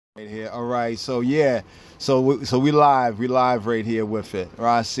Right here. All right. So yeah. So we live right here with it.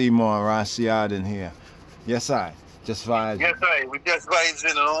 Rasiadonis here. Yes, I. Just vibes. Yes, I. We just vibes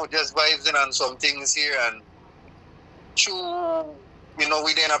in, just vibes in on some things here, and true, we in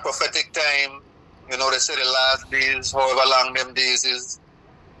a prophetic time. They say the last days, however long them days is,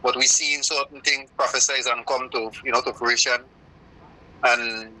 but we seen certain things prophesied and come to fruition.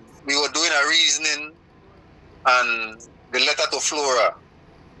 And we were doing a reasoning and the letter to Flora,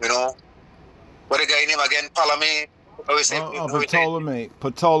 you know, what the guy name again, Ptolemy, Ptolemy.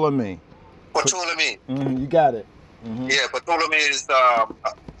 Ptolemy. Ptolemy. You got it. Yeah, Ptolemy is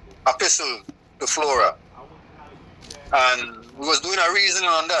epistle to Flora. And we was doing a reasoning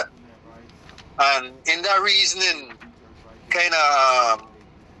on that. And in that reasoning, kind of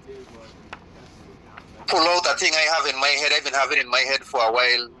pull out a thing I have in my head. I've been having in my head for a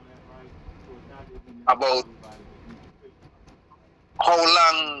while about how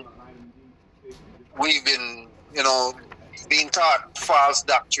long we've been, being taught false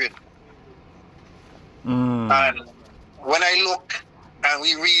doctrine. And when I look and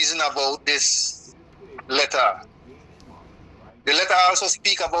we reason about this letter, the letter also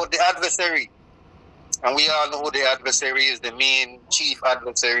speak about the adversary. And we all know who the adversary is, the main chief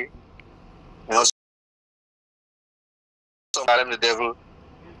adversary. Some call him the devil.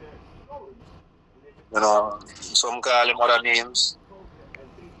 Some call him other names.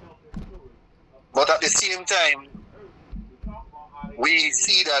 But at the same time, we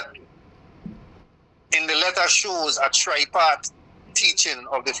see that in the letter shows a tripart teaching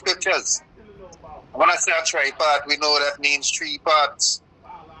of the scriptures. When I say a tripart, we know that means three parts.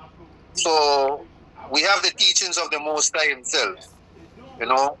 So we have the teachings of the Most High Himself,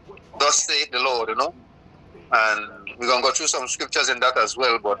 thus saith the Lord, and we're going to go through some scriptures in that as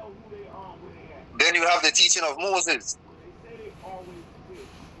well. But then you have the teaching of Moses,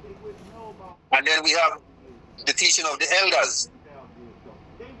 and then we have the teaching of the elders.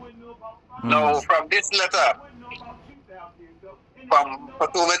 Now, from this letter, from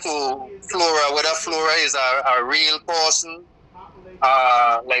Ptolemy to Flora, whether Flora is a real person,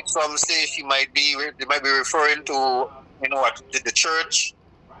 like some say they might be referring to, the church.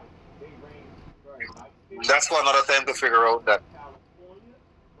 That's for another time to figure out that.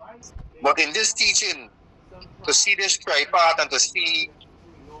 But in this teaching, to see this tripart and to see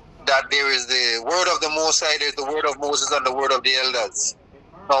that there is the word of the Most High, there's the word of Moses and the word of the elders.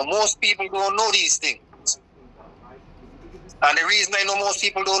 Now, most people don't know these things. And the reason I know most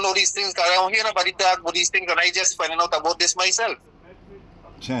people don't know these things, because I don't hear nobody talk about these things, and I just finding out about this myself.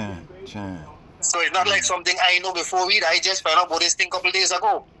 So it's not like something I know before read. I just found out about this thing a couple of days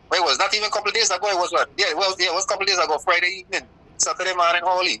ago. Well, it was not even a couple of days ago. It was what? Yeah, it was a couple of days ago, Friday evening, Saturday morning,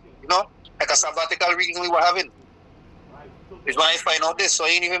 holy. Like a sabbatical reading we were having. It's when I find out this. So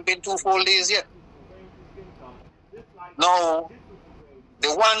it ain't even been 2 full days yet. Now,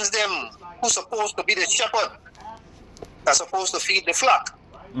 the ones them who supposed to be the shepherd are supposed to feed the flock.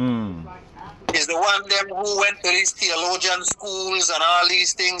 Is the one them who went to these theologian schools and all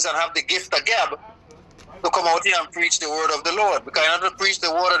these things and have the gift of gab to come out here and preach the word of the Lord. Because in order to preach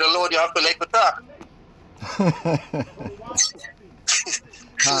the word of the Lord, you have to like to talk.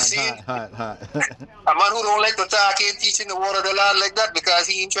 Hot. A man who don't like to talk ain't teaching the word of the Lord like that, because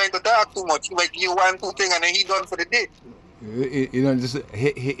he ain't trying to talk too much. He might give you 1, 2 things and then he done for the day. Just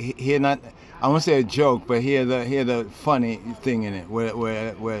hear not. I won't say a joke, but hear the funny thing in it,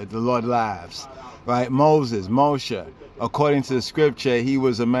 where the Lord laughs, right? Moshe, according to the scripture, he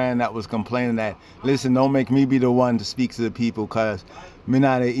was a man that was complaining that, listen, don't make me be the one to speak to the people, cause me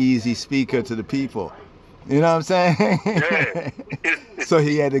not an easy speaker to the people. You know what I'm saying? Yeah. So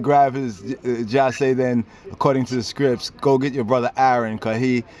he had to grab his Josh say then, according to the scripts, go get your brother Aaron, cause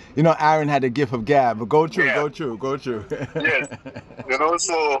he, Aaron had the gift of gab. But go true. Yes.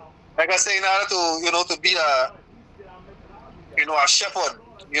 So like I say, in order to be a shepherd,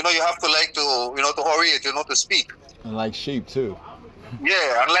 you have to like to, to hurry it, to speak. And like sheep too.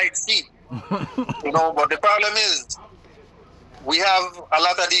 Yeah, and like sheep. But the problem is, we have a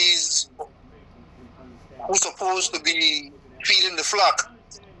lot of these who supposed to be feeding the flock,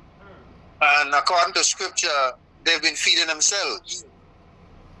 and according to scripture, they've been feeding themselves.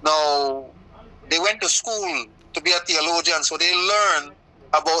 Now, they went to school to be a theologian, so they learn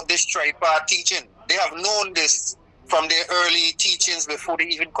about this tripart teaching. They have known this from their early teachings before they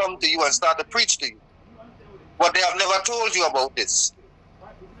even come to you and start to preach to you. But they have never told you about this.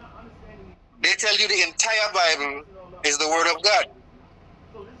 They tell you the entire Bible is the Word of God.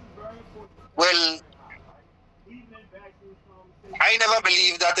 Well, I never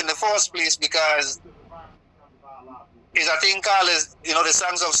believed that in the first place, because is a thing called as, you know, the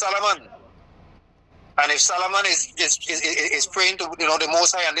Songs of Solomon. And if Solomon is praying to, you know, the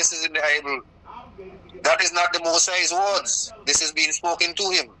Most High, and this is in the Bible, that is not the Most High's words. This is being spoken to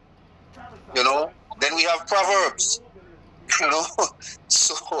him. You know. Then we have Proverbs. You know.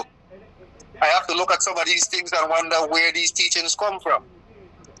 So I have to look at some of these things and wonder where these teachings come from.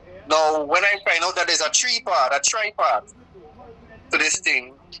 Now, when I find out that there's a tripart to this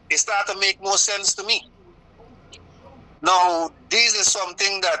thing, it starts to make more sense to me. Now, this is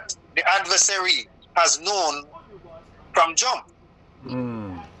something that the adversary has known from jump.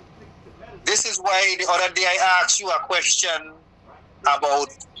 This is why the other day I asked you a question about,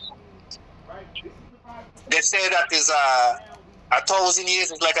 they say that is a 1,000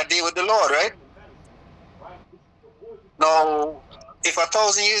 years is like a day with the Lord, right? Now, if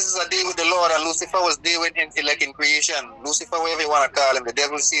 1,000 years is a day with the Lord and Lucifer was there with him, like in creation, Lucifer, whatever you want to call him, the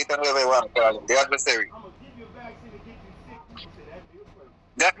devil, Satan, whatever you want to call him, the adversary.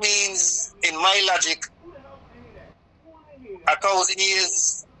 That means, in my logic, 1,000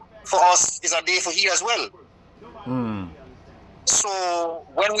 years for us is a day for he as well. So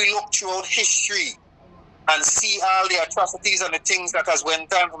when we look throughout history and see all the atrocities and the things that has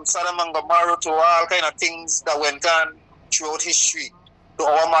went on from Sodom and Gomorrah to all kind of things that went on throughout history to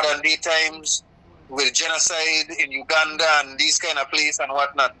our modern day times with genocide in Uganda and these kind of places and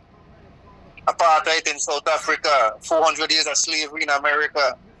whatnot, apartheid in South Africa, 400 years of slavery in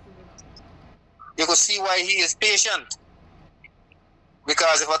America, you could see why he is patient.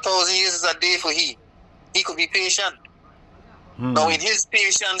 Because if 1,000 years is a day for he could be patient. Now in his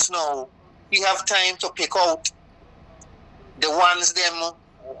patience now, he have time to pick out the ones them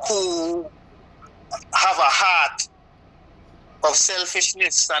who have a heart of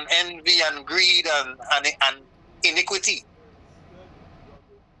selfishness and envy and greed and iniquity,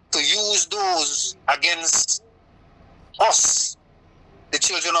 to use those against us, the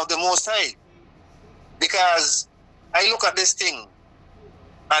children of the Most High. Because I look at this thing,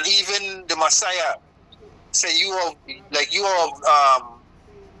 and even the Messiah say you are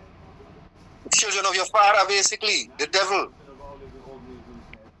children of your father, basically, the devil.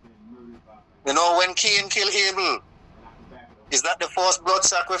 You know, when Cain killed Abel, is that the first blood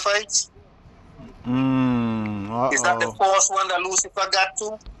sacrifice? Is that the first one that Lucifer got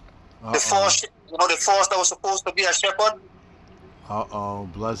to? The first, you know, the first that was supposed to be a shepherd?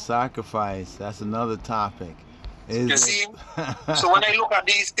 Blood sacrifice. That's another topic. You see? So when I look at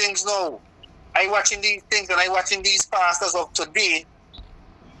these things now, I watching these things and I watching these pastors of today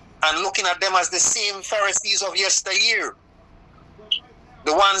and looking at them as the same Pharisees of yesteryear.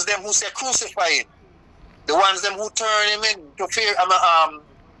 The ones them who say crucify him. The ones them who turn him in to fear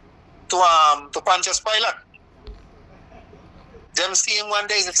to Pontius Pilate. Them same one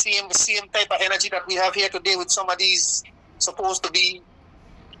day is the same type of energy that we have here today with some of these supposed to be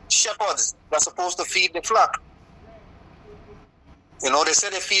shepherds that's supposed to feed the flock. You know, they say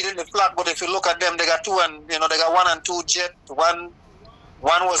they're feeding the flock, but if you look at them, they got two and, you know, they got 1 and 2 jet. One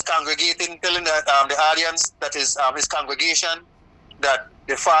was congregating, telling the audience that is his congregation that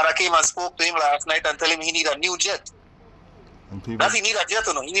the father came and spoke to him last night and tell him he need a new jet. That he need a jet,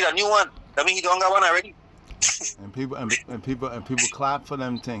 or no? He need a new one. That means he don't got one already. and people clap for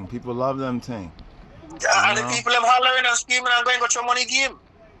them thing. People love them thing. And the people them hollering and screaming and going got your money game.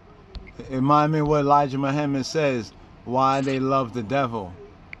 It reminds me of what Elijah Muhammad says. Why they love the devil.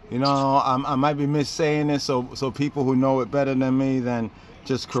 You know, I might be missaying this, so people who know it better than me then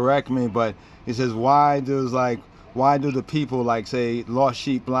just correct me. But he says, why do the people, like say lost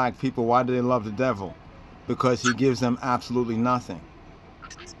sheep, black people, why do they love the devil? Because he gives them absolutely nothing.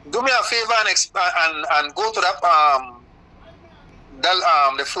 Do me a favor and go to that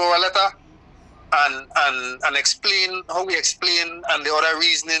the floral letter and explain how we explain and the other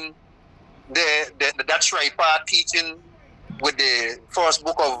reasoning. That tripart teaching with the first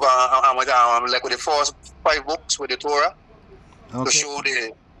book of like with the first 5 books with the Torah, to show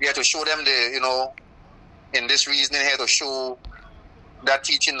we have to show them the, you know, in this reasoning here to show that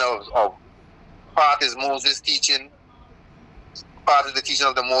teaching of part is Moses' teaching, part is the teaching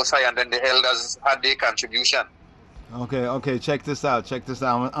of the Most High, and then the elders had their contribution. Okay, check this out.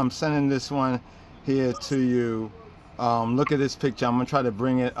 I'm sending this one here to you. Look at this picture. I'm gonna try to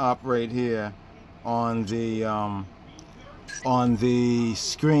bring it up right here on the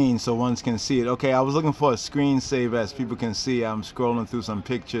screen so one can see it. Okay, I was looking for a screensaver, as people can see. I'm scrolling through some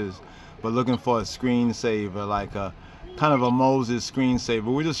pictures, but looking for a screensaver, like a kind of a Moses screensaver.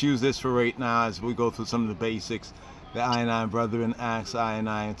 We'll just use this for right now as we go through some of the basics that I&I brethren asked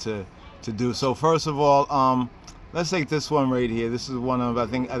I&I to do. So first of all, let's take this one right here. This is one of, I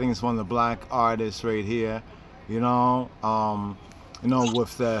think it's one of the black artists right here. you know,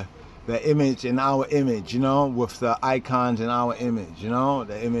 with the image in our image, you know, with the icons in our image, you know,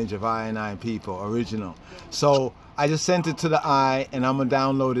 the image of I and I people, original. So I just sent it to the eye, and I'm gonna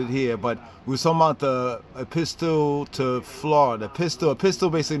download it here. But we were talking about the epistle to Florida. Epistle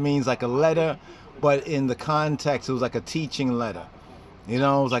basically means like a letter, but in the context, it was like a teaching letter. You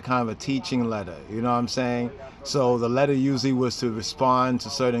know, it was like kind of a teaching letter. You know what I'm saying? So the letter usually was to respond to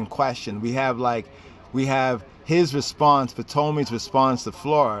certain questions. We have his response, Ptolemy's response to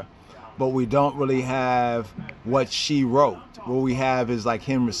Flora, but we don't really have what she wrote. What we have is like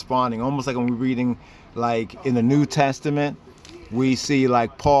him responding, almost like when we're reading like in the New Testament, we see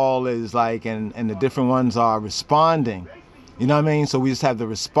like Paul is like, and the different ones are responding. You know what I mean? So we just have the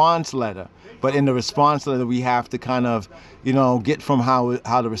response letter. But in the response letter, we have to kind of, you know, get from how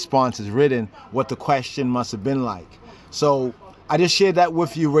the response is written, what the question must have been like. So I just shared that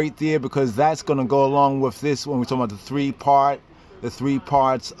with you right there, because that's going to go along with this when we're talking about the three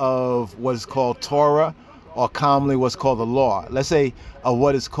parts of what is called Torah, or commonly what's called the law. Let's say of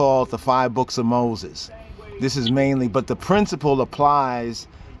what is called the 5 books of Moses. This is mainly, but the principle applies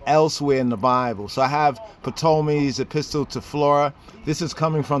elsewhere in the Bible. So I have Ptolemy's epistle to Flora. This is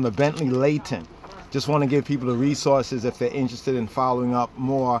coming from the Bentley Layton. Just want to give people the resources if they're interested in following up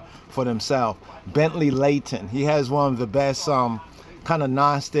more for themselves. Bentley Layton, he has one of the best kind of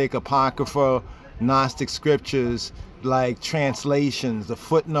Gnostic, Apocrypha, Gnostic scriptures, like translations. The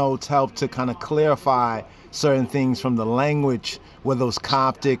footnotes help to kind of clarify certain things from the language, whether it was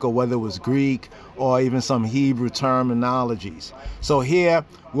Coptic or whether it was Greek or even some Hebrew terminologies. So here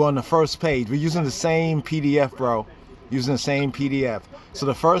we're on the first page. We're using the same PDF, bro. Using the same PDF. So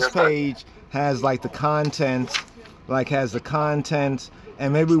the first page has like the contents,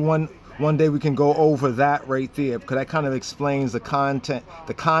 and maybe one day we can go over that right there, because that kind of explains the content,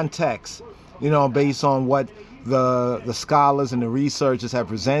 the context, you know, based on what the scholars and the researchers have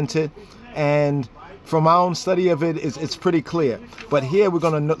presented. And from my own study of it, it's pretty clear. But here we're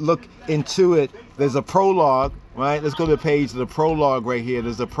going to look into it. There's a prologue, right? Let's go to the page of the prologue right here.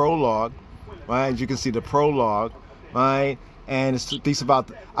 There's a prologue, right? As you can see, the prologue, right? And it speaks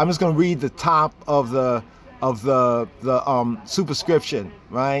about. I'm just going to read the top of the superscription,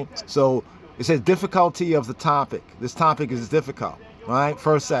 right? So it says difficulty of the topic. This topic is difficult, right?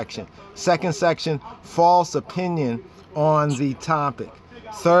 First section. Second section, false opinion on the topic.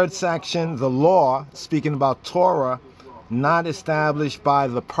 Third section, the law, speaking about Torah, not established by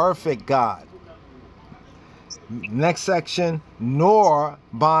the perfect God. Next section, nor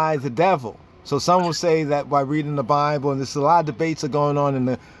by the devil. So some will say that by reading the Bible, and there's a lot of debates are going on in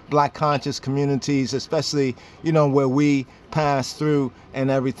the black conscious communities, especially, you know, where we pass through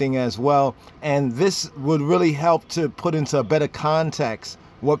and everything as well. And this would really help to put into a better context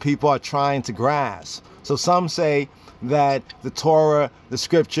what people are trying to grasp. So some say that the Torah, the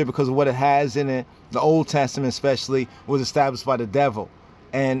scripture, because of what it has in it, the Old Testament especially, was established by the devil.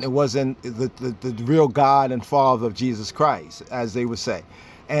 And it wasn't the real God and Father of Jesus Christ, as they would say.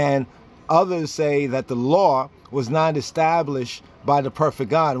 And others say that the law was not established by the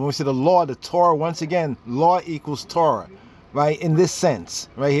perfect God. And when we say the law, the Torah, once again, law equals Torah, right? In this sense,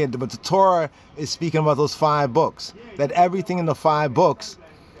 right here. But the Torah is speaking about those 5 books. That everything in the 5 books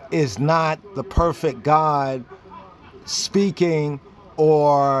is not the perfect God speaking,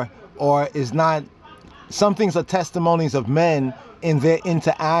 or is not. Some things are testimonies of men in their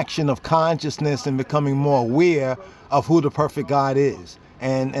interaction of consciousness and becoming more aware of who the perfect God is,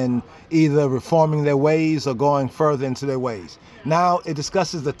 and either reforming their ways or going further into their ways. Now it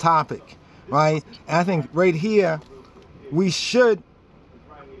discusses the topic, right? And I think right here we should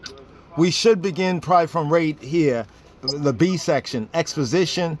begin probably from right here, the B section,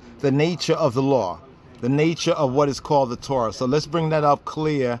 exposition, the nature of the law, the nature of what is called the Torah. So let's bring that up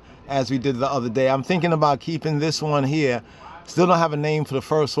clear as we did the other day. I'm thinking about keeping this one here. Still don't have a name for the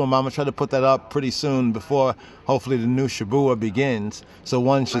first one, but I'm going to try to put that up pretty soon before hopefully the new Shabua begins. So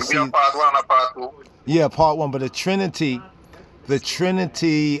one should see. Part 1 or part 2? Yeah, part 1, but the Trinity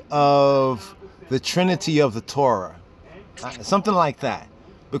of the Torah. Something like that.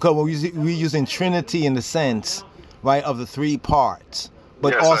 Because we're using Trinity in the sense, right, of the 3 parts,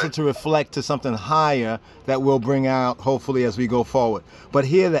 but yes, also to reflect to something higher that we'll bring out hopefully as we go forward. But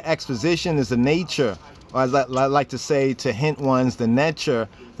here the exposition is the nature, or as I like to say to hint ones, the nature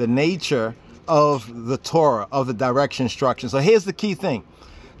of the Torah, of the direction instruction. So here's the key thing,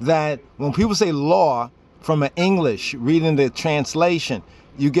 that when people say law from an English, reading the translation,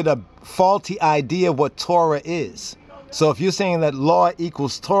 you get a faulty idea of what Torah is. So if you're saying that law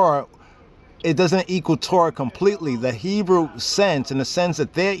equals Torah, it doesn't equal Torah completely. The Hebrew sense, in the sense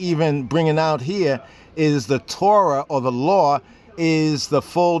that they're even bringing out here, is the Torah, or the law is the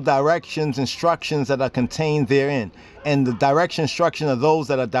full directions, instructions that are contained therein. And the direction, instruction are those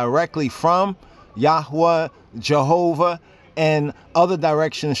that are directly from Yahweh, Jehovah, and other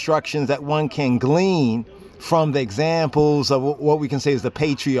direction instructions that one can glean from the examples of what we can say is the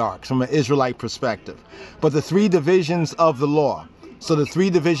patriarchs from an Israelite perspective. But the three divisions of the law, so the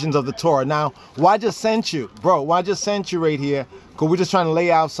three divisions of the Torah. Now, why I just sent you, bro, why I just sent you right here, because we're just trying to lay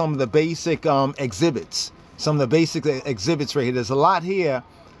out some of the basic exhibits, some of the basic exhibits right here. There's a lot here,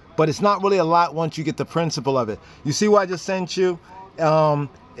 but it's not really a lot once you get the principle of it. You see what I just sent you?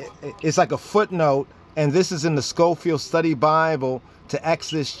 It's like a footnote, and this is in the Schofield Study Bible to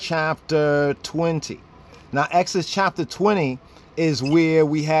Exodus chapter 20. Now, Exodus chapter 20 is where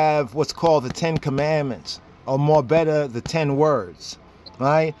we have what's called the 10 Commandments, or more better, the 10 words,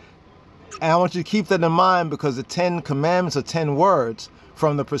 right? And I want you to keep that in mind, because the 10 Commandments or 10 words,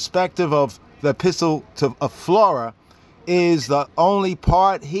 from the perspective of the Epistle of Flora, is the only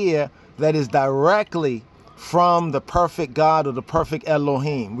part here that is directly from the perfect God, or the perfect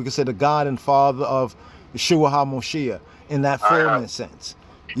Elohim. We could say the God and Father of Yeshua HaMoshiach in that fullness sense.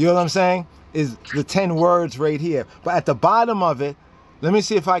 You know what I'm saying? Is the 10 words right here. But at the bottom of it, let me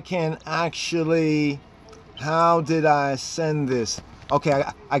see if I can actually, how did I send this? Okay,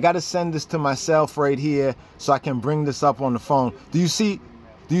 I got to send this to myself right here so I can bring this up on the phone. Do you see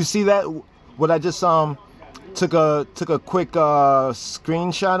that? What I just took a quick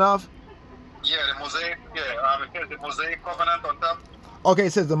screenshot of? Yeah, the Mosaic, it says the Mosaic covenant on top. Okay,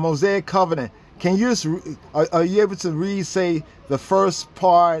 it says the Mosaic covenant. Can you just, are you able to read, say, the first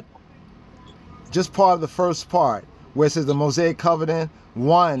part, just part of the first part, where it says the Mosaic covenant,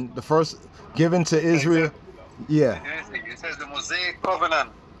 the first, given to Israel? Yeah. It says the Mosaic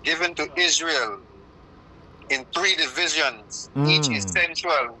covenant given to Israel in 3 divisions, each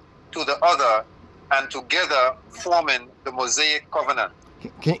essential to the other, and together forming the Mosaic covenant.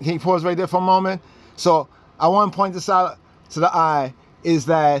 Can you pause right there for a moment? So I want to point this out to the eye, is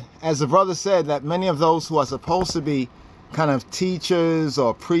that, as the brother said, that many of those who are supposed to be kind of teachers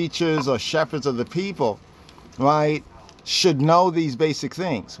or preachers or shepherds of the people, right, should know these basic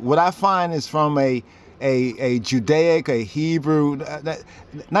things. What I find is from a Judaic, a Hebrew,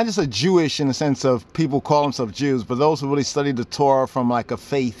 not just a Jewish in the sense of people call themselves Jews, but those who really study the Torah from like a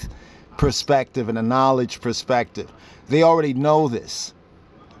faith perspective and a knowledge perspective. They already know this.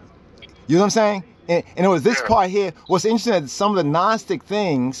 You know what I'm saying? And it was this part here. What's interesting is some of the Gnostic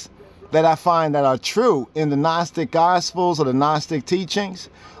things that I find that are true in the Gnostic Gospels or the Gnostic teachings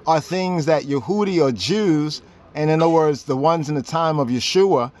are things that Yehudi or Jews, and in other words, the ones in the time of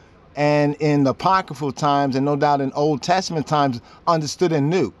Yeshua and in the apocryphal times, and no doubt in Old Testament times, understood and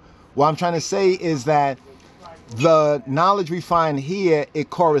knew. What I'm trying to say is that the knowledge we find here, it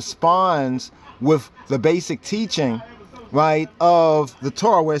corresponds with the basic teaching, right, of the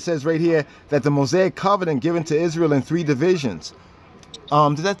Torah, where it says right here that the Mosaic covenant given to Israel in 3 divisions.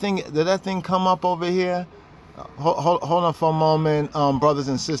 Did that thing come up over here? Hold on for a moment, brothers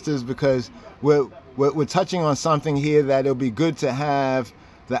and sisters, because we're touching on something here that it'll be good to have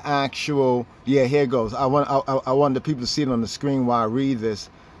the actual. Yeah, here it goes. I want the people to see it on the screen while I read this,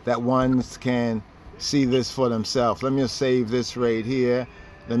 that ones can see this for themselves. Let me just save this right here.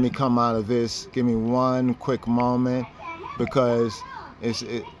 Let me come out of this. Give me one quick moment, because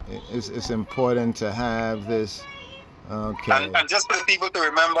it's important to have this. Okay. And just for the people to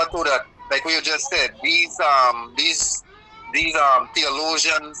remember too, that like what you just said, these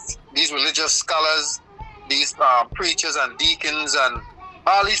theologians, these religious scholars, these preachers and deacons, and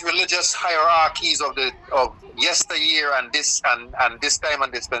all these religious hierarchies of yesteryear and this time and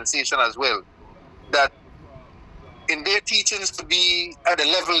dispensation as well, that in their teachings to be at the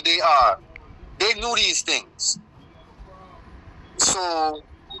level they are, they knew these things. So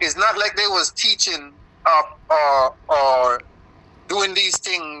it's not like they was teaching or doing these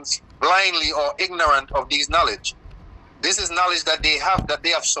things blindly or ignorant of these knowledge. This is knowledge that they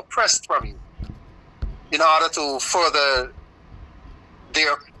have suppressed from you in order to further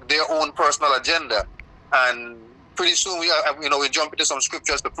their own personal agenda. And pretty soon we jump into some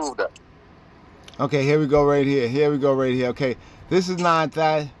scriptures to prove that. Okay, here we go right here. Okay, this is not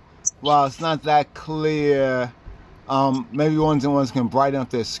that, well, it's not that clear. Maybe ones can brighten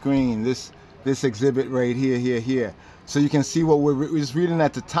up their screen. This exhibit right here. So you can see what we're just reading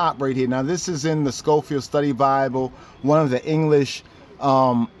at the top right here. Now this is in the Schofield Study Bible, one of the English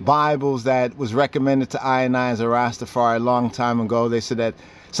Bibles that was recommended to I and I as a Rastafari a long time ago. They said that,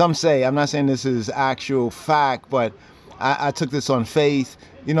 some say, I'm not saying this is actual fact, but I took this on faith,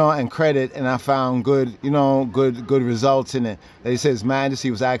 you know, and credit, and I found good, you know, good results in it. He says Majesty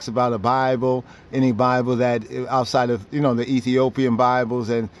was asked about a Bible, any Bible that outside of, you know, the Ethiopian Bibles,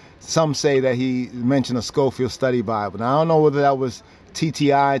 and some say that he mentioned a Schofield Study Bible. Now I don't know whether that was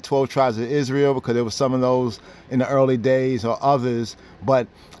TTI, 12 Tribes of Israel, because there was some of those in the early days, or others, but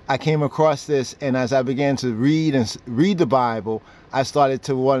I came across this, and as I began to read the Bible, I started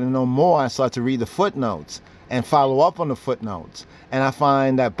to want to know more. I started to read the footnotes and follow up on the footnotes. And I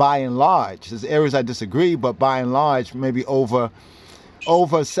find that by and large, there's areas I disagree, but by and large, maybe over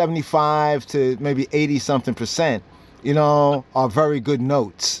 75 to maybe 80-something%, you know, are very good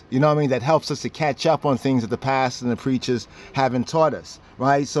notes. You know what I mean? That helps us to catch up on things that the past and the preachers haven't taught us,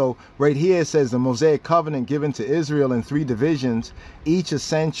 right? So right here it says the Mosaic covenant given to Israel in 3 divisions, each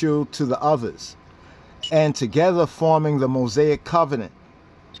essential to the others, and together forming the Mosaic covenant.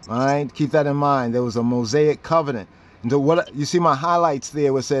 All right, keep that in mind. There was a Mosaic covenant. What you see my highlights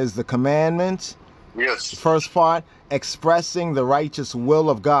there, where it says the commandments. Yes. The first part, expressing the righteous will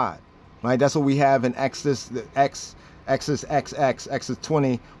of God. Right, that's what we have in Exodus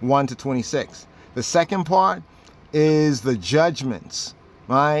 21 to 26. The second part is the judgments.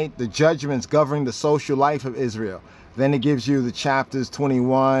 Right, the judgments governing the social life of Israel. Then it gives you the chapters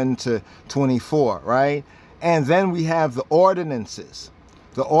 21 to 24. Right, and then we have the ordinances.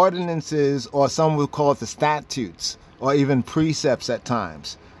 The ordinances, or some will call it the statutes, or even precepts at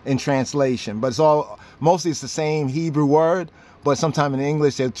times in translation. But it's all, mostly it's the same Hebrew word, but sometimes in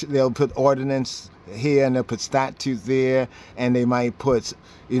English they'll put ordinance here and they'll put statute there, and they might put,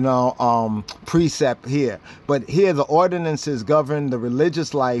 you know, precept here. But here the ordinances govern the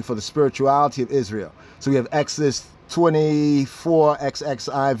religious life or the spirituality of Israel. So we have Exodus 24,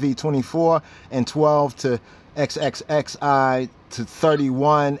 XXIV 24, and 12 to XXXI to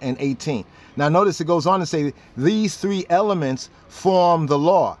 31 and 18. Now notice it goes on to say these 3 elements form the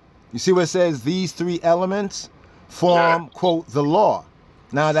law. You see what it says? These 3 elements form, quote, the law.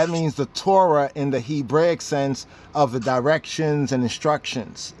 Now that means the Torah in the Hebraic sense of the directions and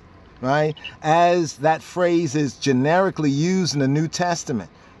instructions, right? As that phrase is generically used in the New Testament,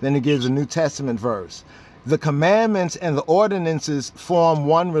 then it gives a New Testament verse. The commandments and the ordinances form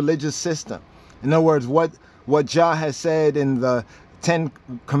one religious system. In other words, what Jah has said in the 10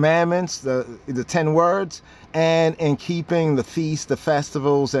 commandments, the 10 words, and in keeping the feasts, the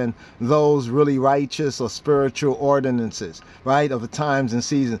festivals, and those really righteous or spiritual ordinances, right, of the times and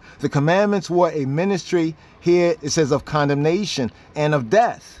seasons. The commandments were a ministry, here it says, of condemnation and of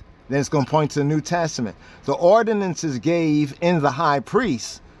death. Then it's going to point to the New Testament. The ordinances gave in the high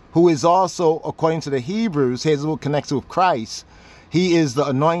priest, who is also, according to the Hebrews, here's what connects with Christ. He is the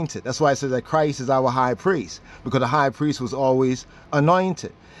anointed. That's why it says that Christ is our high priest, because the high priest was always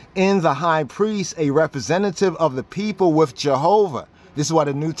anointed. In the high priest, a representative of the people with Jehovah. This is why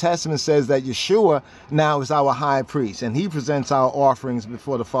the New Testament says that Yeshua now is our high priest, and he presents our offerings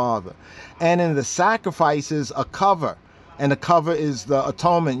before the Father. And in the sacrifices, a cover. And the cover is the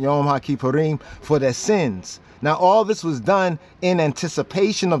atonement, Yom HaKippurim, for their sins. Now, all this was done in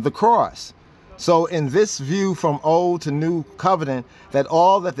anticipation of the cross. So in this view from Old to New Covenant, that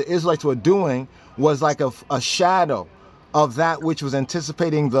all that the Israelites were doing was like a shadow of that which was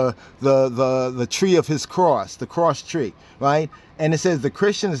anticipating the tree of his cross, the cross tree, right? And it says the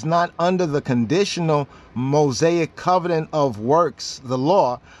Christian is not under the conditional Mosaic covenant of works, the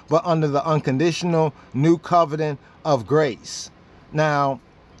law, but under the unconditional new covenant of grace. Now,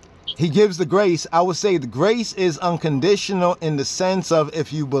 he gives the grace. I would say the grace is unconditional in the sense of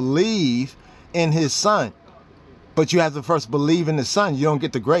if you believe in his son. But you have to first believe in the son. You don't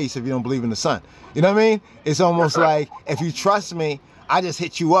get the grace if you don't believe in the son. You know what I mean? It's almost like, if you trust me, I just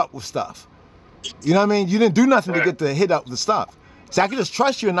hit you up with stuff. You know what I mean? You didn't do nothing to get to hit up the stuff. So I can just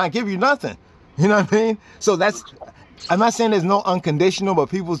trust you and not give you nothing. You know what I mean? So that's, I'm not saying there's no unconditional, but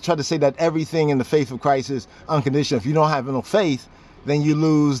people try to say that everything in the faith of Christ is unconditional. If you don't have no faith, then you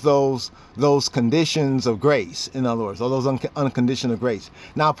lose those conditions of grace, in other words, or those unconditional grace.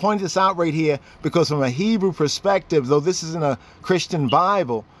 Now, I point this out right here because from a Hebrew perspective, though this isn't a Christian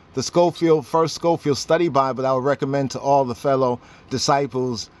Bible, the First Schofield Study Bible, I would recommend to all the fellow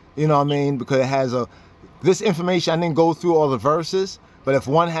disciples, you know what I mean, because it has this information. I didn't go through all the verses, but if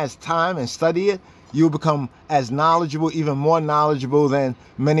one has time and study it, you'll become as knowledgeable, even more knowledgeable than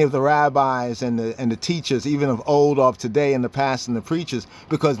many of the rabbis and the teachers, even of old or of today and the past and the preachers,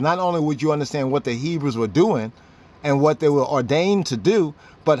 because not only would you understand what the Hebrews were doing and what they were ordained to do,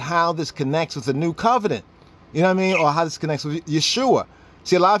 but how this connects with the new covenant. You know what I mean? Or how this connects with Yeshua.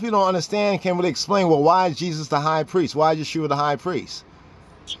 See, a lot of people don't understand, can't really explain, well, why is Jesus the high priest? Why is Yeshua the high priest?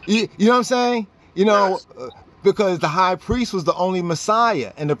 You know what I'm saying? You know, Because the high priest was the only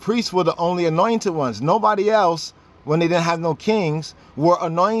Messiah, and the priests were the only anointed ones. Nobody else, when they didn't have no kings, were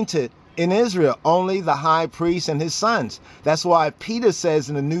anointed in Israel. Only the high priest and his sons. That's why Peter says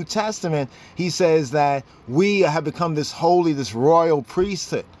in the New Testament, he says that we have become this holy, this royal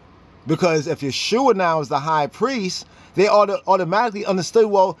priesthood. Because if Yeshua now is the high priest, they automatically understood,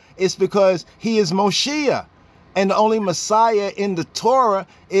 well, it's because he is Moshiach. And the only Messiah in the Torah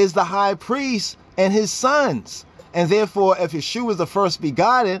is the high priest and his sons. And therefore, if Yeshua is the first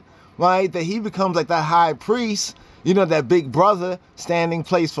begotten, right, that he becomes like that high priest, you know, that big brother standing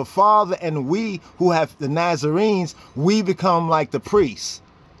place for father, and we who have the Nazarenes, we become like the priests.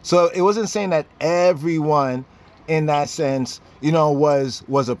 So it wasn't saying that everyone in that sense, you know,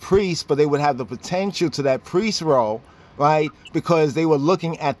 was a priest, but they would have the potential to that priest role, right, because they were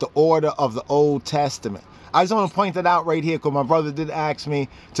looking at the order of the Old Testament. I just want to point that out right here, because my brother did ask me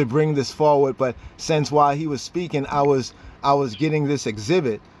to bring this forward, but since while he was speaking, I was getting this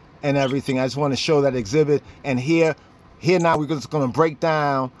exhibit and everything. I just want to show that exhibit. And here now we're just going to break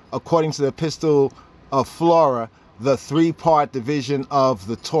down, according to the Epistle of Flora, the three-part division of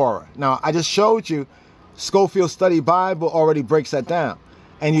the Torah. Now, I just showed you, Schofield Study Bible already breaks that down.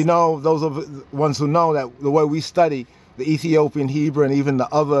 And you know, those are the ones who know that the way we study the Ethiopian Hebrew and even the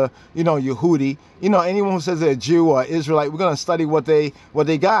other, you know, Yehudi, you know, anyone who says they're a Jew or Israelite, we're going to study what they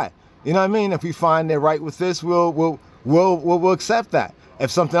got. You know what I mean? If we find they're right with this, we'll accept that. If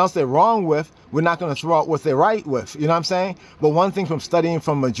something else they're wrong with, we're not going to throw out what they're right with. You know what I'm saying? But one thing from studying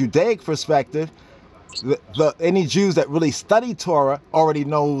from a Judaic perspective, any Jews that really study Torah already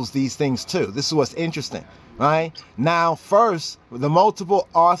knows these things too. This is what's interesting, right? Now, first, the multiple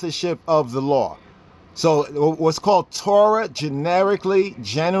authorship of the law. So what's called Torah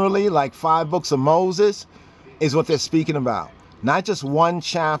generally, like 5 books of Moses, is what they're speaking about. Not just one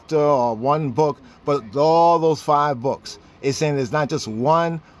chapter or one book, but all those 5 books. It's saying there's not just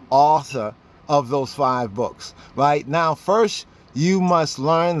one author of those 5 books. Right? Now, first, you must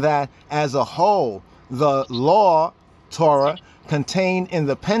learn that as a whole, the law, Torah, contained in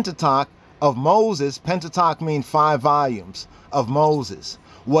the Pentateuch of Moses, Pentateuch means 5 volumes of Moses,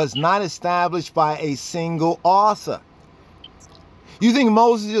 was not established by a single author. You think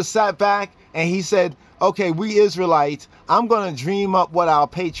Moses just sat back and he said, okay, we Israelites, I'm going to dream up what our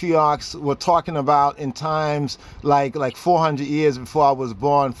patriarchs were talking about in times like 400 years before I was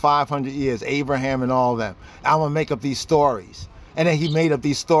born, 500 years, Abraham and all of them. I'm going to make up these stories. And then he made up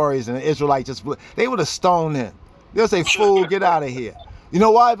these stories, and the Israelites just, they would have stoned him. They'll say, fool, get out of here. You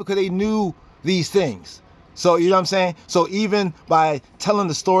know why? Because they knew these things. So, you know what I'm saying? So even by telling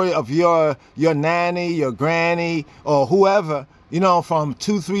the story of your nanny, your granny, or whoever, you know, from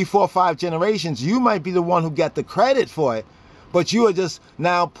 2, 3, 4, 5 generations, you might be the one who got the credit for it. But you are just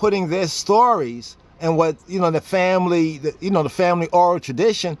now putting their stories and what, you know, the family oral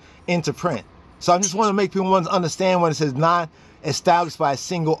tradition into print. So I just want to make people understand when it says not established by a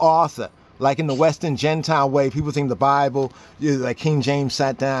single author. Like in the Western Gentile way, people think the Bible, like King James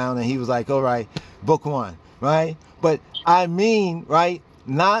sat down and he was like, all right, book 1, right? But I mean, right,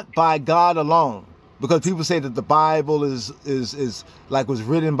 not by God alone. Because people say that the Bible is like was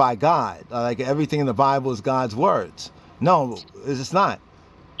written by God. Like everything in the Bible is God's words. No, it's not.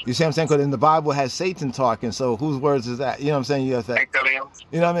 You see what I'm saying? Because in the Bible has Satan talking, so whose words is that? You know what I'm saying? You have that.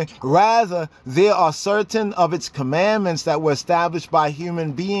 You know what I mean? Rather, there are certain of its commandments that were established by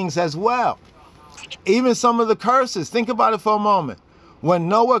human beings as well. Even some of the curses. Think about it for a moment. When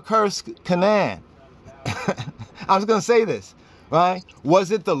Noah cursed Canaan, I was going to say this, right? Was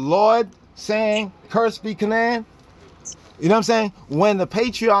it the Lord saying, cursed be Canaan? You know what I'm saying? When the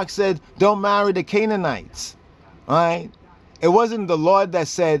patriarch said, don't marry the Canaanites, right? It wasn't the Lord that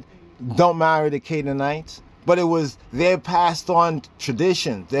said, don't marry the Canaanites, but it was their passed on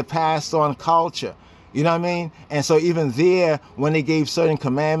tradition, their passed on culture. You know what I mean? And so even there, when they gave certain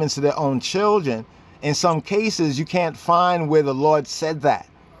commandments to their own children, in some cases, you can't find where the Lord said that,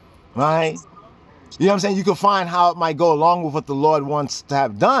 right? You know what I'm saying? You can find how it might go along with what the Lord wants to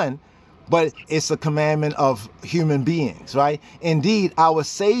have done, but it's a commandment of human beings, right? Indeed, our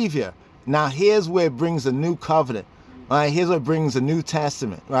Savior. Now, here's where it brings a new covenant. Right, here's what brings the New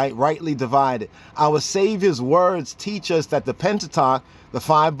Testament, right? Rightly divided. Our Savior's words teach us that the Pentateuch, the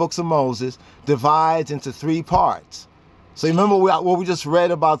 5 books of Moses, divides into 3 parts. So you remember what we just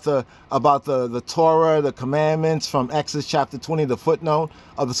read about the Torah, the commandments from Exodus chapter 20, the footnote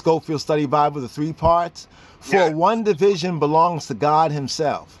of the Schofield Study Bible, the 3 parts. For one division belongs to God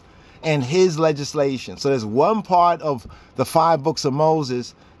himself and his legislation. So there's one part of the 5 books of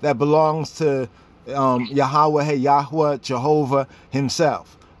Moses that belongs to Yahweh, Jehovah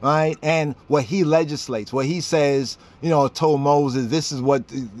himself, right? And what he legislates, what he says, you know, told Moses, this is what,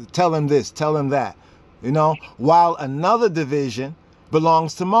 tell him this, tell him that, you know, while another division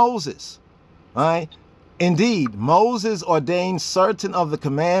belongs to Moses, right? Indeed, Moses ordained certain of the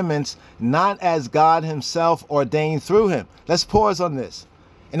commandments, not as God himself ordained through him. Let's pause on this.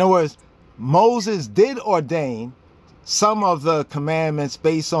 In other words, Moses did ordain some of the commandments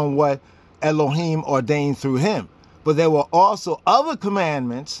based on what Elohim ordained through him. But there were also other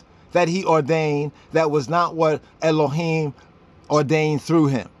commandments that he ordained that was not what Elohim ordained through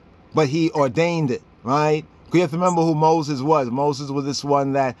him, but he ordained it, right? You have to remember who Moses was. Moses was this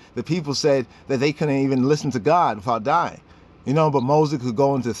one that the people said that they couldn't even listen to God without dying. You know, but Moses could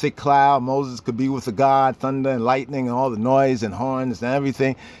go into a thick cloud. Moses could be with the God, thunder and lightning and all the noise and horns and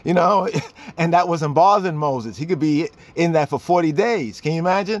everything, you know, and that wasn't bothering Moses. He could be in that for 40 days. Can you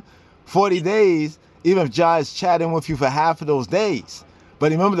imagine? 40 days, even if Jah is chatting with you for half of those days.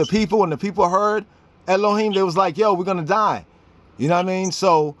 But remember the people, when the people heard Elohim, they was like, yo, we're going to die. You know what I mean?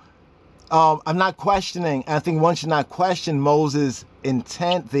 So I'm not questioning. I think one should not question Moses'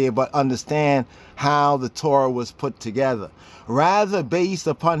 intent there, but understand how the Torah was put together, rather based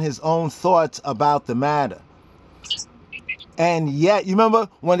upon his own thoughts about the matter. And yet, you remember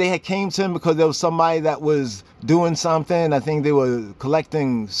when they had came to him because there was somebody that was doing something, I think they were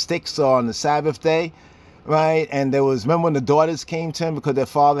collecting sticks on the Sabbath day, right? And there was, remember when the daughters came to him because their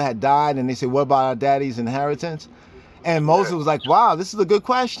father had died, and they said, what about our daddy's inheritance? And Moses was like, wow, this is a good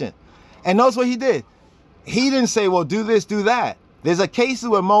question. And notice what he did. He didn't say, well, do this, do that. There's a cases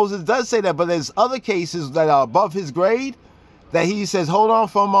where Moses does say that, but there's other cases that are above his grade that he says, hold on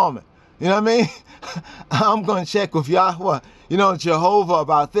for a moment. You know what I mean? I'm going to check with Yahweh, you know, Jehovah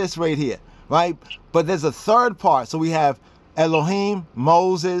about this right here, right? But there's a third part. So we have Elohim,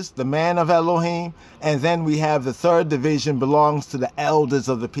 Moses, the man of Elohim, and then we have the third division belongs to the elders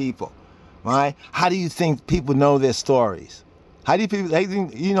of the people, right? How do you think people know their stories? How do you people,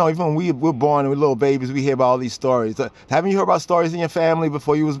 you know, even when we're born and we're little babies, we hear about all these stories. Haven't you heard about stories in your family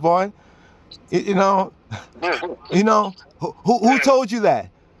before you was born? You know, you know, who told you that?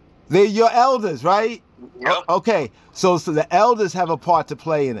 They're your elders, right? Yep. Okay, so the elders have a part to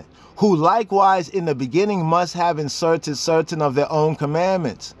play in it, who likewise in the beginning must have inserted certain of their own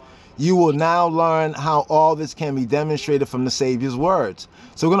commandments. You will now learn how all this can be demonstrated from the Savior's words.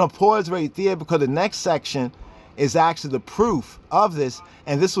 So we're going to pause right there because the next section is actually the proof of this,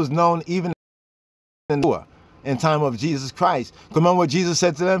 and this was known even in time of Jesus Christ. Remember what Jesus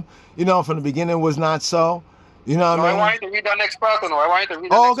said to them? You know, from the beginning was not so. You know what I mean? I want you to read the next part. No, I want you to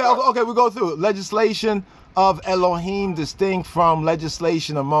read the next part. Okay, we go through it. Legislation of Elohim distinct from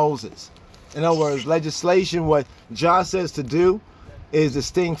legislation of Moses. In other words, legislation, what Jah says to do, is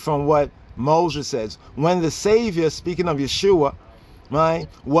distinct from what Moses says. When the Savior, speaking of Yeshua, right,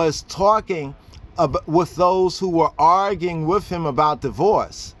 was talking with those who were arguing with him about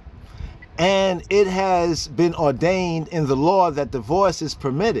divorce, and it has been ordained in the law that divorce is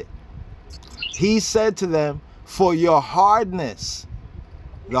permitted, he said to them, for your hardness,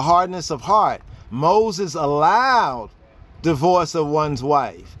 the hardness of heart, Moses allowed divorce of one's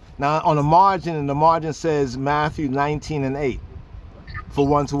wife. Now on the margin, and the margin says Matthew 19:8, for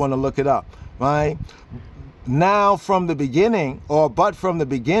ones who want to look it up, right? Now from the beginning, but from the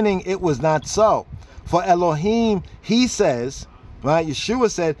beginning it was not so. For Elohim, he says, right, Yeshua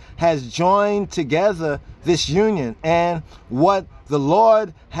said, has joined together this union, and what the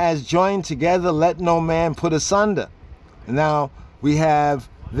Lord has joined together, let no man put asunder. Now we have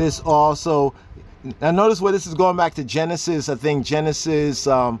this also. Now notice where this is going back to Genesis. I think Genesis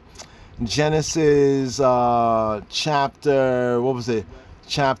chapter, what was it?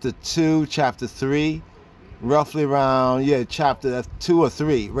 Chapter 2, chapter 3, roughly around, yeah, chapter 2 or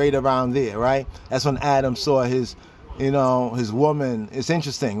 3, right around there, right? That's when Adam saw his, you know, his woman. It's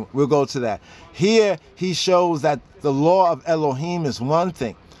interesting. We'll go to that. Here he shows that the law of Elohim is one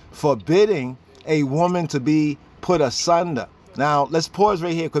thing, forbidding a woman to be put asunder. Now let's pause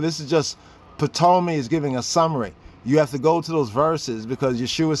right here because this is just, Ptolemy is giving a summary. You have to go to those verses because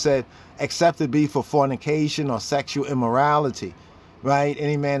Yeshua said, except it be for fornication or sexual immorality, right?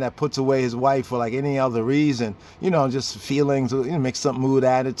 Any man that puts away his wife for like any other reason, you know, just feelings, you know, mixed up mood,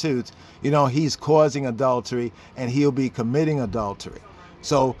 attitudes, you know, he's causing adultery and he'll be committing adultery.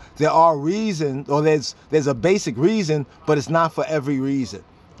 So there are reasons, or there's a basic reason, but it's not for every reason,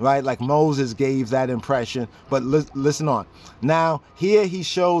 right? Like Moses gave that impression, but listen on. Now, here he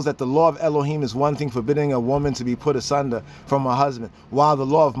shows that the law of Elohim is one thing, forbidding a woman to be put asunder from her husband, while the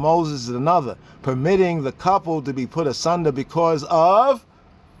law of Moses is another, permitting the couple to be put asunder because of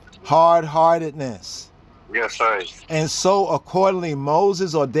hard-heartedness. Yes, sir. And so accordingly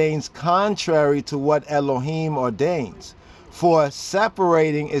Moses ordains contrary to what Elohim ordains. For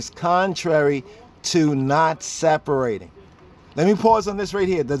separating is contrary to not separating. Let me pause on this right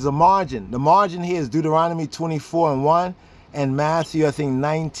here. There's a margin. The margin here is Deuteronomy 24:1 and Matthew, I think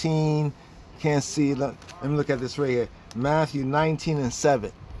 19. Can't see. Let me look at this right here. Matthew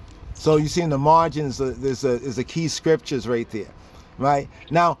 19:7. So you see in the margins, there's a key scriptures right there. Right?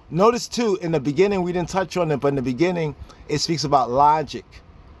 Now, notice too, in the beginning, we didn't touch on it, but in the beginning, it speaks about logic.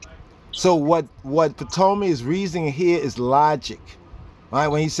 So what Ptolemy is reasoning here is logic. Right?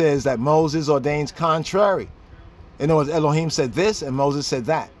 When he says that Moses ordains contrary. In other words, Elohim said this and Moses said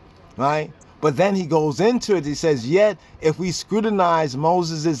that. Right? But then he goes into it. He says, yet if we scrutinize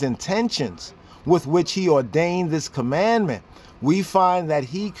Moses' intentions with which he ordained this commandment, we find that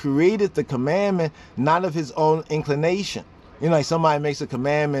he created the commandment not of his own inclination. You know, like somebody makes a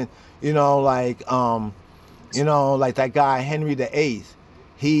commandment, like that guy Henry VIII.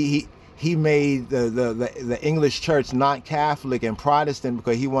 He made the English church not Catholic and Protestant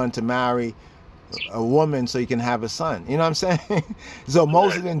because he wanted to marry a woman so he can have a son. You know what I'm saying? So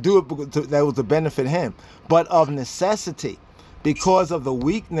Moses didn't do it because that was to benefit him, but of necessity, because of the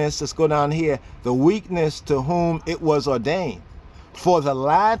weakness. Let's go down here. The weakness to whom it was ordained. For the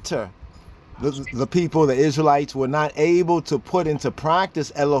latter, the people, the Israelites, were not able to put into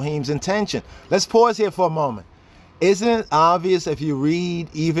practice Elohim's intention. Let's pause here for a moment. Isn't it obvious if you read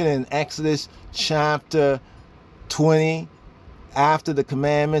even in Exodus chapter 20, after the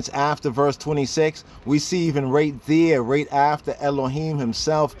commandments, after verse 26, we see even right there, right after Elohim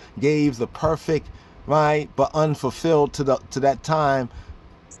himself gave the perfect, right, but unfulfilled to that time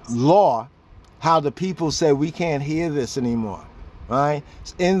law, how the people said, we can't hear this anymore. Right?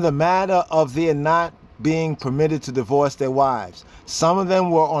 In the matter of their not being permitted to divorce their wives. Some of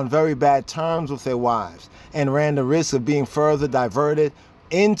them were on very bad terms with their wives and ran the risk of being further diverted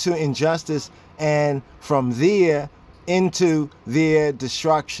into injustice and from there into their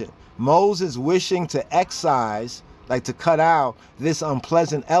destruction. Moses, wishing to excise, like to cut out this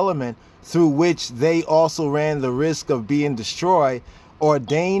unpleasant element through which they also ran the risk of being destroyed,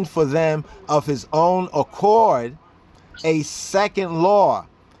 ordained for them of his own accord a second law,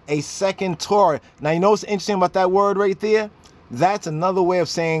 a second Torah. Now, you know what's interesting about that word right there? That's another way of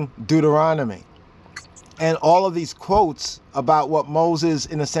saying Deuteronomy. And all of these quotes about what Moses,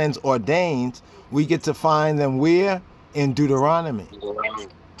 in a sense, ordained, we get to find them where? In Deuteronomy.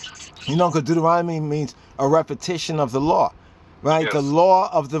 You know, because Deuteronomy means a repetition of the law. Right? Yes. The law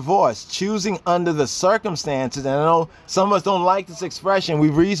of divorce, choosing under the circumstances. And I know some of us don't like this expression. We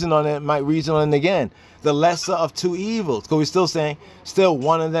reason on it, might reason on it again. The lesser of two evils. Because we're still saying, still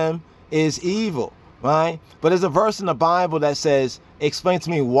one of them is evil. Right? But there's a verse in the Bible that says, explain to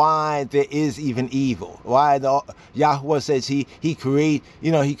me why there is even evil. Why Yahweh says he create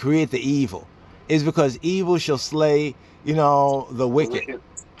the evil. It's because evil shall slay, the wicked.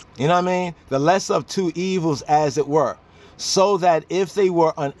 You know what I mean? The lesser of two evils, as it were. So that if they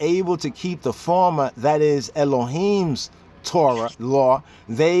were unable to keep the former, that is Elohim's Torah, law,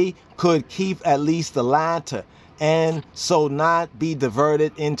 they could keep at least the latter, and so not be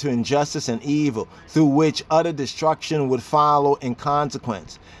diverted into injustice and evil, through which utter destruction would follow in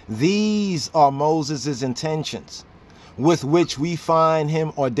consequence. These are Moses' intentions, with which we find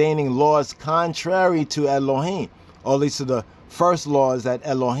him ordaining laws contrary to Elohim, or at least to the first laws that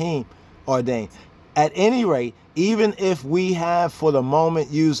Elohim ordained. At any rate, even if we have for the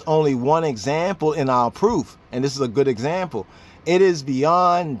moment used only one example in our proof, and this is a good example, it is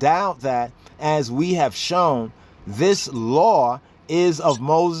beyond doubt that, as we have shown, this law is of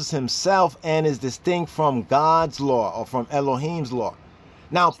Moses himself and is distinct from God's law, or from Elohim's law.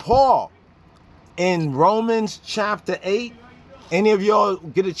 Now, Paul, in Romans chapter 8, any of y'all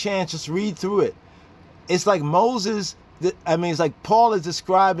get a chance, just read through it. It's like Moses, it's like Paul is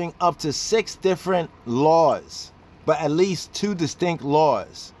describing up to 6 different laws, but at least 2 distinct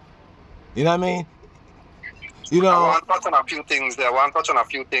laws. You know what I mean? I want to touch on a few things there. I want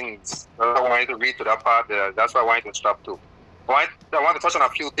you to read to that part there. That's why I want you to stop too. I want to touch on a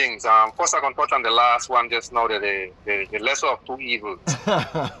few things. First, I'm going to touch on the last one just now, the lesser of two evils.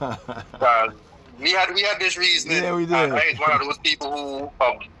 we had this reasoning. Yeah, we did. And I'm one of those people who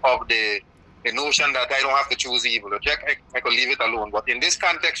of the notion that I don't have to choose evil. I could leave it alone. But in this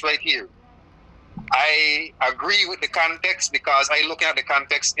context right here, I agree with the context, because I look at the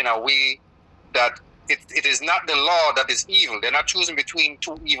context in a way that it is not the law that is evil. They're not choosing between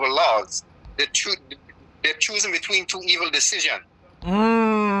 2 evil laws. They're choosing between 2 evil decisions.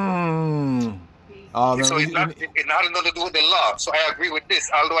 So it has nothing to do with the law. So I agree with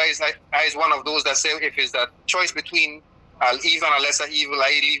this. Although I is one of those that say if it's that choice between an evil and a lesser evil,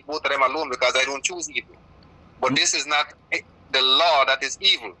 I leave both of them alone because I don't choose evil. But this is not the law that is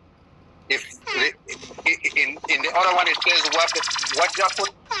evil. If in the other one it says what Jah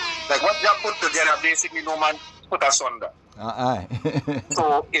put together, basically no man put asunder.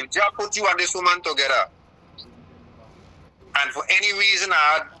 So if Jah put you and this woman together, and for any reason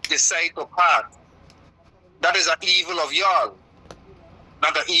I decide to part, that is an evil of y'all,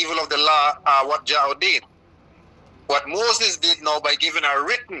 not the evil of the law or what Jah ordained. What Moses did now by giving a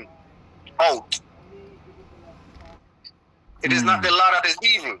written out, it is not the law that is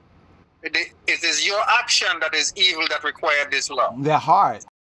evil. It is your action that is evil that required this law. Their heart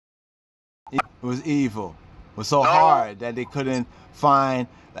was evil. It was so hard that they couldn't find.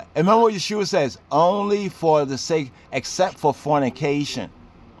 And remember what Yeshua says, only for the sake, except for fornication.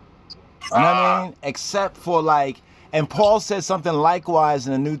 You know what I mean? Except for and Paul says something likewise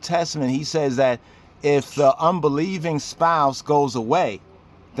in the New Testament. He says that if the unbelieving spouse goes away,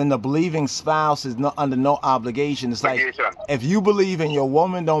 then the believing spouse is under no obligation. It's like if you believe and your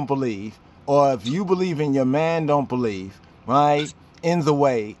woman don't believe, or if you believe and your man don't believe, right, in the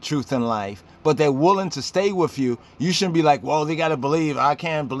way, truth, and life, but they're willing to stay with you, you shouldn't be like, well, they got to believe. I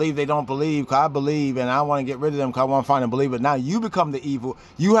can't believe they don't believe because I believe and I want to get rid of them because I want to find a believer. Now you become the evil.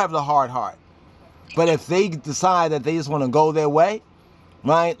 You have the hard heart. But if they decide that they just want to go their way,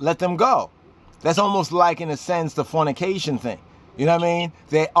 right, let them go. That's almost like, in a sense, the fornication thing. You know what I mean?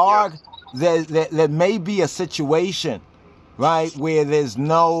 There may be a situation, right, where there's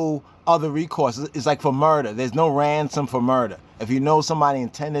no other recourse. It's like for murder. There's no ransom for murder. If you know somebody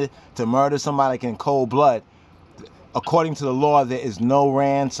intended to murder somebody in cold blood, according to the law, there is no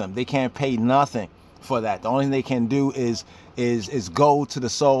ransom. They can't pay nothing for that. The only thing they can do is go to the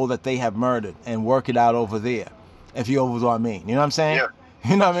soul that they have murdered and work it out over there. If you know what I mean. You know what I'm saying? Yeah.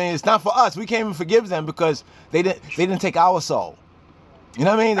 You know what I mean? It's not for us. We can't even forgive them because they didn't take our soul. You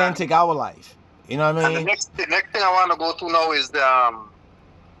know what I mean? They didn't take our life. You know what I mean? And the next thing I want to go to now is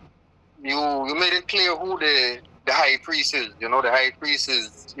you made it clear who the high priest is. You know, the high priest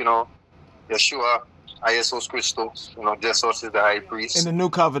is, Yeshua, Jesus Christos. Jesus is the high priest. In the new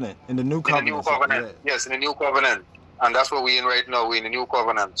covenant. In the new covenant. Yeah. Yes, in the new covenant. And that's what we're in right now. We're in the new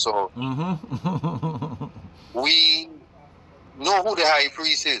covenant. So we know who the high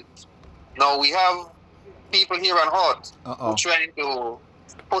priest is. Now we have people here on earth who trying to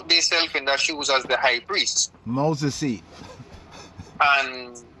put themselves in their shoes as the high priest. Moses' seat.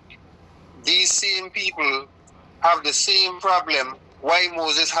 And these same people have the same problem why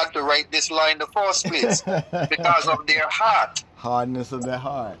Moses had to write this law in the first place. Because of their heart. Hardness of their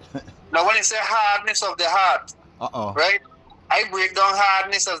heart. Now when I say hardness of the heart, right? I break down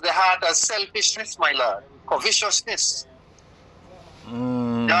hardness as the heart as selfishness, my lord. Covetousness.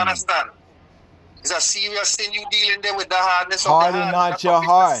 You understand? It's a serious sin you dealing there with the hardness of the heart. Harden not your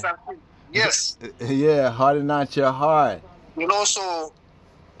heart. Yes. Yeah, harden not your heart. So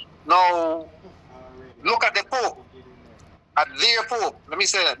now look at the Pope. At their Pope. Let me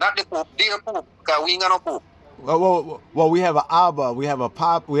say that. Not the Pope, their Pope. Because we ain't got no Pope. Well, we have an Abba. We have a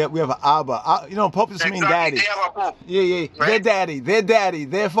Pop. We have an Abba. Pope just mean daddy. They have a Pope. Yeah. Right? Their daddy.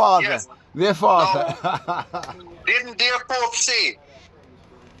 Their father. Yes. Their father. Now, didn't their Pope say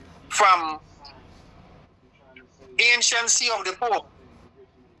from anciency of the Pope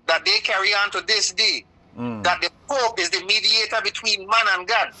that they carry on to this day that the Pope is the mediator between man and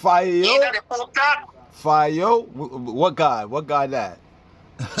God? Fire. Either the Pope that? Fire. What God? What God that?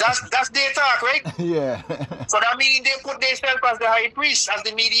 That's their talk, right? Yeah. So that means they put themselves as the high priest, as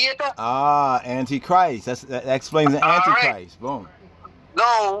the mediator. Antichrist. That explains the Antichrist. Right. Boom.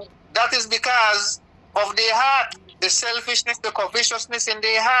 No, that is because of their heart, the selfishness, the covetousness in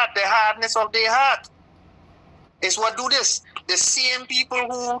their heart, the hardness of their heart. It's what do this. The same people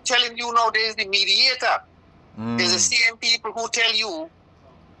who telling you nowadays the mediator is the same people who tell you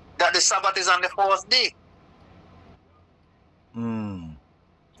that the Sabbath is on the fourth day.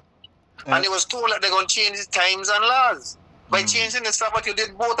 And it was told that they're going to change the times and laws. By changing the Sabbath, you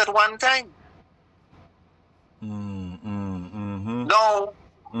did both at one time. Now,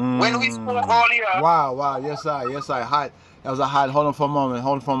 when we spoke earlier... Wow. Yes, I. Hot. That was a hot. Hold on for a moment.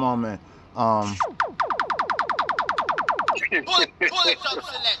 Yeah.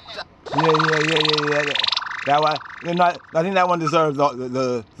 That one. I think that one deserves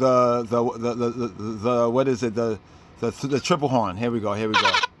the what is it? The triple horn. Here we go.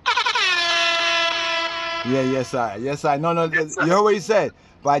 Yeah, yes, I. No, you heard what he said.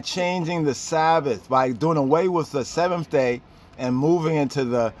 By changing the Sabbath, by doing away with the seventh day and moving into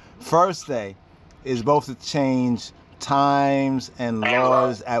the first day, is both to change times and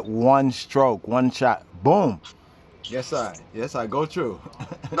laws at one stroke, one shot. Boom. Yes, I go through.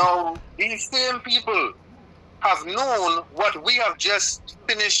 Now, these same people have known what we have just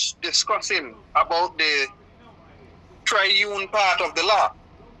finished discussing about the triune part of the law.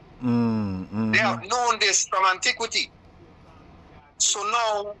 They have known this from antiquity. So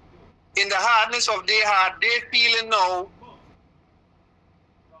now, in the hardness of their heart, they're feeling now,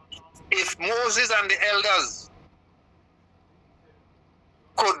 if Moses and the elders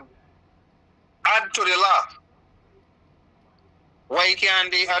could add to the law, why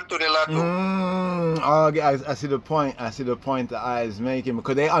can't they add to the law too? Okay, I see the point. I see the point that I is making,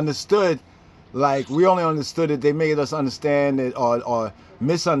 because they understood, like we only understood it. They made us understand it or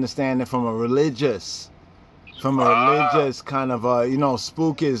misunderstand it from a religious kind of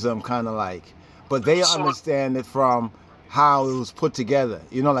spookism kind of like. But they understand it from how it was put together.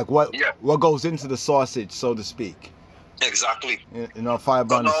 Like what goes into the sausage, so to speak. Exactly. Fire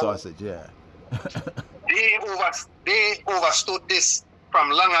burning sausage. Yeah. They overstood this from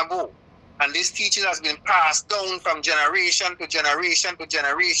long ago, and this teaching has been passed down from generation to generation to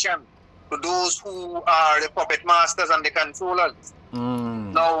generation to those who are the puppet masters and the controllers.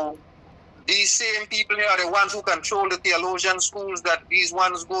 Now, these same people here are the ones who control the theologian schools that these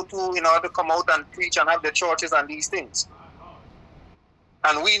ones go to in order to come out and preach and have the churches and these things.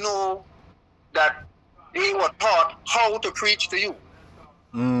 And we know that they were taught how to preach to you.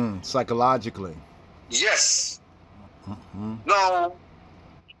 Psychologically. Yes. Now,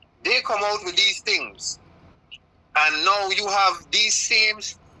 they come out with these things, and now you have these same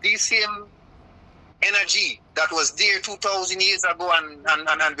energy that was there 2,000 years ago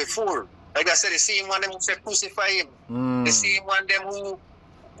and before. Like I said, the same one them who said crucify him. The same one them who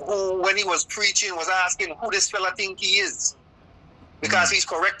when he was preaching was asking who this fella think he is, because he's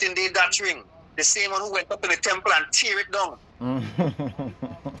correcting their doctrine. The same one who went up in the temple and tear it down.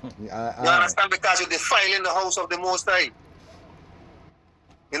 You understand? Because you're defiling the house of the Most High.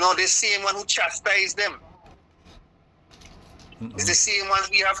 The same one who chastised them. It's the same ones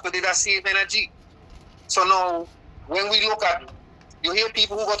we have today, that same energy. So now, when we look at, you hear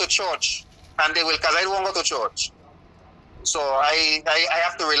people who go to church, and they will, because I don't go to church. So I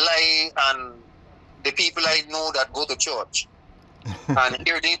have to rely on the people I know that go to church and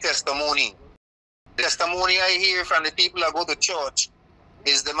hear their testimony. The testimony I hear from the people that go to church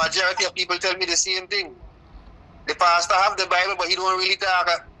is the majority of people tell me the same thing. The pastor have the Bible, but he don't really talk.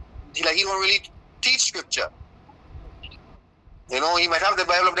 He don't really teach scripture. He might have the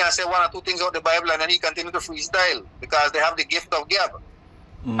Bible up there and say one or two things out the Bible, and then he continue to freestyle because they have the gift of gab.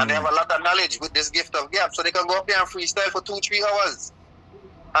 And they have a lot of knowledge with this gift of gab. So they can go up there and freestyle for 2-3 hours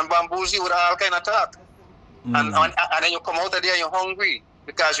and bamboozle you with all kind of talk. And then you come out of there and you're hungry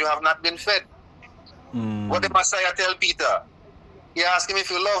because you have not been fed. What did Messiah tell Peter? He asked him, if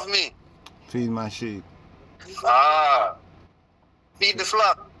you love me, feed my sheep. Feed the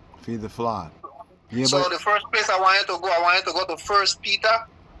flock. Feed the flock. Yeah, so the first place I wanted to go to 1 Peter.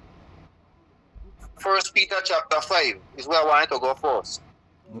 1 Peter chapter 5 is where I wanted to go first.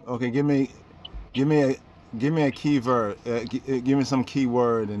 Okay, give me a key word. Give me some key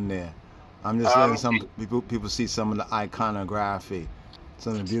word in there. I'm just letting some people see some of the iconography,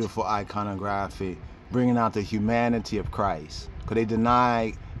 some of the beautiful iconography, bringing out the humanity of Christ. Because they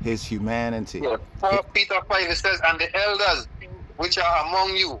deny his humanity. Yeah. 4 Peter 5, it says, and the elders which are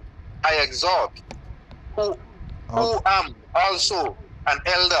among you, I exhort, who am also an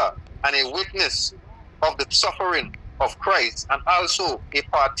elder and a witness of the suffering of Christ, and also a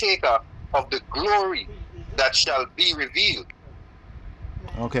partaker of the glory that shall be revealed.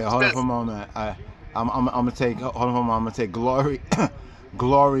 Okay, hold on for a moment. I'm gonna take glory,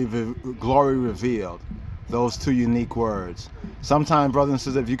 glory revealed. Those two unique words. Sometimes, brothers and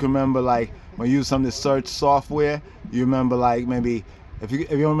sisters, if you can remember, like when you use some of the search software, you remember like maybe if you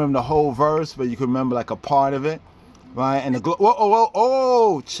don't remember the whole verse, but you can remember like a part of it, right? And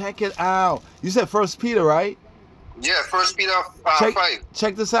the check it out. You said 1 Peter, right? Yeah, 1 Peter 5.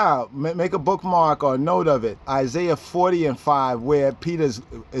 Check this out. Make a bookmark or a note of it. Isaiah 40:5, where Peter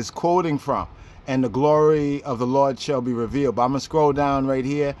is quoting from. And the glory of the Lord shall be revealed. But I'm going to scroll down right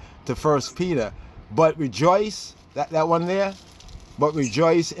here to 1 Peter. But rejoice, that one there. But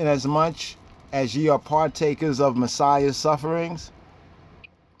rejoice inasmuch as ye are partakers of Messiah's sufferings.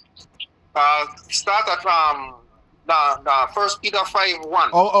 Start at 1 Peter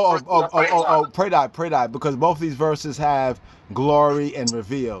 5:1. Pray that, because both these verses have glory and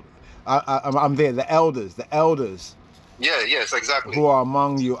revealed. I'm there. The elders. Yeah, yes, exactly. Who are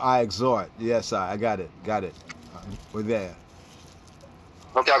among you, I exhort. Yes, I got it. We're there.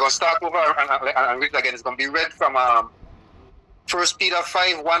 Okay, I'm going to start over and read it again. It's going to be read from 1 Peter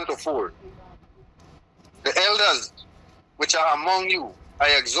 5, 1 to 4. The elders which are among you, I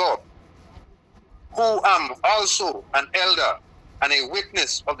exhort, who am also an elder and a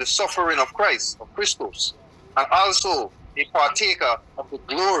witness of the suffering of Christ, of Christus, and also a partaker of the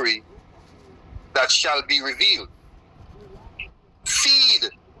glory that shall be revealed. Feed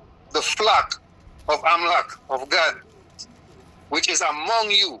the flock of Amlak, of God, which is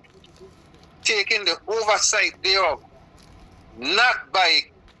among you, taking the oversight thereof, not by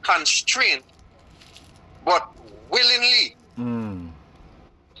constraint, but willingly,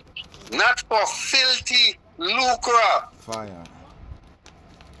 not for filthy lucre, Fire.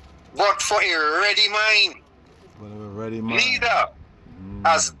 but for a ready mind. Leader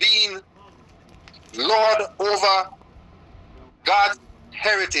as being Lord over God's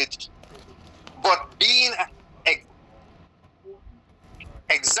heritage, but being an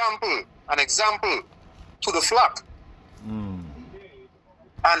example to the flock.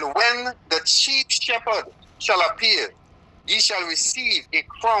 And when the chief shepherd shall appear, ye shall receive a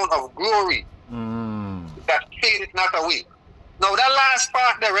crown of glory that fadeth not away. Now that last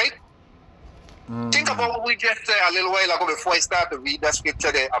part there, right? Think about what we just said a little while ago before I start to read that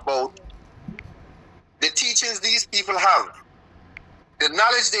scripture there about the teachings these people have, the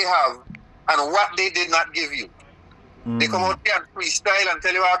knowledge they have, and what they did not give you. They come out here and freestyle and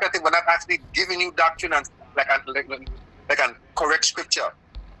tell you everything, but not actually giving you doctrine and like a correct scripture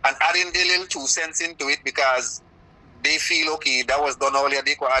and adding their little 2 cents into it because they feel okay, that was done earlier,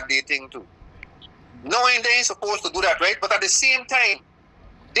 they could add their thing too. Knowing they ain't supposed to do that, right? But at the same time,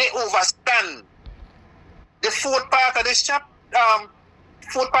 they overstand the fourth part of this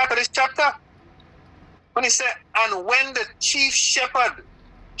chapter, when he said, and when the chief shepherd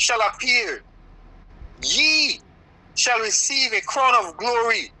shall appear, ye shall receive a crown of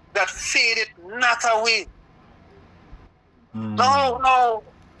glory that fadeth not away. No.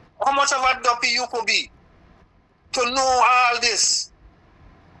 How much of a duppy you could be to know all this?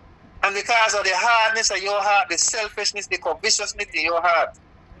 And because of the hardness of your heart, the selfishness, the covetousness in your heart,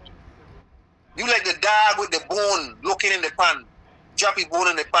 you like the dog with the bone looking in the pan, drop your bone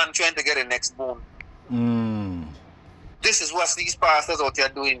in the pan trying to get the next bone. This is what these pastors out here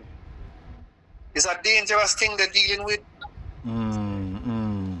doing. It's a dangerous thing they're dealing with.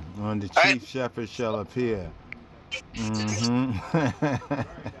 When the chief shepherd shall appear.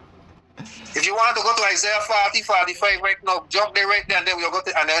 If you want to go to Isaiah 40, 45 right now, jump there right there, and then we'll go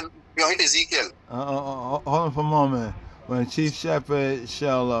to, and then we'll hit Ezekiel. Hold on for a moment. When chief shepherd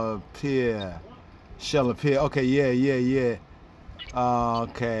shall appear. Okay, yeah.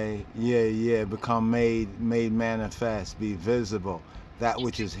 Okay, yeah. Become made manifest, be visible. That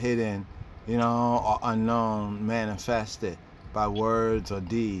which is hidden, or unknown, manifested by words or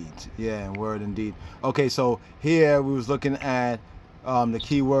deeds. Yeah, word and deed. Okay, so here we was looking at the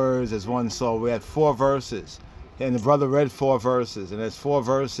key words as one soul. We had 4 verses, and the brother read 4 verses, and there's 4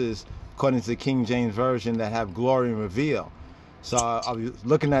 verses according to the King James Version that have glory and reveal. So I was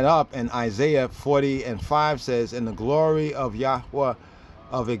looking that up, and Isaiah 40:5 says, and the glory of Yahweh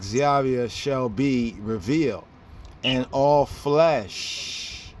of Exavia shall be revealed, and all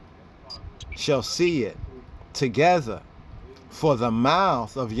flesh shall see it together, for the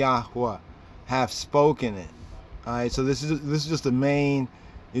mouth of Yahweh hath spoken it. All right, so this is just the main,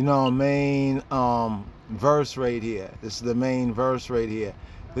 verse right here. This is the main verse right here.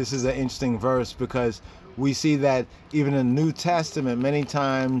 This is an interesting verse because we see that even in the New Testament, many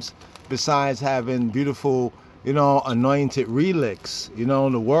times, besides having beautiful, anointed relics,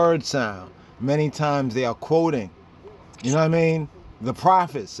 the word sound, many times they are quoting, the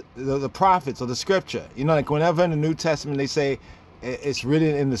prophets, the prophets or the scripture. Like whenever in the New Testament they say it's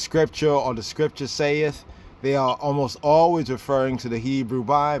written in the scripture or the scripture saith, they are almost always referring to the Hebrew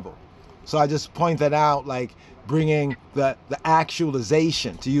Bible. So I just point that out, like bringing the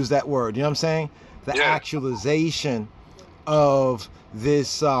actualization, to use that word, you know what I'm saying? The actualization of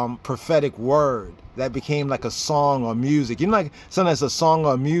this prophetic word that became like a song or music. Like sometimes a song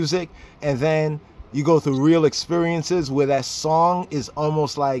or music, and then you go through real experiences where that song is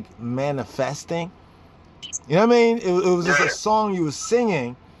almost like manifesting. You know what I mean? It was just a song you were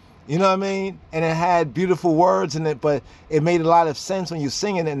singing, and it had beautiful words in it, but it made a lot of sense when you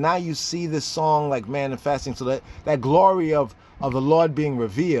sing it, and now you see this song like manifesting. So that glory of the Lord being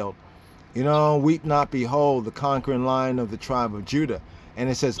revealed, weep not, behold, the conquering lion of the tribe of Judah. And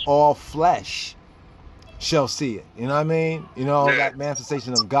it says all flesh shall see it. You know what I mean? That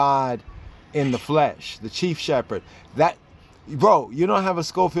manifestation of God in the flesh, the chief shepherd. That, bro, you don't have a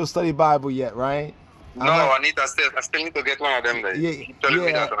Schofield Study Bible yet, right? No, I still need to get one of them. Yeah, Keep telling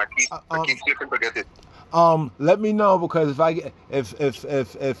me that, and I keep flipping to get it. Let me know, because if I get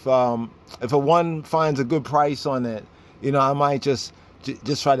if a one finds a good price on it, you know, I might just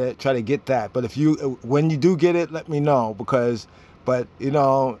try to get that. But if you when you do get it, let me know, because you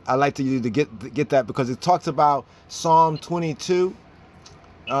know, I like to get that, because it talks about Psalm 22,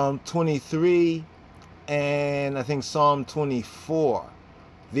 23, and I think Psalm 24.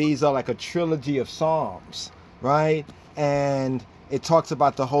 These are like a trilogy of Psalms, right? And it talks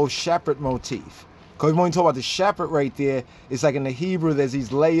about the whole shepherd motif. Because when you talk about the shepherd right there, it's like in the Hebrew, there's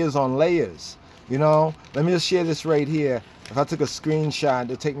these layers on layers, you know? Let me just share this right here. If I took a screenshot,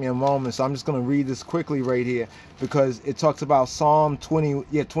 it'll take me a moment, so I'm just going to read this quickly right here, because it talks about Psalm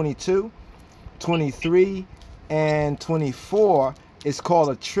 22, 23, and 24. It's called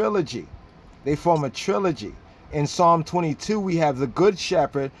a trilogy. They form a trilogy. In Psalm 22, we have the good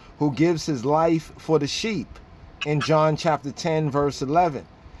shepherd who gives his life for the sheep, in John chapter 10, verse 11.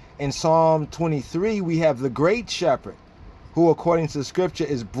 In Psalm 23, we have the great shepherd who, according to the scripture,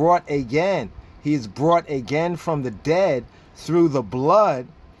 is brought again. He is brought again from the dead through the blood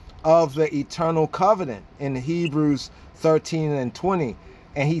of the eternal covenant, in Hebrews 13 and 20.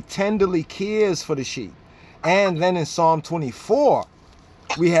 And he tenderly cares for the sheep. And then in Psalm 24,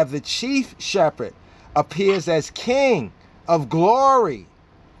 we have the chief shepherd appears as king of glory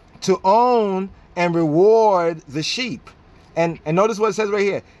to own and reward the sheep. And notice what it says right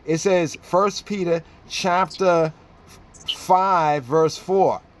here. It says 1 Peter chapter 5 verse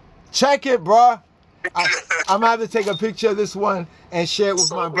 4. Check it, bruh. I'm gonna have to take a picture of this one and share it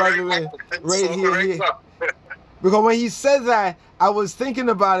with my brethren right here. Because when he said that, I was thinking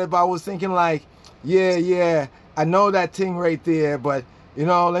about it, but I was thinking like, yeah, I know that thing right there, but you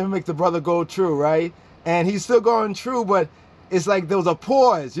know, let me make the brother go true, right? And he's still going true, but it's like there was a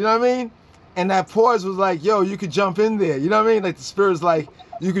pause, you know what I mean? And that pause was like, yo, you could jump in there, you know what I mean? Like the spirit's like,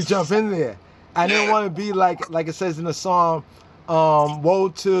 you could jump in there. I didn't want to be like it says in the psalm,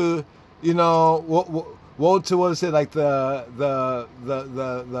 woe to, you know, woe to, what is it, like the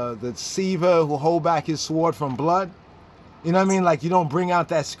deceiver who hold back his sword from blood. You know what I mean? Like, you don't bring out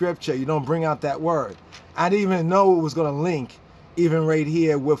that scripture, you don't bring out that word. I didn't even know it was going to link even right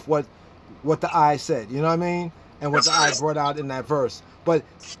here with what the eye said, you know what I mean? And what the eye brought out in that verse. But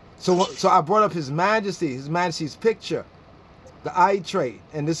so I brought up His Majesty's picture, the eye trait,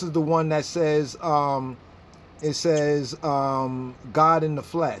 and this is the one that says it says God in the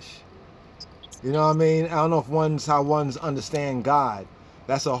flesh. You know what I mean? I don't know if how ones understand God.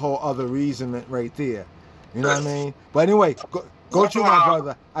 That's a whole other reason right there. You know what I mean? But anyway, go to my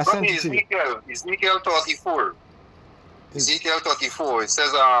brother. I sent it to you. Ezekiel 34. Ezekiel 34. It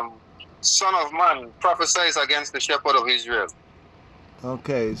says, Son of man, prophesies against the shepherd of Israel.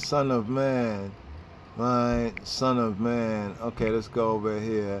 Okay, son of man. Right, son of man. Okay, let's go over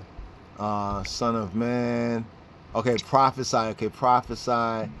here. Son of man. Okay, prophesy. Okay,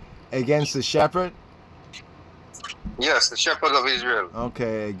 prophesy against the shepherd. Yes, the shepherd of Israel.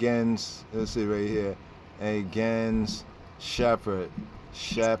 Okay, against, let's see right here. Against shepherd.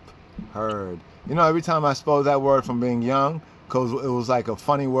 Shepherd. You know, every time I spoke that word from being young, because it was like a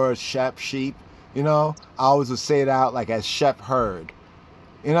funny word, sheep, you know, I always would say it out like as shepherd.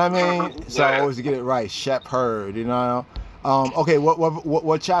 You know what I mean? So I always get it right, shepherd, you know. Okay,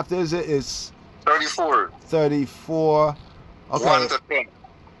 what chapter is it? It's 34. 34. Okay. 1 to 10.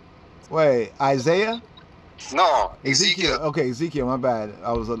 Wait, Isaiah? No, Ezekiel. Okay, Ezekiel, my bad.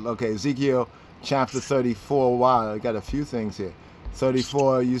 I was, okay, Ezekiel chapter 34. Wow, I got a few things here.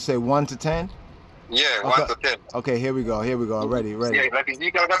 34, you say 1 to 10? Yeah, okay. 1 to 10. Okay, here we go. Ready. Yeah, like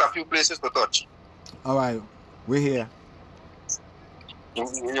Ezekiel got a few places to touch. All right, we're here. You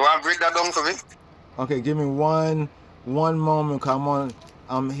want to break that down for me? Okay, give me one moment.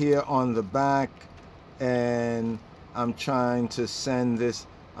 I'm here on the back, and I'm trying to send this.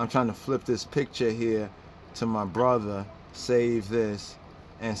 I'm trying to flip this picture here to my brother. Save this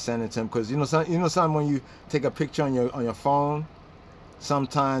and send it to him, because you know something, when you take a picture on your phone,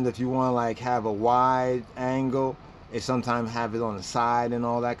 sometimes if you want to like have a wide angle, it sometimes have it on the side and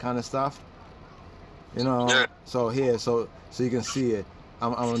all that kind of stuff. You know. Yeah. So here, so you can see it.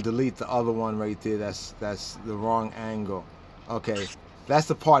 I'm gonna delete the other one right there. That's the wrong angle. Okay, that's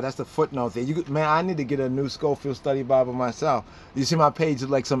the part. That's the footnote there. Man, I need to get a new Schofield Study Bible myself. You see my page is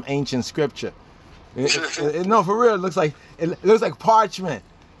like some ancient scripture. No, for real, it looks like parchment.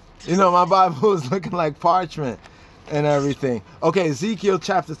 You know, my Bible is looking like parchment and everything. Okay, Ezekiel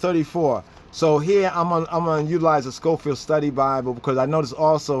chapter 34. So here I'm gonna utilize a Schofield Study Bible, because I noticed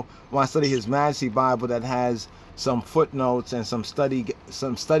also when I study His Majesty Bible that has some footnotes and some study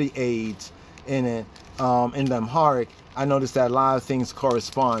aids in it, in the Amharic, I noticed that a lot of things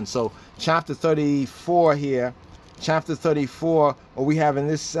correspond. So chapter 34 here, chapter 34, what we have in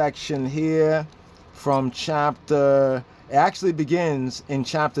this section here from chapter, it actually begins in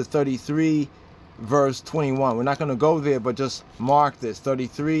chapter 33, verse 21. We're not going to go there, but just mark this.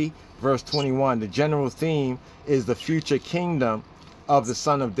 33, verse 21. The general theme is the future kingdom of the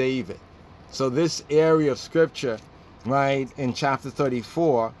son of David. So this area of scripture, right, in chapter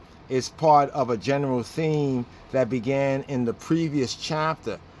 34 is part of a general theme that began in the previous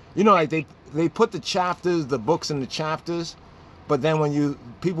chapter. You know, like they put the chapters, the books in the chapters, but then when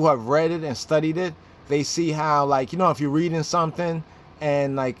people who have read it and studied it, they see how, like, you know, if you're reading something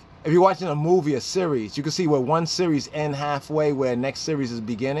and like if you're watching a movie, a series, you can see where one series ends halfway where the next series is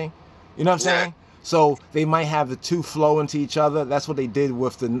beginning. You know what I'm saying? So they might have the two flow into each other. That's what they did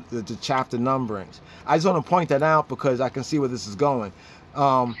with the chapter numberings. I just want to point that out because I can see where this is going.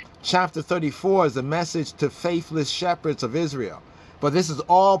 Chapter 34 is a message to faithless shepherds of Israel. But this is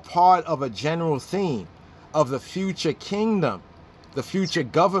all part of a general theme of the future kingdom, the future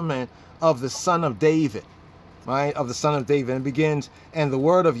government of the son of David, right? Of the son of David. And it begins, and the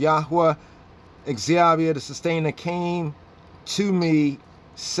word of Yahweh, Exhiabia, the sustainer, came to me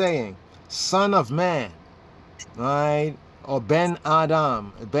saying, Son of man, right? Or Ben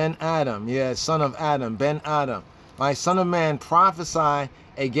Adam, yeah, son of Adam, Ben Adam. My son of man, prophesy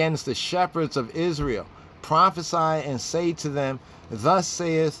against the shepherds of Israel. Prophesy and say to them, thus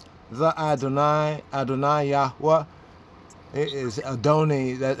saith the Adonai, Adonai Yahweh. It is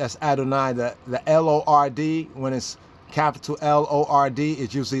Adonai, that's Adonai, the L-O-R-D, when it's capital L-O-R-D,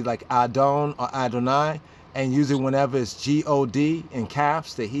 it's usually like Adon or Adonai. And usually whenever it's G-O-D in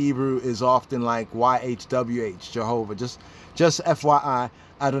caps, the Hebrew is often like Y-H-W-H, Jehovah. Just FYI,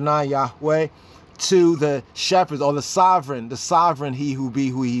 Adonai Yahweh, to the shepherds, or the sovereign, he who be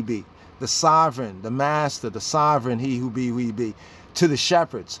who he be. The sovereign, the master, the sovereign, he who be who he be. To the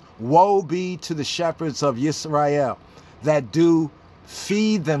shepherds, woe be to the shepherds of Yisrael that do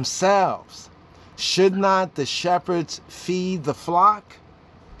feed themselves. Should not the shepherds feed the flock?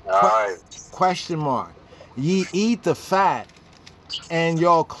 Question mark. Ye eat the fat, and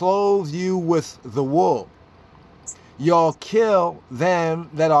y'all clothe you with the wool. Y'all kill them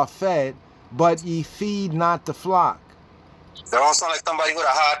that are fed, but ye feed not the flock. That don't sound like somebody with a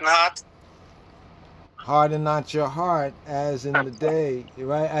hardened heart. Harden not your heart, as in the day,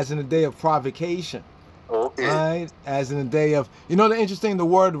 right? As in the day of provocation. Okay. Right? As in the day of, you know, the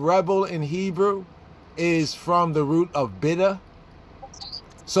word rebel in Hebrew is from the root of bitter.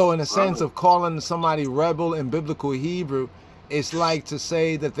 So in a sense of calling somebody rebel in biblical Hebrew, it's like to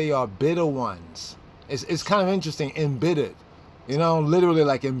say that they are bitter ones. It's kind of interesting, embittered. You know, literally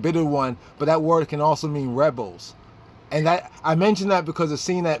like embittered one, but that word can also mean rebels. And that I mentioned that because it's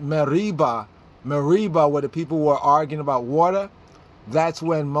seen at Meribah, where the people were arguing about water. That's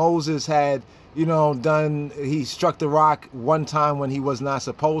when Moses had, you know, he struck the rock one time when he was not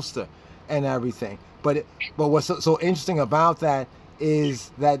supposed to and everything. But what's so interesting about that is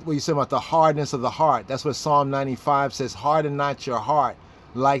that what you said about the hardness of the heart. That's what Psalm 95 says, harden not your heart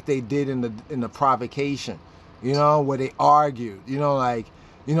like they did in the provocation, you know, where they argued, you know, like,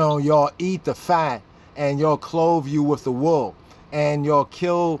 you know, y'all eat the fat and y'all clothe you with the wool and y'all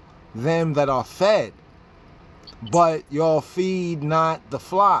kill them that are fed, but y'all feed not the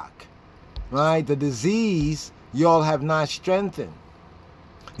flock, right? The disease y'all have not strengthened,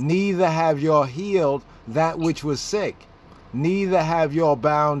 neither have y'all healed that which was sick. Neither have y'all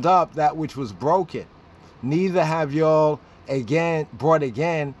bound up that which was broken. Neither have y'all brought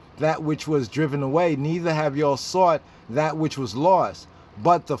again that which was driven away. Neither have y'all sought that which was lost.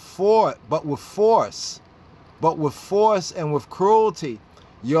 But with force and with cruelty,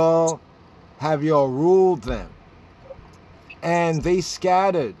 y'all ruled them. And they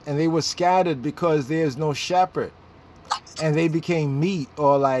scattered, and they were scattered because there's no shepherd. And they became meat,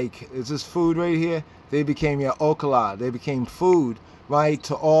 or like, is this food right here? They became okala. They became food, right,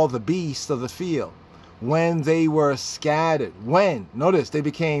 to all the beasts of the field. When they were scattered. Notice, they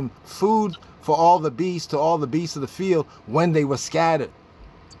became food for all the beasts, to all the beasts of the field, when they were scattered.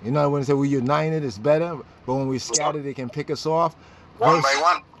 You know, when they say we're united, it's better. But when we're scattered, they can pick us off. One by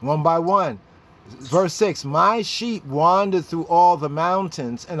one. One by one. Verse 6, my sheep wandered through all the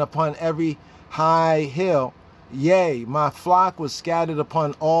mountains and upon every high hill. Yea, my flock was scattered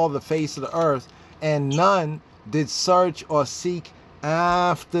upon all the face of the earth, and none did search or seek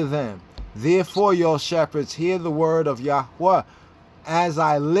after them. Therefore, your shepherds, hear the word of Yahweh. As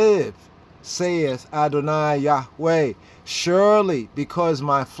I live, saith Adonai Yahweh, surely because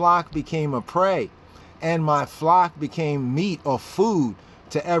my flock became a prey, and my flock became meat or food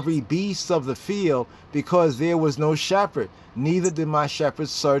to every beast of the field, because there was no shepherd. Neither did my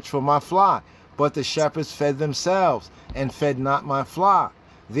shepherds search for my flock, but the shepherds fed themselves, and fed not my flock.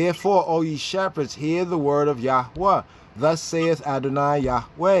 Therefore, O ye shepherds, hear the word of Yahweh. Thus saith Adonai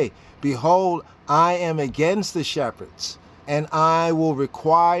Yahweh, behold, I am against the shepherds, and I will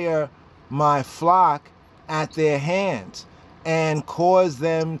require my flock at their hands, and cause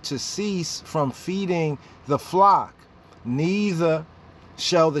them to cease from feeding the flock. Neither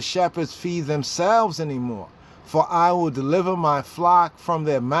shall the shepherds feed themselves anymore, for I will deliver my flock from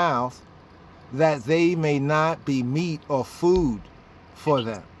their mouth, that they may not be meat or food for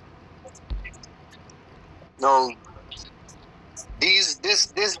them. No, this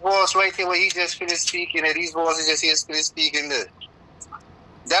verse right here where he just finished speaking, and these verses just here finished speaking there,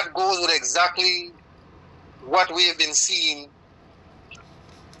 that goes with exactly what we have been seeing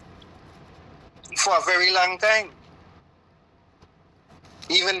for a very long time,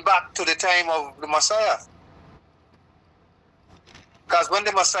 even back to the time of the Messiah. Because when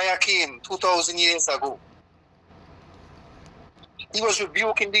the Messiah came 2,000 years ago, he was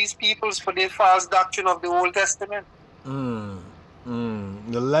rebuking these peoples for their false doctrine of the Old Testament.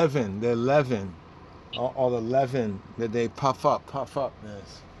 The leaven, all the leaven that they puff up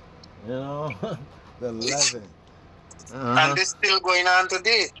this, you know, the leaven. And this still going on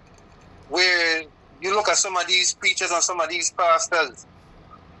today, where you look at some of these preachers and some of these pastors,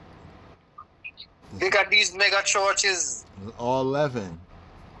 they got these mega churches, all leaven,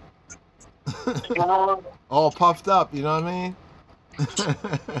 you know, all puffed up, you know what I mean?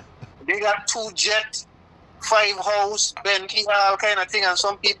 They got 2 jet, 5 house, Bentley, all kind of thing, and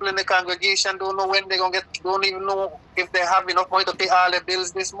some people in the congregation don't know when they're gonna get, don't even know if they have enough money to pay all their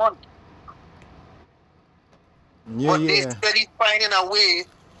bills this month. But they steady finding a way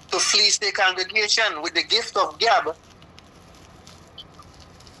to fleece their congregation with the gift of gab.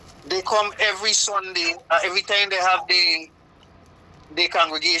 They come every Sunday, every time they have their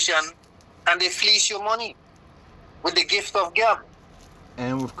congregation, and they fleece your money with the gift of gab.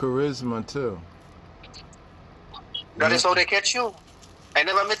 And with charisma too. That is how they catch you. I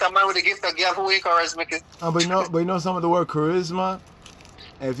never met a man with the gift of gab who ain't charismatic. But you know some of the word charisma?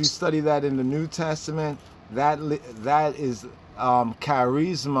 If you study that in the New Testament, that is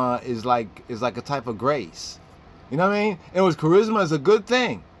charisma is like a type of grace. You know what I mean? It was charisma is a good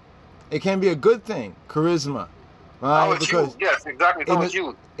thing. It can be a good thing, charisma. Right? Because yes, exactly.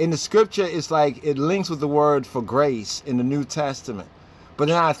 In the scripture, it's like it links with the word for grace in the New Testament. But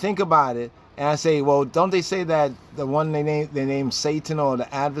then I think about it and I say, well, don't they say that the one they name Satan or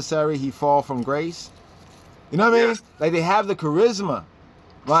the adversary, he fall from grace? You know what I mean? Like they have the charisma,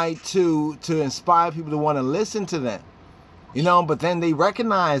 right, to inspire people to want to listen to them. You know, but then they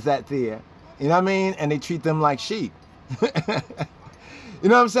recognize that there, you know what I mean? And they treat them like sheep. You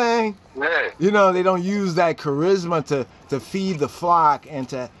know what I'm saying? Yeah. You know, they don't use that charisma to feed the flock and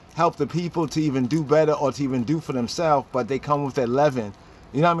to help the people to even do better or to even do for themselves, but they come with that leaven.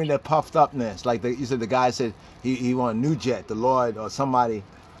 You know what I mean? That puffed upness. Like you said, the guy said he want a new jet, the Lord or somebody.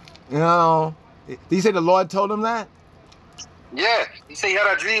 You know, did he say the Lord told him that? Yeah, he said he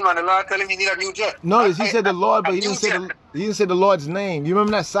had a dream and the Lord told him he need a new jet. No, he said the Lord, but he didn't say the Lord's name. You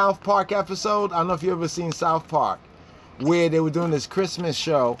remember that South Park episode? I don't know if you ever seen South Park, where they were doing this Christmas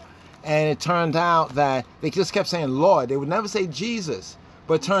show, and it turned out that they just kept saying Lord. They would never say Jesus,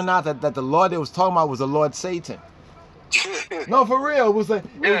 but it turned out that the Lord they was talking about was the Lord Satan. No, for real. It was the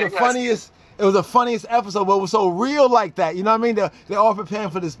funniest. It was the funniest episode, but it was so real like that. You know what I mean? They're all preparing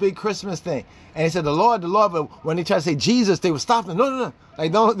for this big Christmas thing, and they said the Lord, but when they tried to say Jesus, they would stop them. No.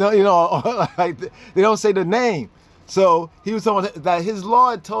 Like don't you know? Like they don't say the name. So he was talking that his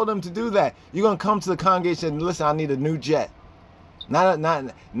Lord told him to do that. You're gonna come to the congregation and listen. I need a new jet, not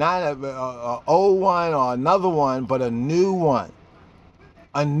a old one or another one, but a new one,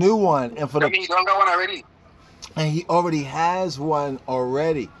 And for the he don't got one already. And he already has one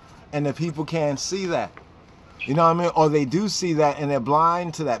already, and the people can't see that. You know what I mean? Or they do see that and they're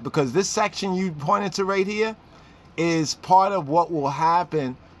blind to that, because this section you pointed to right here is part of what will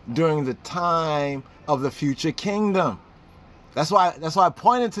happen during the time of the future kingdom. That's why I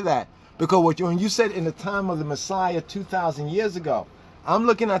pointed to that, because when you said in the time of the Messiah 2,000 years ago, I'm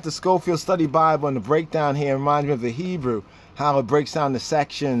looking at the Schofield Study Bible, and the breakdown here reminds me of the Hebrew, how it breaks down the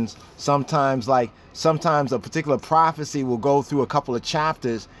sections. Sometimes a particular prophecy will go through a couple of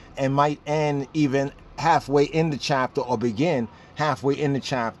chapters and might end even halfway in the chapter or begin halfway in the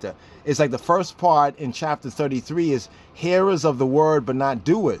chapter. It's like the first part in chapter 33 is hearers of the word but not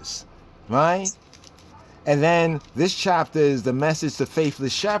doers, right? And then this chapter is the message to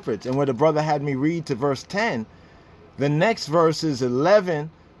faithless shepherds. And where the brother had me read to verse 10, The next verse is 11,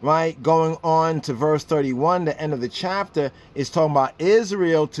 right? Going on to verse 31, the end of the chapter, is talking about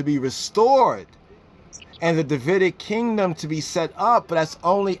Israel to be restored and the Davidic kingdom to be set up, but that's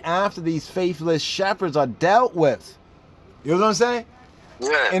only after these faithless shepherds are dealt with. You know what I'm saying?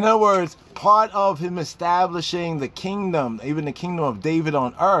 Yeah. In other words, part of him establishing the kingdom, even the kingdom of David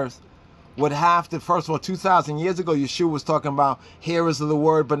on earth, would have to, first of all, 2,000 years ago, Yeshua was talking about hearers of the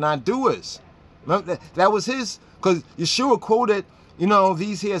word, but not doers. Remember, that was his, because Yeshua quoted, you know,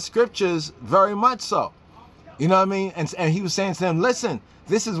 these here scriptures very much so. You know what I mean? And he was saying to them, listen,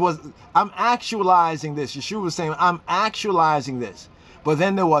 this is what, I'm actualizing this. Yeshua was saying, I'm actualizing this. But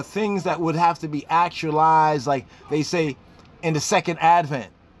then there were things that would have to be actualized, like they say, in the second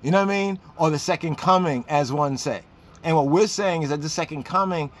advent. You know what I mean? Or the second coming, as one say. And what we're saying is that the second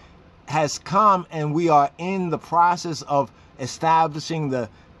coming has come, and we are in the process of establishing the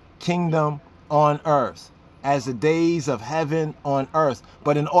kingdom on earth as the days of heaven on earth.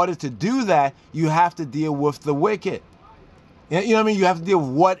 But in order to do that, you have to deal with the wicked. You know what I mean? You have to deal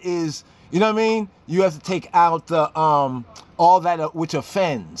with what is, you know what I mean? You have to take out the all that which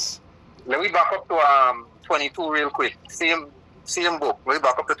offends. Let me back up to 22 real quick. Same book. Let me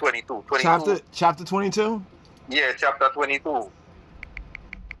back up to 22. Chapter 22? Yeah, chapter 22.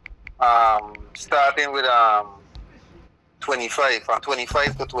 Starting with 25, from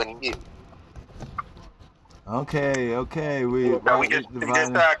 25 to 28. Okay. We just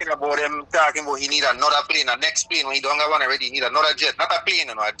talking about him talking about he need another plane, a next plane when he don't have one already. He need another jet, not a plane,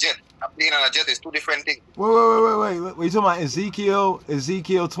 a jet. A plane and a jet is two different things. Wait. You talking about Ezekiel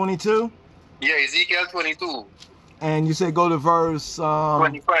 22? Yeah, Ezekiel 22. And you said go to verse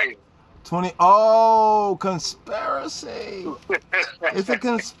 25. 20. Oh, conspiracy. It's a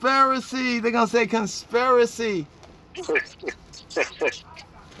conspiracy. They're gonna say conspiracy.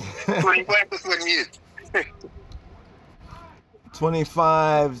 25 to 28.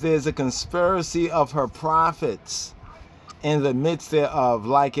 25, there's a conspiracy of her prophets in the midst thereof,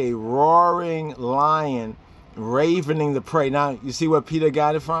 like a roaring lion ravening the prey. Now, you see where Peter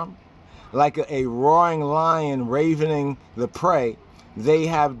got it from? Like a roaring lion ravening the prey. They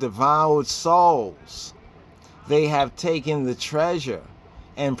have devoured souls. They have taken the treasure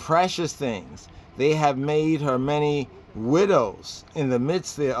and precious things. They have made her many widows in the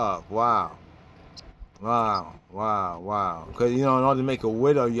midst thereof. Wow. Because, you know, in order to make a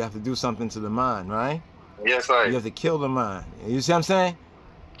widow, you have to do something to the mind, right? Yes, sir. You have to kill the mind. You see what I'm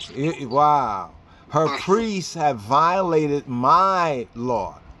saying? Wow. Her priests have violated my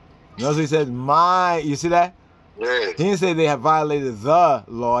law. Notice he said my, you see that? Yeah. He didn't say they have violated the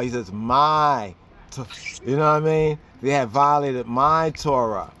law. He says my, you know what I mean? They have violated my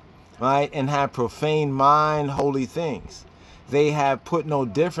Torah, right? And have profaned mine holy things. They have put no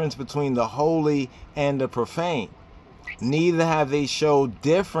difference between the holy and the profane. Neither have they showed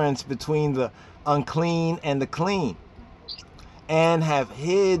difference between the unclean and the clean. And have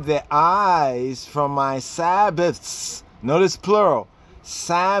hid their eyes from my Sabbaths. Notice plural.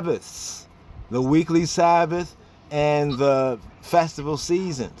 Sabbaths. The weekly Sabbath and the festival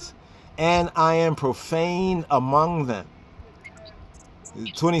seasons. And I am profane among them.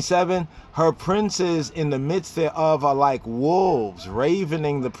 27, her princes in the midst thereof are like wolves,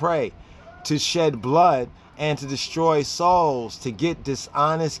 ravening the prey, to shed blood and to destroy souls, to get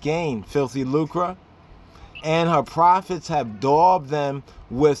dishonest gain, filthy lucre. And her prophets have daubed them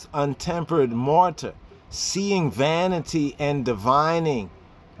with untempered mortar, seeing vanity and divining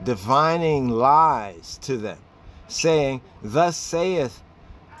lies to them, saying, thus saith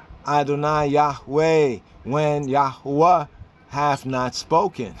Adonai Yahweh, when Yahweh hath not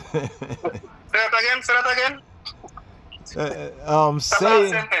spoken. Say that again. Saying,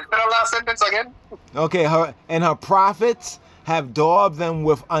 the last sentence again. Okay, her prophets have daubed them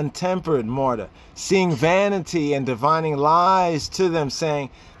with untempered mortar, seeing vanity and divining lies to them, saying,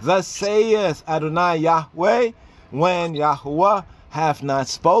 thus saith Adonai Yahweh, when Yahweh hath not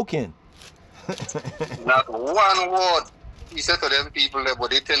spoken. Not one word he said to them people that,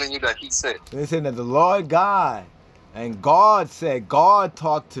 but they telling you that he said. They said that the Lord God, and God said, God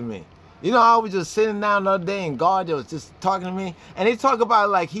talked to me. You know, I was just sitting down the other day and God was just talking to me. And they talk about it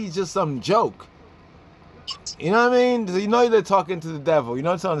like he's just some joke. You know what I mean? You know they're talking to the devil. You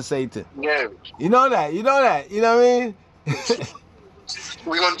know they're talking to Satan. Yeah. You know that. You know what I mean?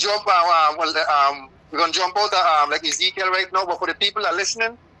 We're going to jump we're going to jump out like Ezekiel right now. But for the people that are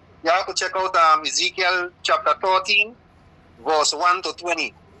listening, you have to check out Ezekiel chapter 13, verse 1 to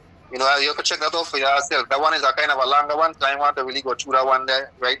 20. You know, you have to check that out for yourself. That one is a kind of a longer one, so I want to really go through that one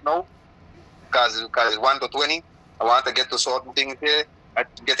there right now. Because it's 1 to 20. I want to get to certain things here. I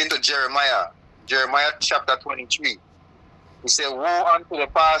get into Jeremiah. Jeremiah chapter 23. He said, woe unto the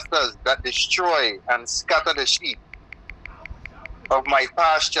pastors that destroy and scatter the sheep of my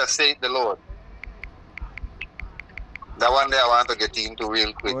pasture, saith the Lord. That one there I want to get into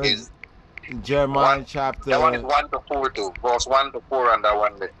real quick is Jeremiah chapter. That one is 1 to 4 too. Verse 1 to 4 and that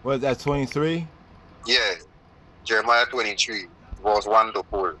one there. What is that, 23? Yeah. Jeremiah 23, verse 1 to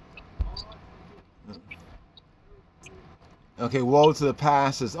 4. Okay, woe to the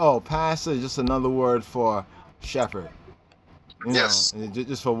pastors. Oh, pastor is just another word for shepherd. You Yes. know,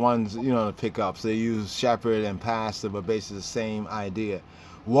 just for ones, you know, to pick up. So they use shepherd and pastor, but basically the same idea.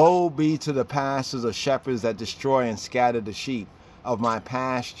 Woe be to the pastors or shepherds that destroy and scatter the sheep of my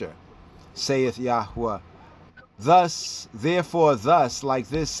pasture, saith Yahweh. Therefore, like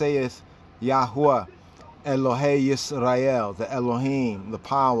this saith Yahweh, Elohei Yisrael, the Elohim, the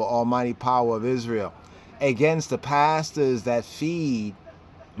power, almighty power of Israel, against the pastors that feed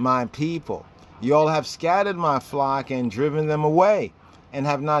my people. You all have scattered my flock and driven them away, and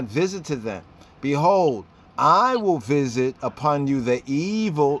have not visited them. Behold, I will visit upon you the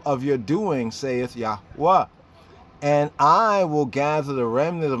evil of your doing, saith Yahweh. And I will gather the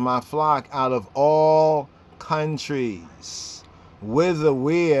remnant of my flock out of all countries, whither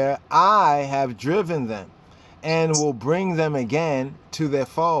where I have driven them, and will bring them again to their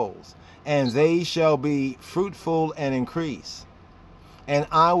folds, and they shall be fruitful and increase. And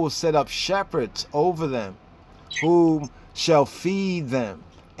I will set up shepherds over them, whom shall feed them,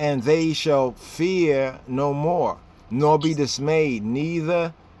 and they shall fear no more, nor be dismayed,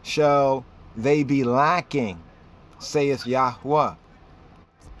 neither shall they be lacking, saith Yahweh.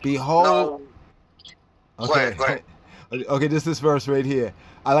 Behold. No. Okay. Go ahead. Okay, this verse right here.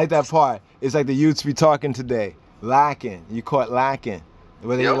 I like that part. It's like the youths be talking today. Lacking. You caught lacking.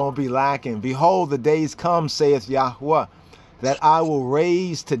 But they won't be lacking. Behold, the days come, saith Yahweh, that I will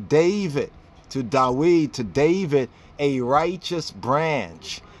raise to David, to David, a righteous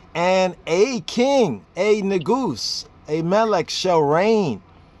branch, and a king, a Negus, a Melech shall reign,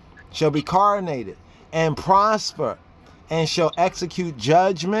 shall be coronated, and prosper, and shall execute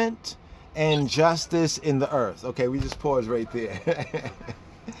judgment and justice in the earth. Okay, we just pause right there.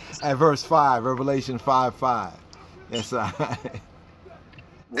 At verse 5, Revelation 5:5. Yes,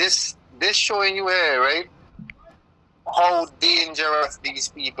 This showing you here, right? How dangerous these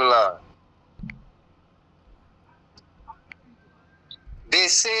people are. They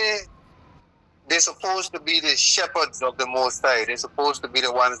say they're supposed to be the shepherds of the Most High. They're supposed to be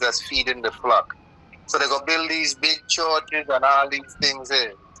the ones that's feeding the flock. So they go build these big churches and all these things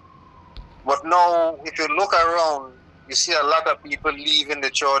there. But now, if you look around, you see a lot of people leaving the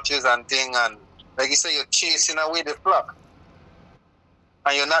churches and things, and like you say, you're chasing away the flock.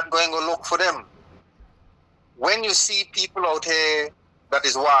 And you're not going to look for them. When you see people out here that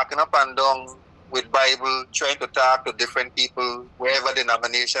is walking up and down with Bible, trying to talk to different people, wherever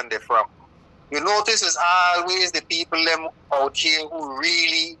denomination they're from, you notice it's always the people them out here who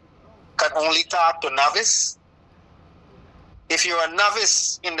really can only talk to novice. If you're a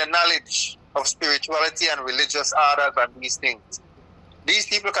novice in the knowledge of spirituality and religious orders and these things, these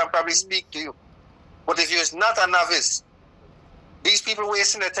people can probably speak to you. But if you're not a novice, these people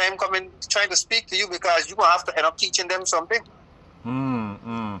wasting their time coming trying to speak to you because you're going to have to end up teaching them something.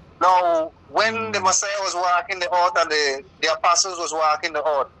 Now, when the Messiah was walking the earth and the apostles was walking the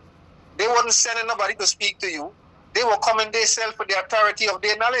earth, they weren't sending nobody to speak to you. They were coming themselves with the authority of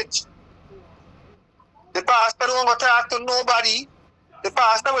their knowledge. The pastor don't go talk to nobody. The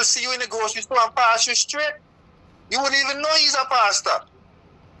pastor will see you in the grocery store and pass you straight. You wouldn't even know he's a pastor.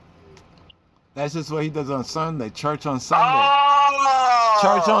 That's just what he does on Sunday. Church on Sunday. Oh,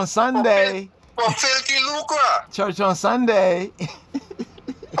 Church on Sunday. For filthy lucre. Church on Sunday.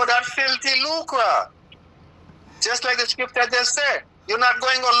 For that filthy lucre. Just like the scripture just said. You're not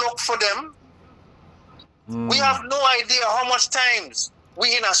going to look for them. We have no idea how much times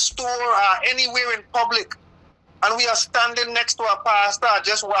we in a store or anywhere in public and we are standing next to a pastor,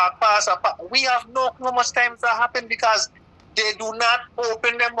 just walk past a pastor. We have no clue how much times that happen because they do not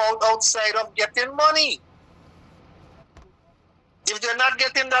open them out outside of getting money. If they're not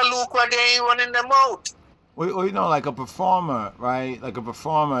getting the lucre, they ain't running them out. Well, you know, like a performer, right? Like a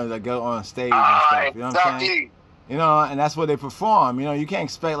performer that go on stage and stuff. You know what I'm saying? You know, and that's what they perform. You know, you can't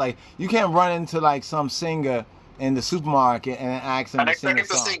expect, like, you can't run into, like, some singer in the supermarket and ask them to sing a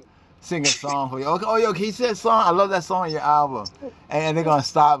song. Sing a song for you. Oh, yo, can you sing a song? I love that song on your album. And they're going to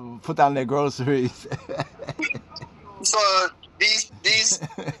stop, put down their groceries. So these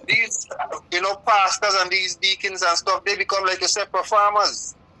you know, pastors and these deacons and stuff, they become, like you said,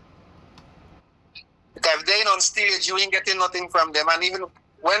 performers. Because if they ain't on stage, you ain't getting nothing from them. And even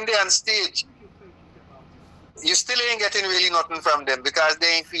when they're on stage, you still ain't getting really nothing from them because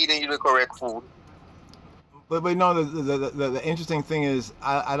they ain't feeding you the correct food. But no, the interesting thing is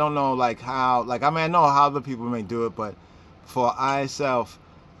I don't know like how, like, I mean, I know how other people may do it, but for I self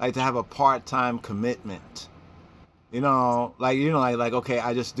like to have a part-time commitment. Like okay,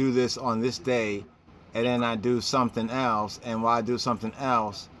 I just do this on this day, and then I do something else, and while I do something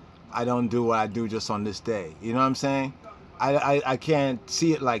else, I don't do what I do just on this day. You know what I'm saying? I can't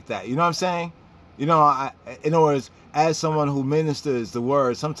see it like that. You know what I'm saying? In other words, as someone who ministers the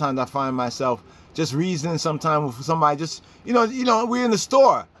word, sometimes I find myself just reasoning sometimes with somebody, just, we're in the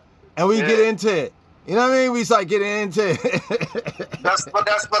store and we get into it. You know what I mean? We start getting into it. But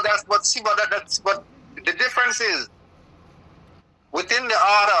the difference is within the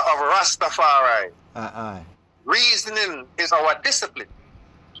order of Rastafari, reasoning is our discipline.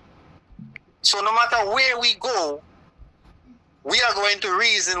 So no matter where we go, we are going to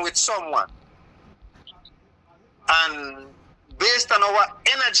reason with someone. And based on our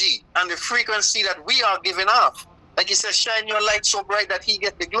energy and the frequency that we are giving off, like he says, shine your light so bright that he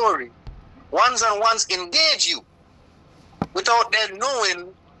get the glory. Ones and ones engage you without them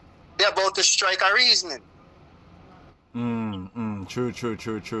knowing they're about to strike a reasoning. True.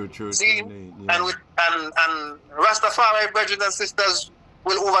 See, yeah. and Rastafari brothers and sisters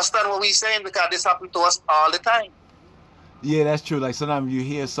will understand what we're saying because this happens to us all the time. Yeah, that's true. Like sometimes you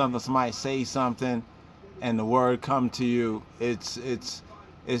hear something, somebody say something, and the word come to you. It's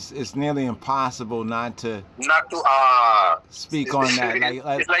nearly impossible not to speak on that.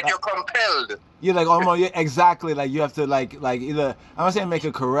 It's like you're compelled. You're like almost exactly like you have to like either, I'm not saying make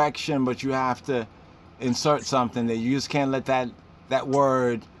a correction, but you have to insert something that you just can't let that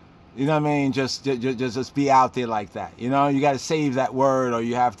word, you know what I mean, just be out there like that. You got to save that word, or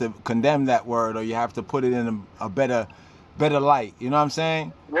you have to condemn that word, or you have to put it in a better light. You know what I'm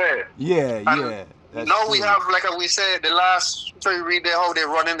saying? Yeah. Now we have, like we said, the last story read there, how they're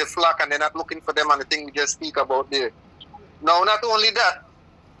running the flock and they're not looking for them, and the thing we just speak about there. Now, not only that,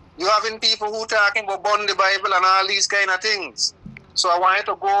 you having people who talking about burn the Bible and all these kind of things. So I wanted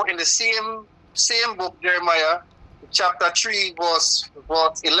to go in the same book, Jeremiah, chapter 3, verse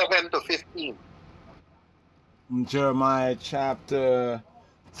 11 to 15. Jeremiah chapter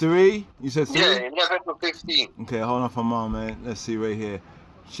 3? You said 3? Yeah, 11 to 15. Okay, hold on for a moment. Let's see right here.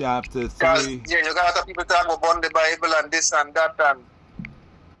 Chapter 3. Yeah, you got other people talking about the Bible and this and that, and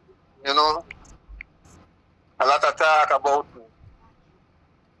a lot of talk about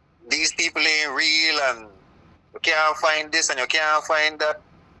these people ain't real, and you can't find this and you can't find that.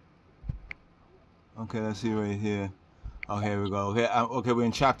 Okay, let's see right here. Oh, here we go. Okay, we're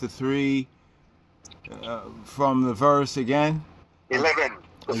in chapter 3, from the verse again. 11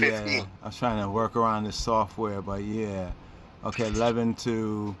 to 15. Yeah, I was trying to work around this software, but yeah. Okay, 11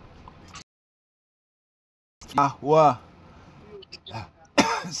 to Yahweh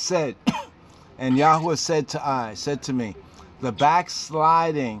said, and Yahweh said to me, the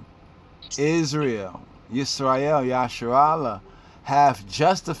backsliding Israel, Yisrael, Yasharallah, have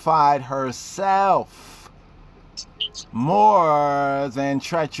justified herself more than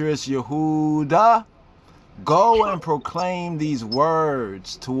treacherous Yehuda. Go and proclaim these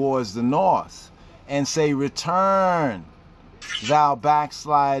words towards the north, and say, return, thou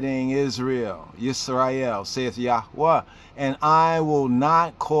backsliding Israel, Yisrael, saith Yahweh, and I will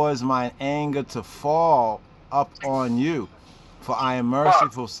not cause mine anger to fall up on you, for I am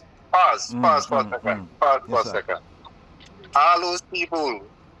merciful. Pause for a second. Pause for a second. All those people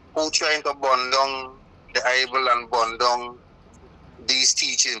who trying to burn down the Bible and burn down these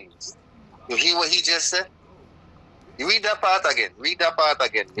teachings, you hear what he just said? You read that part again.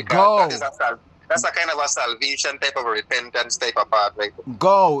 Because that's a kind of a salvation type of a repentance type of part, right?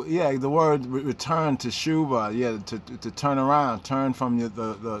 Go, yeah, the word return to Shuba, yeah, to turn around, turn from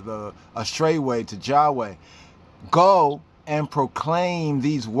the astray way to Yahweh. Go and proclaim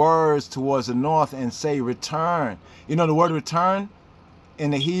these words towards the north and say, return. The word return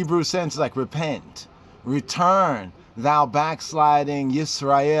in the Hebrew sense is like repent. Return, thou backsliding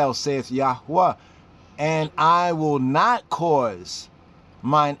Yisrael, saith Yahweh, and I will not cause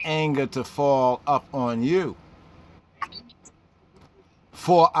mine anger to fall up on you.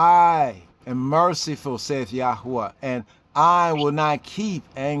 For I am merciful, saith Yahweh, and I will not keep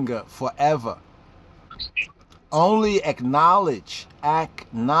anger forever. Only acknowledge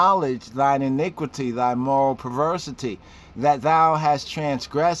thine iniquity, thy moral perversity, that thou hast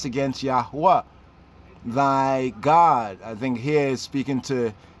transgressed against Yahweh, thy God. I think here is speaking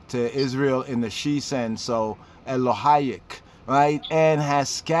to Israel in the she sense, so Elohaic, right? And has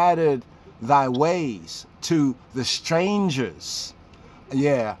scattered thy ways to the strangers,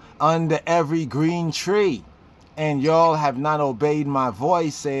 yeah, under every green tree, and y'all have not obeyed my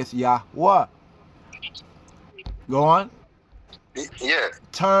voice, saith Yahweh. Go on. Yeah.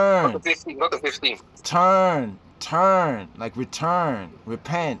 Turn. Not the 15. Not the 15. Turn, like return,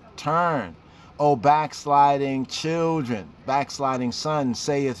 repent, turn. O backsliding children, backsliding sons,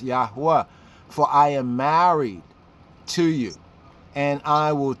 saith Yahweh, for I am married to you, and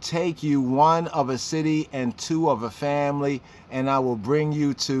I will take you one of a city and two of a family, and I will bring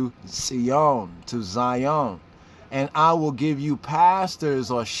you to Zion, and I will give you pastors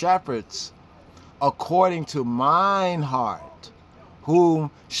or shepherds according to mine heart,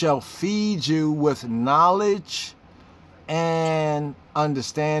 whom shall feed you with knowledge and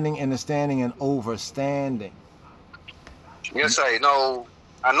understanding and overstanding. Yes, I know.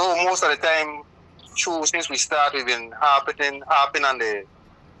 I know most of the time, true, since we started, we've been harping on the,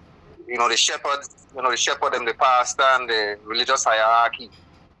 the shepherds, the shepherd and the pastor and the religious hierarchy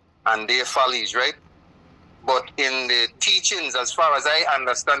and their follies, right? But in the teachings, as far as I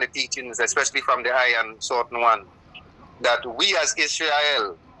understand the teachings, especially from the Iron Certain One, that we as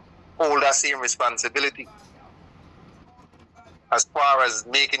Israel hold that same responsibility as far as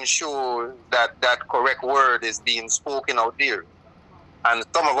making sure that that correct word is being spoken out there. And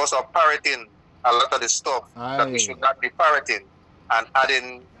some of us are parroting a lot of the stuff that we should not be parroting and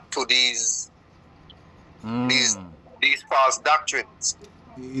adding to these false doctrines.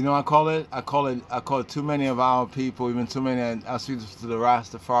 You know, I call it too many of our people, even too many. I speak to the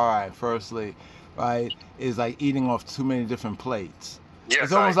Rastafari. Firstly, right, is like eating off too many different plates. Yes,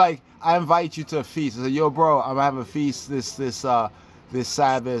 it's almost like I invite you to a feast. I say, yo, bro, I'm gonna have a feast this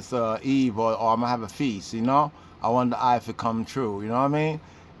Sabbath Eve, or I'm gonna have a feast. You know, I want the eye to come true. You know what I mean?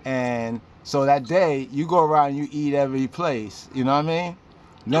 And so that day, you go around, and you eat every place. You know what I mean?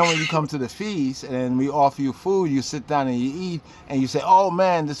 Then when you come to the feast and we offer you food, you sit down and you eat, and you say, oh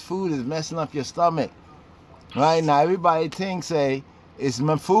man, this food is messing up your stomach. Right? Now everybody thinks, it's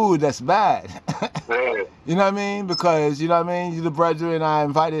my food that's bad. You know what I mean? Because, you know what I mean, you the brethren I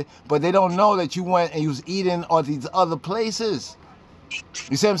invited, but they don't know that you went and you was eating all these other places.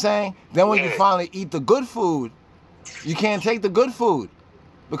 You see what I'm saying? Then when you finally eat the good food, you can't take the good food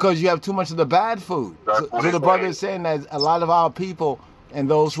because you have too much of the bad food. So the brother is saying that a lot of our people and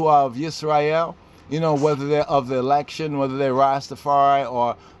those who are of Yisrael, you know, whether they're of the election, whether they're Rastafari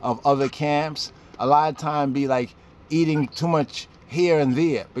or of other camps, a lot of time be like eating too much here and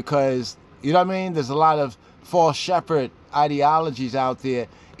there because, you know what I mean? There's a lot of false shepherd ideologies out there.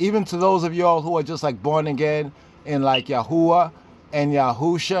 Even to those of y'all who are just like born again in like Yahuwah and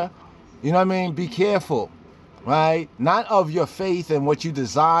Yahusha, you know what I mean? Be careful, right? Not of your faith and what you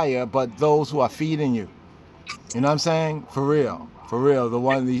desire, but those who are feeding you. You know what I'm saying? For real,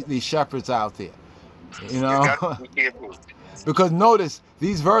 these shepherds out there, you know? Because notice,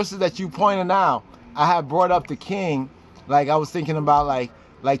 these verses that you pointed out, I have brought up the king, like I was thinking about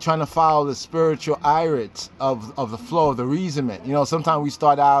like trying to follow the spiritual irids of the flow of the reasonment. You know, sometimes we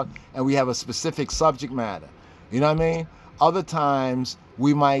start out and we have a specific subject matter. You know what I mean? Other times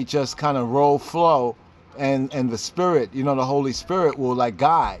we might just kind of roll flow and the spirit, you know, the Holy Spirit will like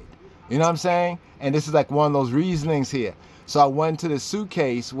guide. You know what I'm saying? And this is like one of those reasonings here. So I went to the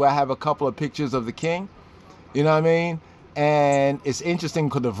suitcase where I have a couple of pictures of the king. You know what I mean? And it's interesting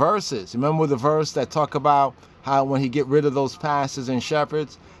because the verses, remember the verse that talk about how when he get rid of those pastors and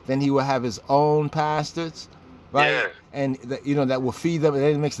shepherds, then he will have his own pastors, right? Yeah. And you know, that will feed them, and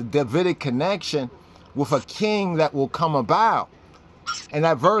then it makes the Davidic connection with a king that will come about. And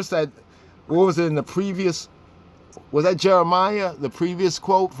that verse that, what was it in the previous, was that Jeremiah? The previous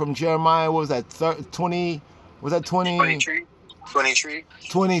quote from Jeremiah, what was that, 20, was that 20? 23.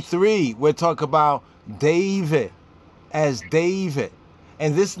 23, we're talking about David as David.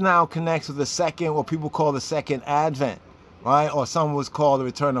 And this now connects with the second, what people call the second advent, right? Or some would call the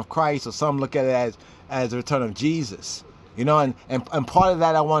return of Christ, or some look at it as the return of Jesus. You know, and part of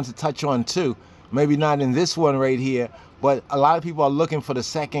that I wanted to touch on too. Maybe not in this one right here, but a lot of people are looking for the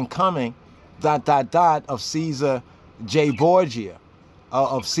second coming, ... of Caesar J. Borgia,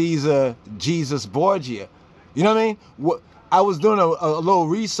 of Caesar Jesus Borgia. You know what I mean? I was doing a little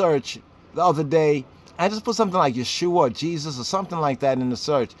research the other day. I just put something like Yeshua or Jesus or something like that in the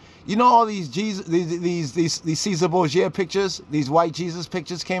search. You know, all these Jesus, these Caesar Borgia pictures, these white Jesus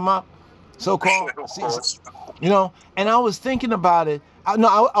pictures came up, so-called. You know, and I was thinking about it. I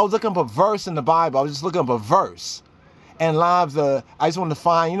was looking up a verse in the Bible. I was just looking up a verse, and I just wanted to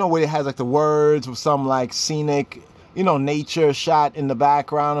find, you know, where it has like the words with some like scenic, you know, nature shot in the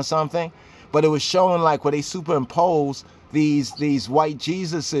background or something. But it was showing like where they superimpose these white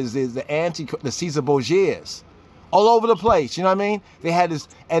Jesuses, the Caesar Borgias, all over the place. You know what I mean? They had this,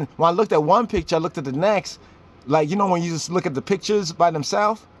 and when I looked at one picture, I looked at the next, Like, you know, when you just look at the pictures by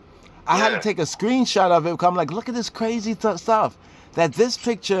themselves, I had to take a screenshot of it because I'm like, look at this crazy stuff. That this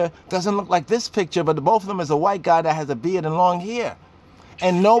picture doesn't look like this picture, but both of them is a white guy that has a beard and long hair.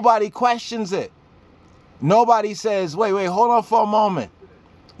 And nobody questions it. Nobody says, wait, hold on for a moment.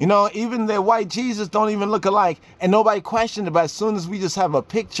 You know, even their white Jesus don't even look alike, and nobody questioned it. But as soon as we just have a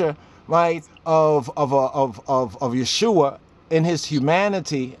picture, right, of Yeshua in his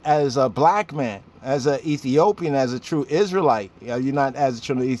humanity as a black man, as an Ethiopian, as a true Israelite, you're not as a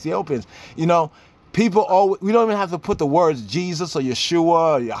true Ethiopians, you know, people always, we don't even have to put the words Jesus or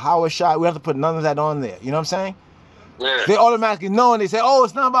Yeshua or Yahweh. We have to put none of that on there. You know what I'm saying? Yeah. They automatically know, and they say, oh,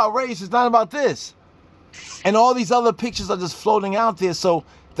 it's not about race, it's not about this. And all these other pictures are just floating out there. So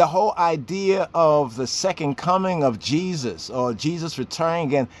the whole idea of the second coming of Jesus or Jesus returning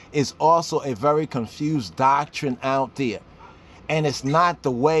again is also a very confused doctrine out there. And it's not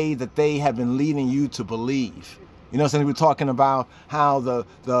the way that they have been leading you to believe. You know what I'm saying? We're talking about how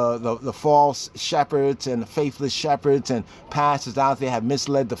the false shepherds and the faithless shepherds and pastors out there have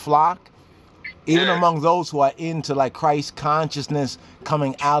misled the flock. Even among those who are into like Christ consciousness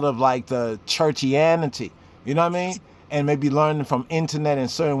coming out of like the churchianity, you know what I mean? And maybe learning from internet and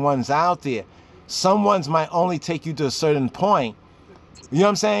certain ones out there. Some ones might only take you to a certain point, you know what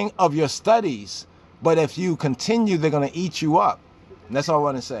I'm saying, of your studies. But if you continue, they're going to eat you up. And that's all I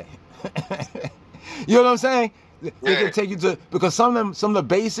want to say. You know what I'm saying? They can take you to, because some of the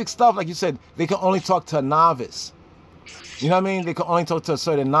basic stuff, like you said, they can only talk to a novice. You know what I mean? They can only talk to a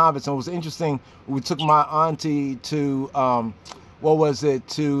certain novice. And it was interesting. We took my auntie to,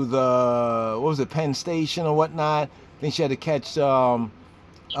 Penn Station or whatnot. Then she had to catch she had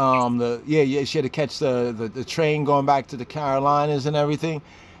to catch the train going back to the Carolinas and everything.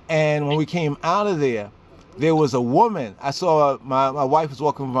 And when we came out of there was a woman. I saw my wife was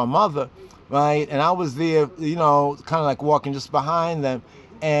walking with my mother, right? And I was there, you know, kind of like walking just behind them.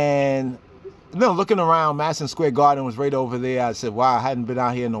 And looking around, Madison Square Garden was right over there. I said, wow, I hadn't been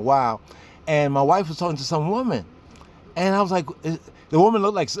out here in a while. And my wife was talking to some woman. And I was like, the woman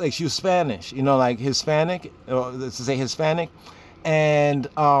looked like she was Spanish, you know, like Hispanic, or to say Hispanic. And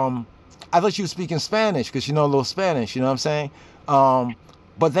I thought she was speaking Spanish because she know a little Spanish, you know what I'm saying?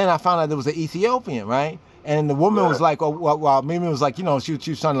 But then I found out there was an Ethiopian, right? And the woman was like, well, maybe it was like, you know, she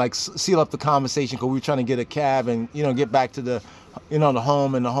was trying to like seal up the conversation because we were trying to get a cab and, you know, get back to the, you know, the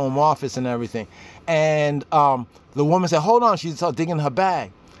home and the home office and everything. And the woman said, hold on. She started digging in her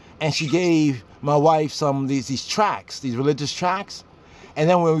bag. And she gave my wife some of these tracts, these religious tracts. And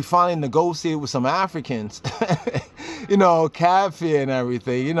then when we finally negotiated with some Africans, you know, cab fare and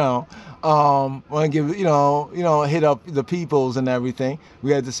everything, you know, want to give, you know, hit up the peoples and everything.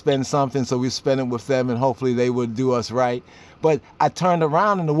 We had to spend something, so we spent it with them, and hopefully they would do us right. But I turned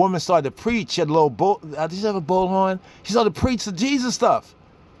around and the woman started to preach. She had a little did she have a bullhorn? She started to preach the Jesus stuff.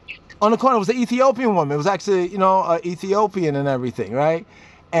 On the corner was an Ethiopian woman. It was actually, you know, Ethiopian and everything, right?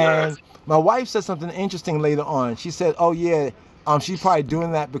 And my wife said something interesting later on. She said, oh yeah, she's probably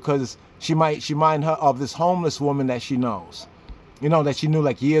doing that because she mind her of this homeless woman that she knows, you know, that she knew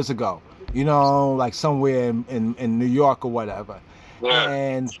like years ago, you know, like somewhere in New York or whatever.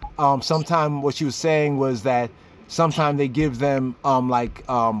 And sometime what she was saying was that sometimes they give them like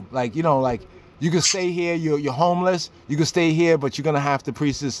you know, like you can stay here, you're homeless, you can stay here, but you're gonna have to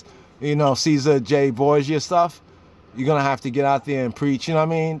preach this, you know, Caesar J. Borgia stuff. You're gonna have to get out there and preach, you know what I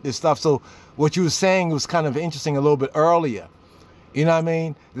mean, this stuff. So what you were saying was kind of interesting a little bit earlier, you know what I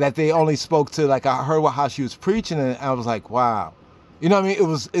mean, that they only spoke to, like, I heard how she was preaching, and I was like, wow, you know what I mean.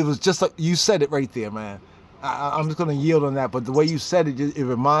 It was just like you said it right there, man. I'm just gonna yield on that, but the way you said it, it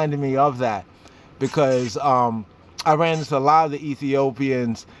reminded me of that, because I ran into a lot of the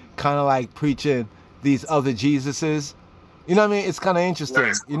Ethiopians kind of like preaching these other Jesuses, you know what I mean. It's kind of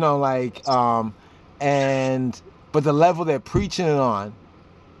interesting, you know, like but the level they're preaching it on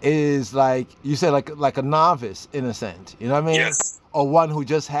is like you said, like a novice in a sense, you know what I mean? Yes. Or one who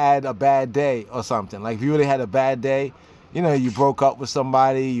just had a bad day or something. Like if you really had a bad day, you know, you broke up with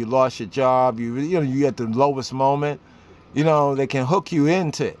somebody, you lost your job, you know, you at the lowest moment, you know, they can hook you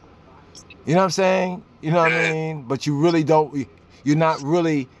into it. You know what I'm saying? You know what I mean? But you really don't, you're not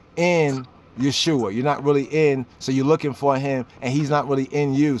really in Yeshua. You're not really in, so you're looking for him, and he's not really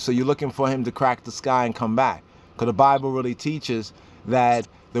in you, so you're looking for him to crack the sky and come back. Because the Bible really teaches that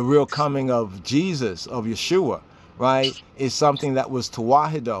the real coming of Jesus, of Yeshua, right, is something that was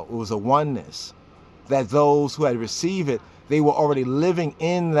tawahido. It was a oneness. That those who had received it, they were already living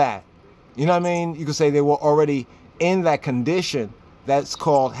in that. You know what I mean? You could say they were already in that condition that's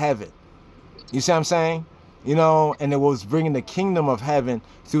called heaven. You see what I'm saying? You know, and it was bringing the kingdom of heaven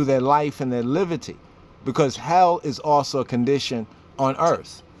through their life and their liberty. because hell is also a condition on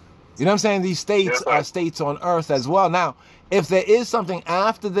earth. You know what I'm saying? These states are states on earth as well. Now, if there is something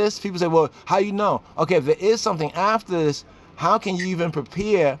after this, people say, well, how you know? Okay, if there is something after this, how can you even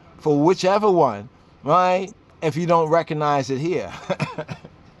prepare for whichever one, right? If you don't recognize it here.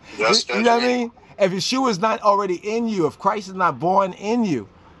 You know what I mean? If Yeshua is not already in you, if Christ is not born in you,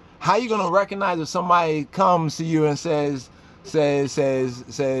 how are you going to recognize if somebody comes to you and says,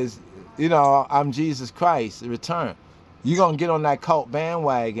 you know, I'm Jesus Christ, return? You're going to get on that cult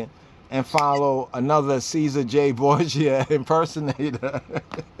bandwagon and follow another Caesar J. Borgia impersonator.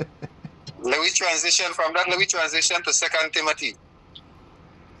 Let me transition from that. Let me transition to 2 Timothy.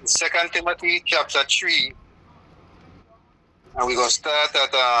 2 Timothy chapter 3. And we're going to start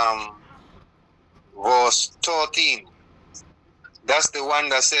at verse 13. That's the one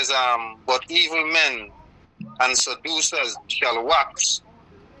that says, but evil men and seducers shall wax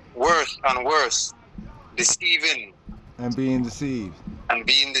worse and worse, deceiving. And being deceived. And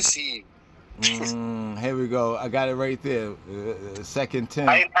being deceived. Here we go. I got it right there. 2 Timothy.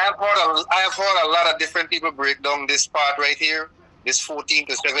 I have heard a lot of different people break down this part right here. This 14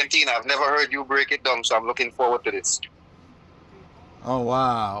 to 17. I've never heard you break it down, so I'm looking forward to this. Oh,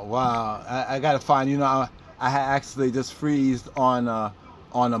 wow. I got to find, you know, I had actually just freezed on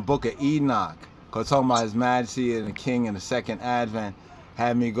a book of Enoch. Because talking about His Majesty and the King and the Second Advent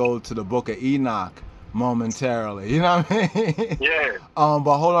had me go to the book of Enoch momentarily. You know what I mean? Yeah.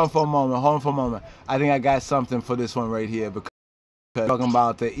 But hold on for a moment. I think I got something for this one right here, because talking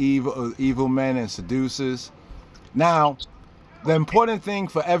about the evil men and seducers. Now, the important thing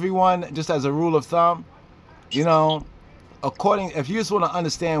for everyone, just as a rule of thumb, you know, if you just want to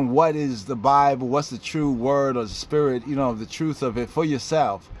understand what is the Bible, what's the true word or the spirit, you know, the truth of it for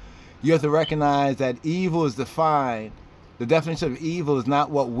yourself, you have to recognize that evil is defined. The definition of evil is not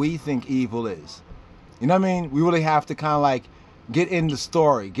what we think evil is. You know what I mean? We really have to kind of like get in the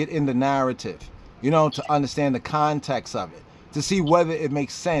story, get in the narrative, you know, to understand the context of it, to see whether it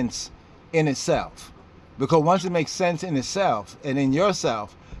makes sense in itself. Because once it makes sense in itself and in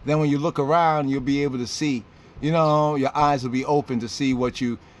yourself, then when you look around, you'll be able to see, you know, your eyes will be open to see what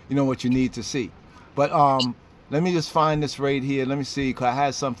you what you need to see. But let me just find this right here. Let me see, because I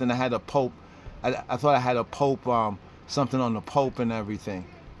had something. I had a Pope. I thought I had a Pope, something on the Pope and everything.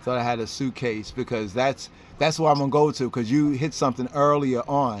 Thought I had a suitcase, because that's where I'm going to go to, because you hit something earlier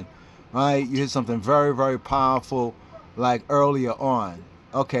on, right? You hit something very, very powerful, like earlier on.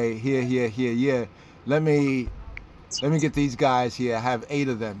 Okay, here. Let me get these guys here. I have 8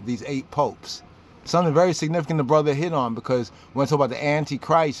 of them, these 8 popes. Something very significant the brother hit on, because when I talk about the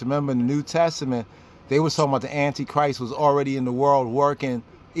Antichrist, remember in the New Testament, they were talking about the Antichrist was already in the world working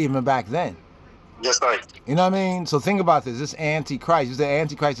even back then. Yes, right. You know what I mean? So think about this. This Antichrist, the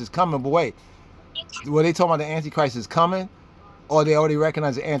Antichrist is coming, but wait. Were they talking about the Antichrist is coming? Or they already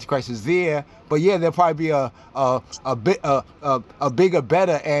recognize the Antichrist is there? But yeah, there'll probably be a bigger,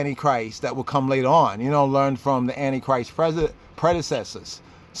 better Antichrist that will come later on. You know, learn from the Antichrist predecessors,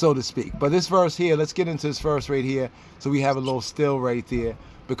 so to speak. But this verse here, let's get into this verse right here, so we have a little still right there,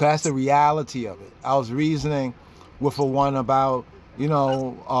 because that's the reality of it. I was reasoning with one about,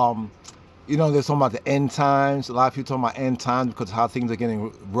 they're talking about the end times. A lot of people talking about end times because of how things are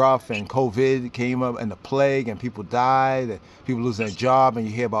getting rough, and COVID came up, and the plague, and people died, and people losing their job, and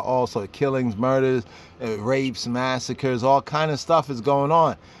you hear about all sorts of killings, murders, rapes, massacres, all kind of stuff is going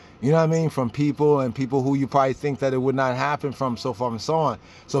on. You know what I mean? From people, and people who you probably think that it would not happen from, so forth and so on.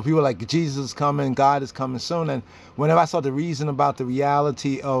 So people like, Jesus is coming, God is coming soon. And whenever I start to reason about the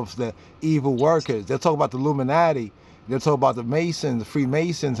reality of the evil workers, they'll talk about the Illuminati, they'll talk about the Masons, the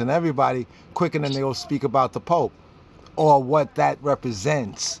Freemasons, and everybody, quicker than they'll speak about the Pope, or what that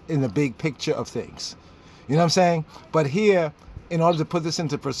represents in the big picture of things. You know what I'm saying? But here, in order to put this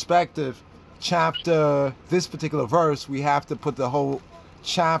into perspective, this particular verse, we have to put the whole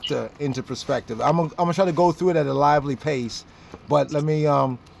chapter into perspective. I'm gonna try to go through it at a lively pace, but let me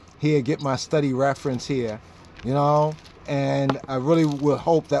here get my study reference here, and I really would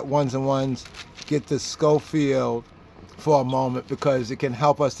hope that ones and ones get the Schofield for a moment, because it can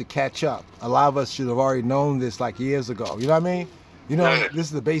help us to catch up. A lot of us should have already known this like years ago. You know what I mean? This is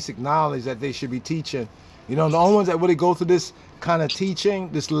the basic knowledge that they should be teaching. The only ones that really go through this kind of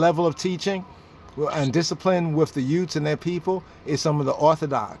teaching, this level of teaching and discipline with the youths and their people, is some of the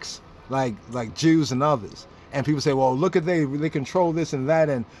Orthodox, like Jews and others. And people say, well, look at they control this and that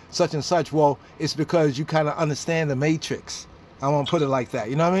and such. Well, it's because you kind of understand the matrix. I won't put it like that.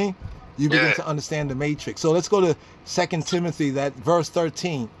 You know what I mean? You begin to understand the matrix. So let's go to 2 Timothy, that verse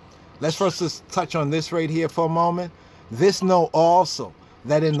 13. Let's first just touch on this right here for a moment. This know also,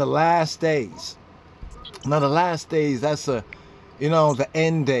 that in the last days Now the last days, that's a, you know, the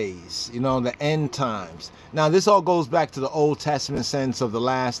end days, you know, the end times. Now this all goes back to the Old Testament sense of the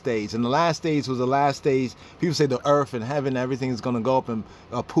last days. And the last days was the last days. People say the earth and heaven, everything is going to go up and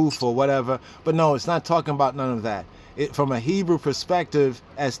poof or whatever. But no, it's not talking about none of that. From a Hebrew perspective,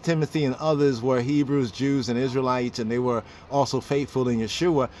 as Timothy and others were Hebrews, Jews, and Israelites, and they were also faithful in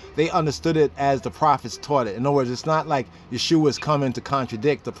Yeshua, they understood it as the prophets taught it. In other words, it's not like Yeshua is coming to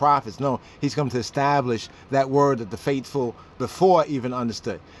contradict the prophets. No, he's come to establish that word that the faithful before even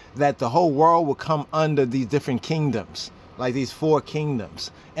understood, that the whole world will come under these different kingdoms, like these 4 kingdoms.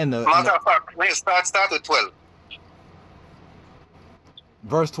 And the matter of fact, start with 12.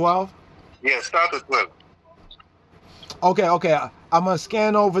 Verse 12? Yeah, start with 12. Okay, I'm going to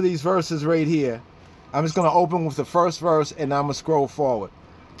scan over these verses right here. I'm just going to open with the first verse, and I'm going to scroll forward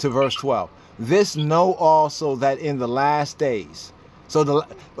to verse 12. This know also that in the last days. So I'm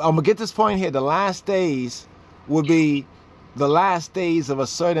going to get this point here. The last days will be the last days of a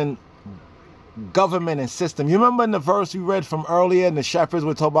certain government and system. You remember in the verse we read from earlier, and the shepherds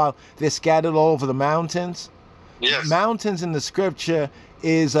were talking about they're scattered all over the mountains? Yes. Mountains in the scripture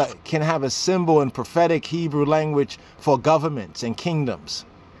is can have a symbol in prophetic Hebrew language for governments and kingdoms.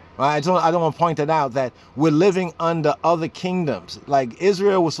 Right? I don't want to point it out that we're living under other kingdoms. Like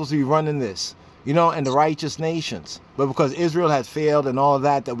Israel was supposed to be running this, you know, and the righteous nations. But because Israel had failed and all of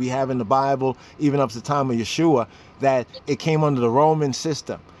that we have in the Bible, even up to the time of Yeshua, that it came under the Roman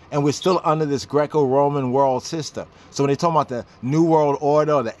system. And we're still under this Greco-Roman world system. So when they talk about the New World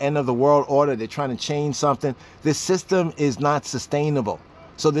Order or the end of the world order, they're trying to change something. This system is not sustainable.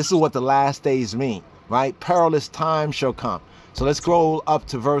 So this is what the last days mean, right? Perilous time shall come. So let's scroll up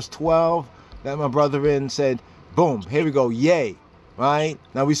to verse 12 that my brother in said, boom, here we go, yea, right?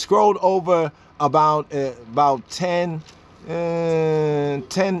 Now we scrolled over about 10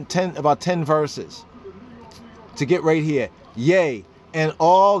 verses to get right here. Yea, and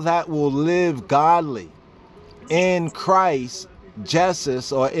all that will live godly in Christ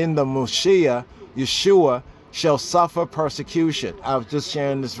Jesus, or in the Moshiach, Yeshua, shall suffer persecution. I was just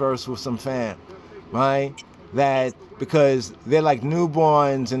sharing this verse with some fam, right? That because they're like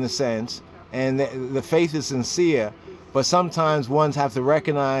newborns in a sense, and the faith is sincere, but sometimes ones have to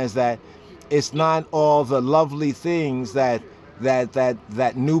recognize that it's not all the lovely things that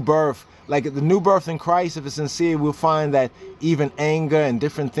new birth, like the new birth in Christ, if it's sincere, we'll find that even anger and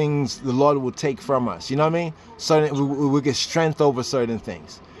different things the Lord will take from us. You know what I mean? So we get strength over certain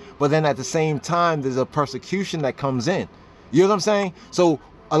things. But then at the same time, there's a persecution that comes in. You know what I'm saying? So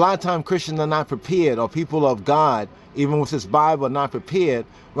a lot of times Christians are not prepared, or people of God, even with this Bible, are not prepared,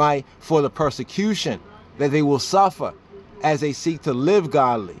 right, for the persecution that they will suffer as they seek to live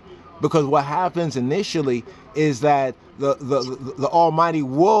godly. Because what happens initially is that the Almighty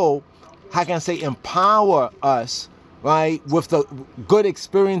will, how can I say, empower us, right, with the good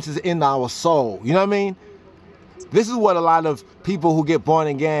experiences in our soul. You know what I mean? This is what a lot of people who get born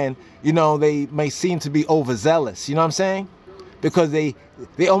again, you know, they may seem to be overzealous. You know what I'm saying? Because they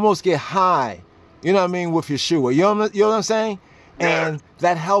almost get high, you know what I mean, with Yeshua. You know what I'm saying? And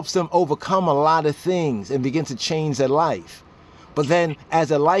that helps them overcome a lot of things and begin to change their life. But then as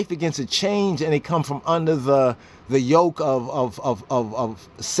their life begins to change and they come from under the yoke of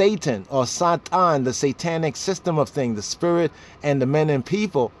Satan, or Satan, the satanic system of things, the spirit and the men and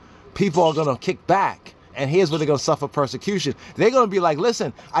people are going to kick back. And here's where they're going to suffer persecution. They're going to be like,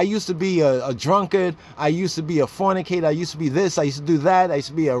 listen, I used to be a drunkard. I used to be a fornicator. I used to be this. I used to do that. I used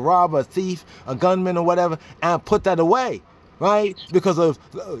to be a robber, a thief, a gunman, or whatever. And I put that away, right? Because of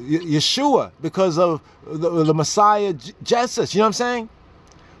Yeshua, because of the Messiah, Jesus. You know what I'm saying?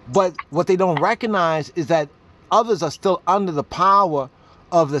 But what they don't recognize is that others are still under the power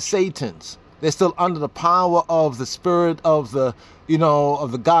of the Satans. They're still under the power of the spirit of the, you know,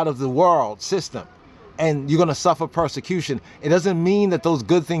 of the God of the world system. And you're going to suffer persecution. It doesn't mean that those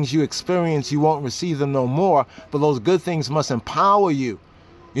good things you experience, you won't receive them no more. But those good things must empower you,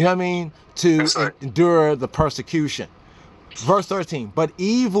 you know what I mean, to endure the persecution. Verse 13, but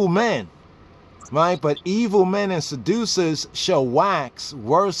evil men, right? But evil men and seducers shall wax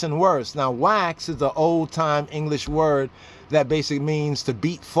worse and worse. Now, wax is the old time English word that basically means to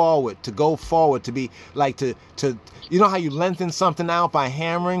beat forward, to go forward, to be like to you know how you lengthen something out by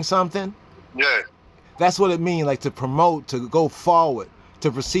hammering something? Yeah. That's what it means, like to promote, to go forward, to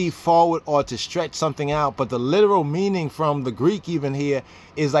proceed forward, or to stretch something out. But the literal meaning from the Greek even here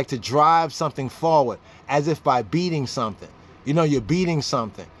is like to drive something forward, as if by beating something. You know, you're beating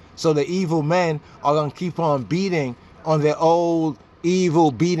something. So the evil men are going to keep on beating on their old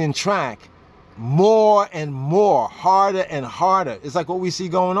evil beating track more and more, harder and harder. It's like what we see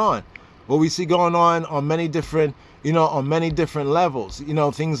going on. what we see going on many different, on many different levels.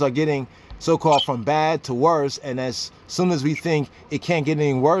 Things are getting so-called from bad to worse, and as soon as we think it can't get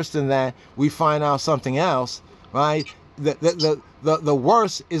any worse than that, we find out something else, right? The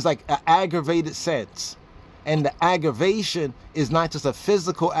worst is like an aggravated sense, and the aggravation is not just a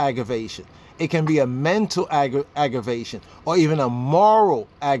physical aggravation. It can be a mental aggravation, or even a moral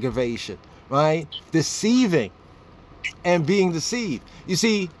aggravation, right? Deceiving and being deceived. You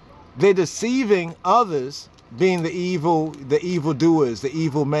see, they're deceiving others, being the evil doers, the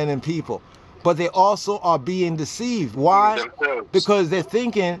evil men and people. But they also are being deceived. Why? Because they're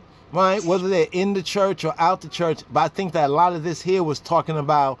thinking, right, whether they're in the church or out the church, but I think that a lot of this here was talking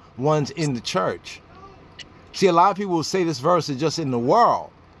about ones in the church. See, a lot of people will say this verse is just in the world,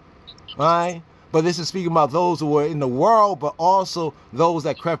 right? But this is speaking about those who were in the world, but also those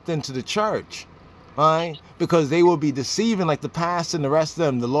that crept into the church, right? Because they will be deceiving, like the pastor and the rest of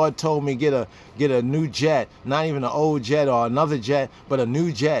them. The Lord told me get a new jet, not even an old jet or another jet, but a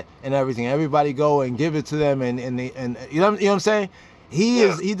new jet and everything. Everybody go and give it to them, and you know what I'm saying?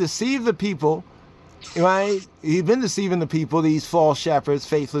 He deceived the people, right? He's been deceiving the people, these false shepherds,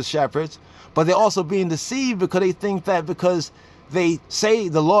 faithless shepherds, but they're also being deceived because they think that because they say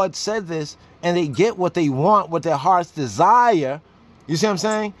the Lord said this and they get what they want, what their hearts desire, you see what I'm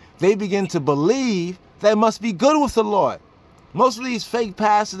saying? They begin to believe that it must be good with the Lord. Most of these fake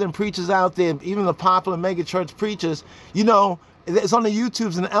pastors and preachers out there, even the popular mega church preachers, it's on the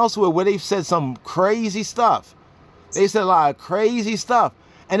YouTubes and elsewhere where they've said some crazy stuff. They said a lot of crazy stuff,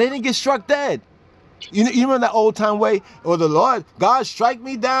 and they didn't get struck dead. You remember that old time way, or the Lord, God strike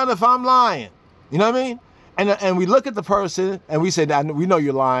me down if I'm lying. You know what I mean? And we look at the person and we say, we know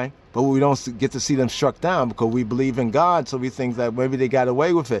you're lying, but we don't get to see them struck down because we believe in God, so we think that maybe they got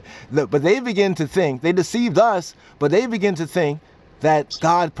away with it. But they begin to think, they deceived us, but they begin to think that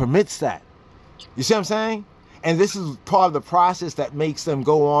God permits that. You see what I'm saying? And this is part of the process that makes them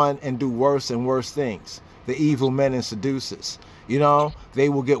go on and do worse and worse things. The evil men and seducers, they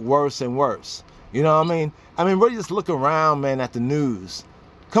will get worse and worse. You know what I mean? Really just look around, man, at the news.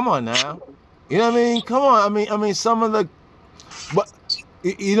 Come on now. You know what I mean? Come on. I mean, some of the, but,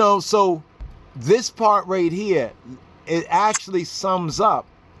 so this part right here, it actually sums up,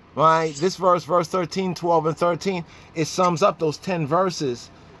 right? This verse 13, 12, and 13, it sums up those 10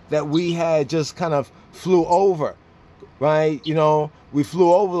 verses that we had just kind of flew over, right? We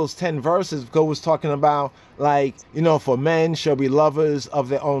flew over those 10 verses because it was talking about, like, for men shall be lovers of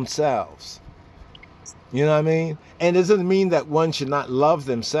their own selves. You know what I mean? And it doesn't mean that one should not love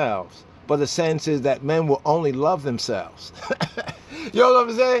themselves, but the sense is that men will only love themselves. You know what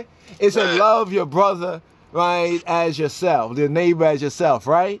I'm saying? It says love your brother, right, as yourself, your neighbor as yourself,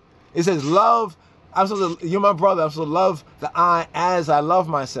 right? It says love, you're my brother, I'm supposed to love the I as I love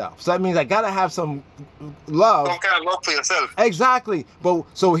myself. So that means I got to have some love. Some kind of love for yourself. Exactly. But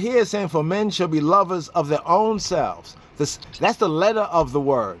so here it's saying, for men shall be lovers of their own selves. That's the letter of the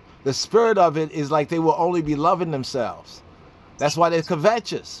word. The spirit of it is like they will only be loving themselves. That's why they're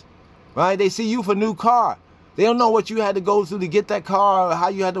covetous, right? They see you for a new car. They don't know what you had to go through to get that car, or how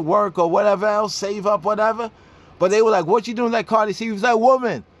you had to work, or whatever else, save up, whatever. But they were like, what you doing with that car? They see you with that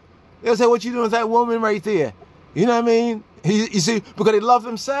woman. They'll say, what you doing with that woman right there? You know what I mean? You see, because they love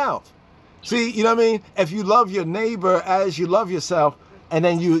themselves. See, you know what I mean? If you love your neighbor as you love yourself, and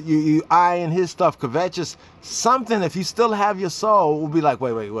then you eyeing his stuff covetous, something, if you still have your soul, will be like,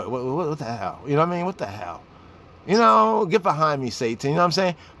 wait, what the hell? You know what I mean? What the hell? Get behind me, Satan. You know what I'm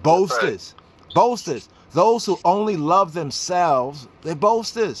saying? Boasters. Right. Boasters. Those who only love themselves, they're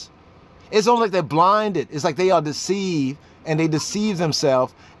boasters. It's almost like they're blinded. It's like they are deceived, and they deceive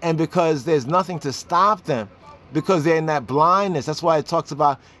themselves, and because there's nothing to stop them, because they're in that blindness. That's why it talks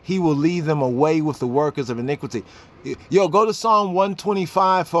about he will lead them away with the workers of iniquity. Yo, go to Psalm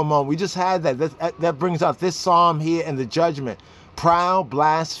 125 for a moment. We just had that. That brings out this psalm here and the judgment. Proud,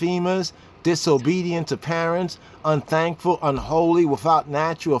 blasphemers, disobedient to parents, unthankful, unholy, without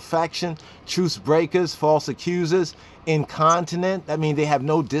natural affection, truce breakers, false accusers, incontinent. That means they have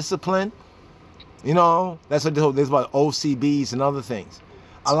no discipline. That's what there's about OCBs and other things.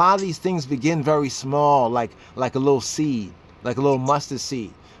 A lot of these things begin very small, like a little seed, like a little mustard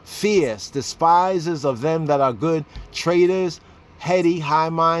seed. Fierce, despisers of them that are good, traitors, heady,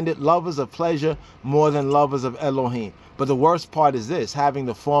 high-minded, lovers of pleasure more than lovers of Elohim. But the worst part is this, having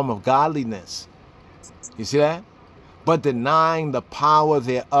the form of godliness. You see that? But denying the power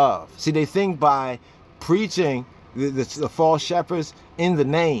thereof. See, they think by preaching the false shepherds in the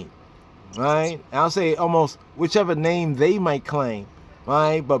name, right? And I'll say almost whichever name they might claim,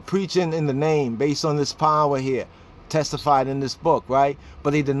 right? But preaching in the name based on this power here, testified in this book, right?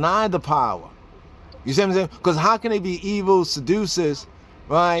 But they denied the power. You see what I'm saying? Because how can they be evil seducers,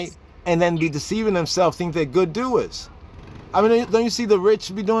 right? And then be deceiving themselves, think they're good doers. I mean, don't you see the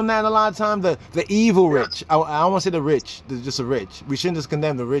rich be doing that a lot of times? The evil rich. I don't want to say the rich, just the rich. We shouldn't just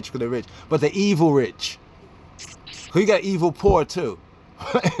condemn the rich because they're rich. But the evil rich. Because you got evil poor too.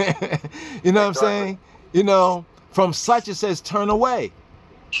 You know what I'm saying? You know, from such it says turn away.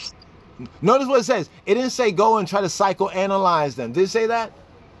 Notice what it says. It didn't say go and try to psychoanalyze them. Did it say that?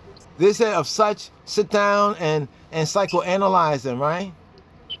 Did it say of such sit down and psychoanalyze them, right?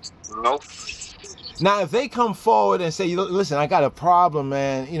 Nope. Now, if they come forward and say, listen, I got a problem,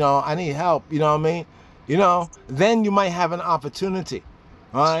 man, you know, I need help, you know what I mean? You know, then you might have an opportunity,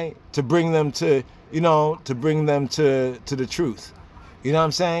 right? To bring them to, you know, to bring them to the truth. You know what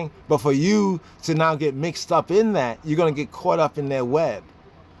I'm saying? But for you to now get mixed up in that, you're going to get caught up in their web.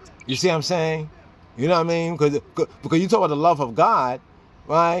 You see what I'm saying? You know what I mean? Because you talk about the love of God,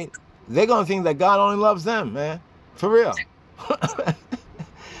 right? They're going to think that God only loves them, man. For real.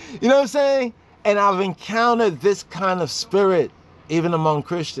 You know what I'm saying? And I've encountered this kind of spirit even among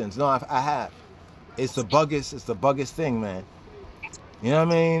Christians. No, I have. It's the buggest thing, man. You know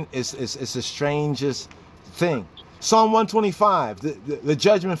what I mean? It's the strangest thing. Psalm 125, the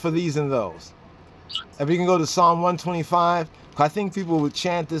judgment for these and those. If we can go to Psalm 125, I think people would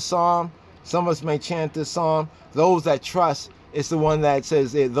chant this psalm. Some of us may chant this psalm. Those that trust, it's the one that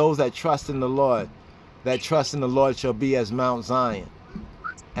says, those that trust in the Lord, that trust in the Lord shall be as Mount Zion.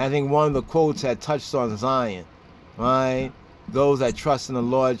 And I think one of the quotes had touched on Zion, right? Those that trust in the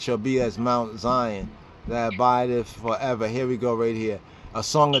Lord shall be as Mount Zion, that abideth forever. Here we go, right here. A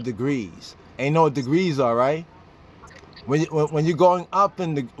song of degrees. And you know what degrees are, right? When you're going up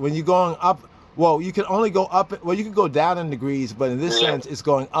well, you can only go up. Well, you can go down in degrees, but in this sense, it's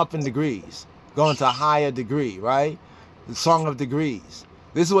going up in degrees, going to a higher degree, right? The song of degrees.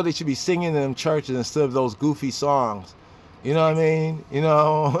 This is what they should be singing in them churches instead of those goofy songs. You know what I mean? You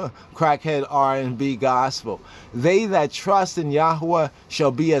know, crackhead R&B gospel. They that trust in Yahweh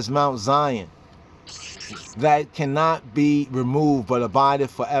shall be as Mount Zion, that cannot be removed, but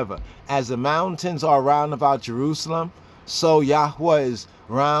abideth forever. As the mountains are round about Jerusalem, so Yahweh is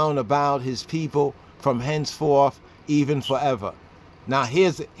round about his people from henceforth, even forever. Now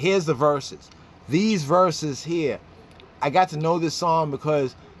here's the verses. These verses here, I got to know this song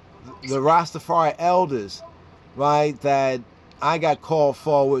because the Rastafari elders, right, that I got called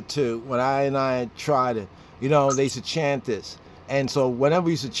forward to when I tried it, you know, they used to chant this. And so whenever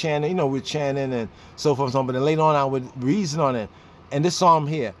we used to chant it, you know, we're chanting and so forth and so on, but then later on I would reason on it. And this psalm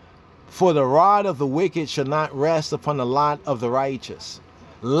here, for the rod of the wicked shall not rest upon the lot of the righteous.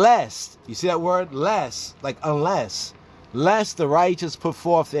 Lest, you see that word? Lest, like unless, lest the righteous put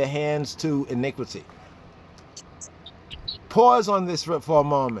forth their hands to iniquity. Pause on this for a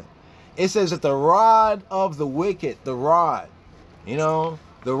moment. It says that the rod of the wicked, the rod, you know,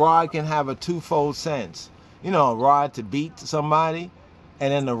 the rod can have a twofold sense. You know, a rod to beat somebody,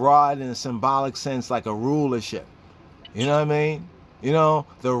 and then the rod in a symbolic sense like a rulership. You know what I mean? You know,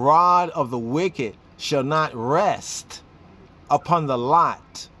 the rod of the wicked shall not rest upon the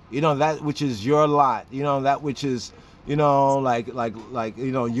lot. You know, that which is your lot. You know, that which is, you know, like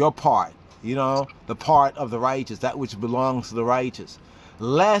you know, your part. You know, the part of the righteous, that which belongs to the righteous.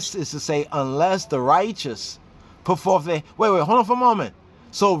 Lest is to say, unless the righteous put forth their... Wait, hold on for a moment.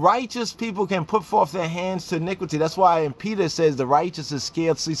 So righteous people can put forth their hands to iniquity. That's why in Peter says the righteous is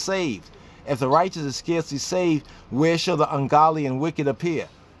scarcely saved. If the righteous is scarcely saved, where shall the ungodly and wicked appear?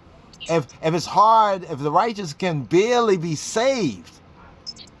 If it's hard, if the righteous can barely be saved,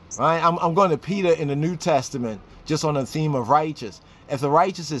 right? I'm going to Peter in the New Testament, just on the theme of righteous. If the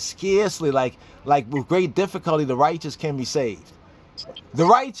righteous is scarcely, like with great difficulty, the righteous can be saved. The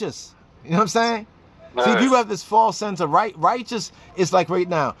righteous, you know what I'm saying? See, people have this false sense of righteous. It's like right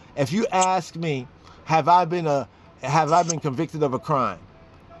now, if you ask me, have I been convicted of a crime?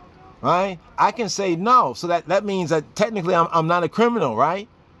 Right? I can say no. So that means that technically I'm not a criminal, right?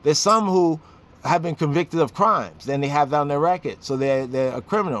 There's some who have been convicted of crimes, then they have that on their record, so they're a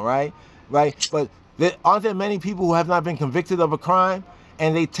criminal, right? Right? But aren't there many people who have not been convicted of a crime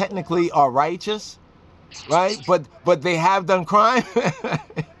and they technically are righteous, right? But they have done crime.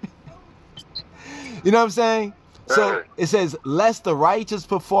 You know what I'm saying? So it says, lest the righteous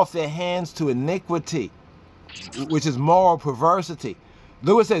put forth their hands to iniquity, which is moral perversity.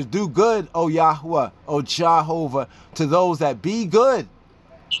 Look what it says, do good, O Yahweh, O Jehovah, to those that be good.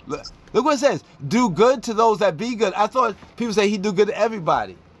 Look what it says, do good to those that be good. I thought people say he do good to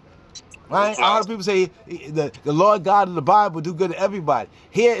everybody. Right? I heard people say the Lord God of the Bible do good to everybody.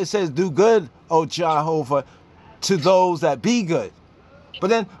 Here it says, do good, O Jehovah, to those that be good. But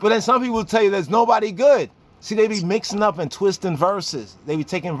then some people tell you there's nobody good. See, they be mixing up and twisting verses. They be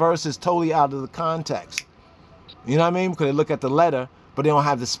taking verses totally out of the context. You know what I mean? Because they look at the letter, but they don't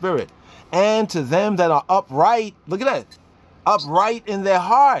have the spirit. And to them that are upright, look at that, upright in their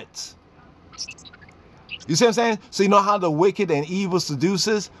hearts. You see what I'm saying? So you know how the wicked and evil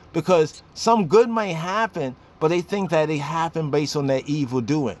seduces? Because some good may happen, but they think that it happened based on their evil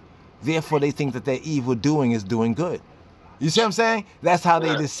doing. Therefore, they think that their evil doing is doing good. You see what I'm saying? That's how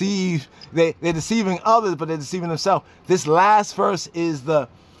they deceive. They're deceiving others, but they're deceiving themselves. This last verse is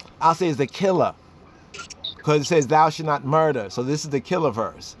I'll say is the killer. Because it says, thou shalt not murder. So this is the killer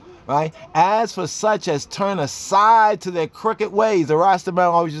verse. Right? As for such as turn aside to their crooked ways, the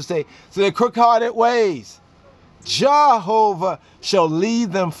Rastafari always just say, to their crooked-hearted ways, Jehovah shall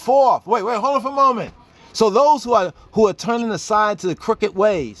lead them forth. Wait, hold on for a moment. So those who are turning aside to the crooked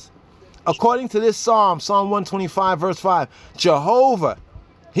ways, according to this Psalm 125, verse 5, Jehovah,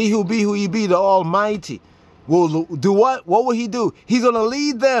 he who he be, the Almighty, will do what? What will he do? He's going to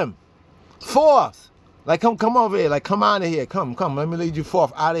lead them forth. Like, come over here. Like, come out of here. Come. Let me lead you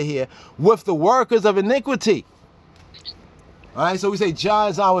forth out of here with the workers of iniquity. All right, so we say, Jah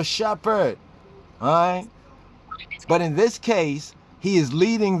is our shepherd. All right. But in this case, he is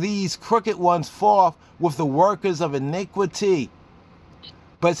leading these crooked ones forth with the workers of iniquity.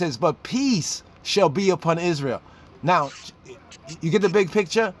 But it says, but peace shall be upon Israel. Now, you get the big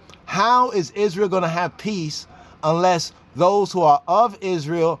picture? How is Israel going to have peace unless those who are of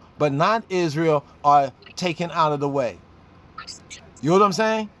Israel but not Israel are taken out of the way? You know what I'm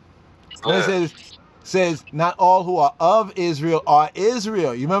saying? When it says not all who are of Israel are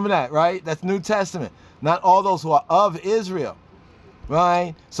Israel. You remember that, right? That's New Testament. Not all those who are of Israel.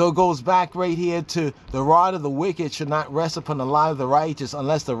 Right? So it goes back right here to the rod of the wicked should not rest upon the life of the righteous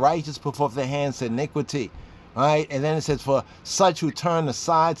unless the righteous put forth their hands to iniquity. Right? And then it says, for such who turn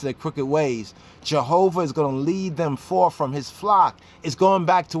aside to their crooked ways, Jehovah is going to lead them forth from his flock. It's going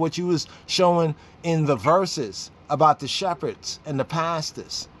back to what you was showing in the verses about the shepherds and the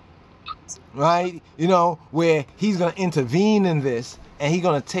pastors. Right? You know, where he's going to intervene in this and he's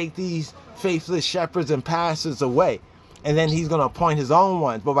going to take these faithless shepherds and pastors away. And then he's going to appoint his own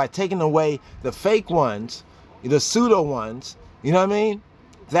ones. But by taking away the fake ones, the pseudo ones, you know what I mean?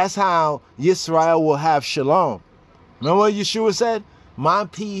 That's how Yisrael will have shalom. Remember what Yeshua said? My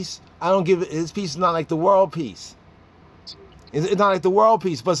peace, I don't give it, his peace is not like the world peace. It's not like the world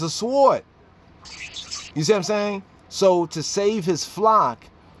peace, but it's a sword. You see what I'm saying? So to save his flock,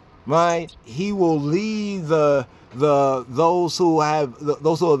 right, he will lead those who are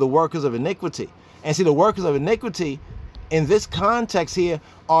the workers of iniquity. And see, the workers of iniquity in this context here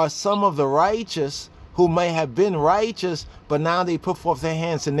are some of the righteous who may have been righteous, but now they put forth their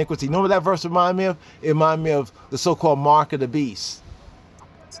hands to iniquity. You know what that verse reminds me of? It reminds me of the so-called mark of the beast.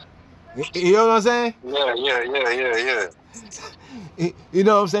 You know what I'm saying? Yeah. You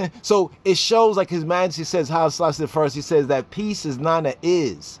know what I'm saying? So it shows, like His Majesty says, how Slash the first, he says that peace is not an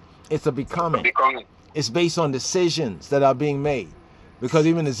is, it's a becoming. It's based on decisions that are being made. Because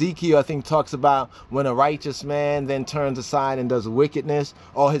even Ezekiel, I think, talks about when a righteous man then turns aside and does wickedness,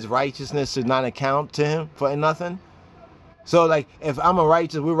 all his righteousness should not account to him for nothing. So, like, if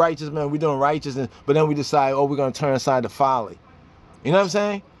we're righteous men, we're doing righteousness, but then we decide, oh, we're going to turn aside to folly. You know what I'm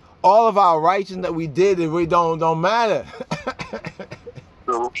saying? All of our righteousness that we did, it really don't matter.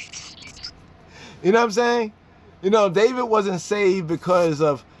 You know what I'm saying? You know, David wasn't saved because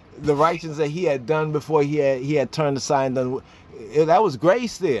of the righteousness that he had done before he had turned aside and done. That was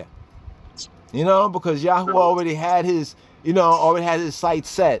grace there, you know, because Yahweh already had his, sight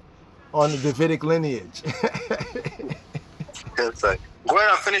set on the Davidic lineage. Go ahead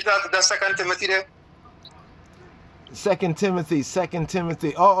and finish that 2 Timothy there. 2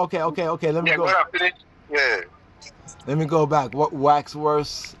 Timothy. Oh, okay. Let me go. Go ahead and finish. Yeah. Let me go back. What wax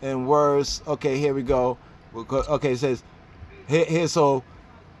worse and worse. Okay, here we go. Okay, it says here. So,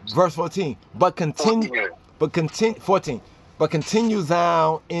 verse 14. But continue. 14. But continue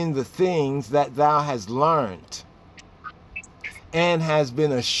thou in the things that thou hast learned and has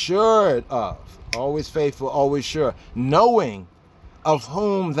been assured of, always faithful, always sure, knowing of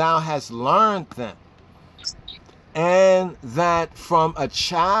whom thou hast learned them, and that from a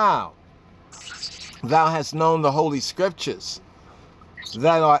child thou hast known the holy scriptures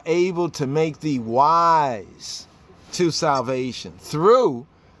that are able to make thee wise to salvation through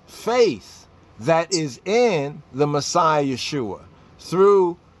faith that is in the Messiah Yeshua.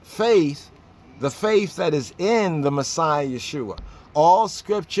 Through faith, the faith that is in the Messiah Yeshua. All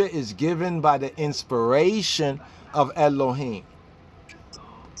scripture is given by the inspiration of Elohim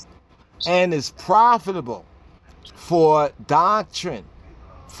and is profitable for doctrine,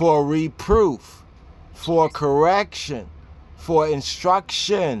 for reproof, for correction, for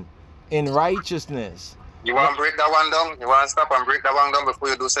instruction in righteousness. You want to break that one down? You want to stop and break that one down before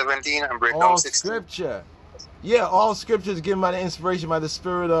you do 17 and break down 16? Scripture. Yeah, all scripture is given by the inspiration by the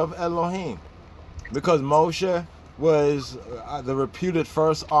spirit of Elohim. Because Moshe was the reputed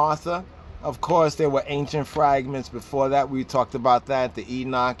first author. Of course, there were ancient fragments before that. We talked about that, the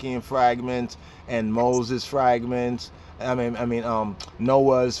Enochian fragments and Moses fragments.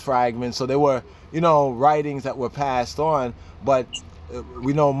 Noah's fragments. So there were, writings that were passed on. But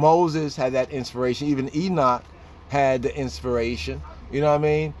we know Moses had that inspiration. Even Enoch had the inspiration. You know what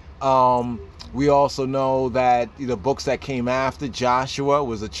I mean? We also know that the books that came after, Joshua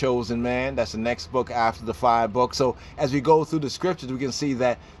was a chosen man. That's the next book after the 5 books. So as we go through the scriptures, we can see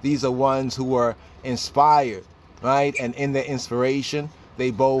that these are ones who were inspired, right? And in their inspiration,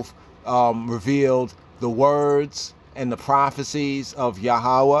 they both revealed the words and the prophecies of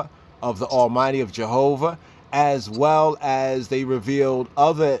Yahweh, of the Almighty, of Jehovah, as well as they revealed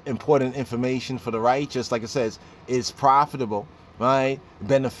other important information for the righteous. Like it says, is profitable, right?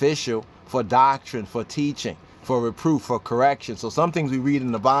 Beneficial for doctrine, for teaching, for reproof, for correction. So some things we read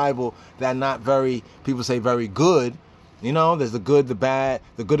in the Bible that are not very, people say very good. There's the good, the bad,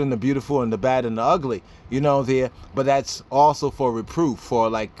 the good and the beautiful, and the bad and the ugly, but that's also for reproof, for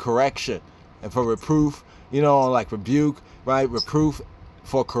like correction, and for reproof, like rebuke, right? Reproof,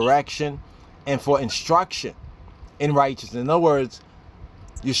 for correction, and for instruction in righteousness. In other words,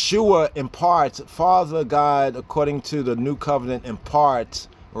 Yeshua imparts, Father God, according to the new covenant, imparts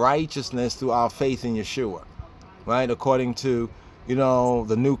righteousness through our faith in Yeshua, right? According to,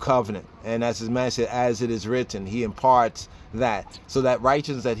 the new covenant. And as his man said, as it is written, he imparts that. So that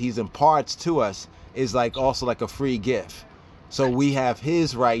righteousness that he imparts to us is also like a free gift. So we have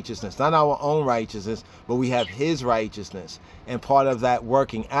his righteousness, not our own righteousness, but we have his righteousness. And part of that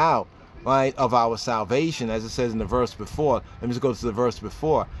working out, right, of our salvation, as it says in the verse before. Let me just go to the verse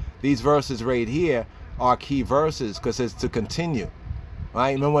before. These verses right here are key verses because it says to continue.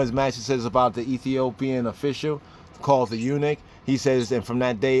 Right? Remember what his master says about the Ethiopian official called the eunuch? He says, and from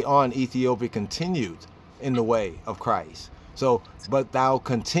that day on, Ethiopia continued in the way of Christ. So, but thou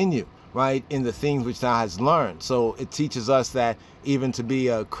continue, right, in the things which thou hast learned. So it teaches us that even to be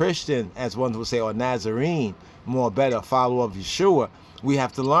a Christian, as one would say, or Nazarene, more better, follower of Yeshua, we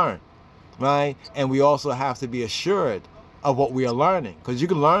have to learn, right? And we also have to be assured of what we are learning. Because you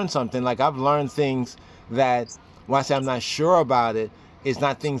can learn something, like I've learned things that, when I say I'm not sure about it, it's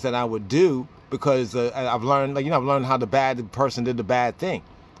not things that I would do because I've learned, I've learned how the bad person did the bad thing,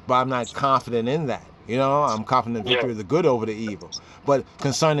 but I'm not confident in that. I'm confident in the victory of the good over the evil. But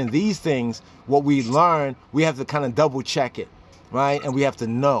concerning these things, what we learn, we have to kind of double check it, right? And we have to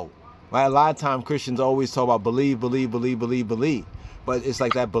know, right? A lot of times Christians always talk about believe. But it's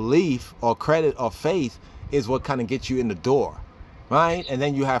like that belief or credit or faith is what kind of gets you in the door, right? And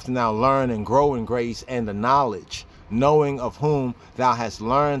then you have to now learn and grow in grace and the knowledge, knowing of whom thou hast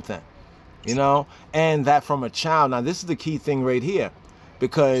learned them, and that from a child. Now, this is the key thing right here,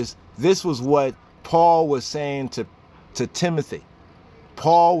 because this was what Paul was saying to Timothy.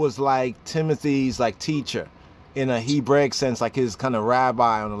 Paul was like Timothy's teacher in a Hebraic sense, like his kind of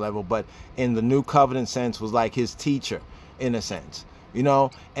rabbi on a level, but in the new covenant sense was like his teacher in a sense,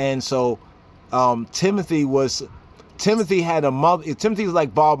 and so Timothy had a mother. Timothy was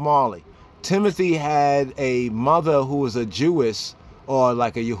like Bob Marley. Timothy had a mother who was a Jewess, or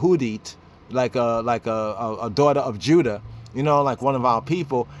like a Yehudit, like a daughter of Judah, like one of our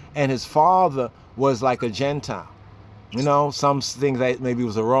people, and his father was like a Gentile, some things that maybe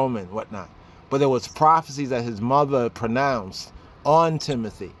was a Roman, whatnot. But there was prophecies that his mother pronounced on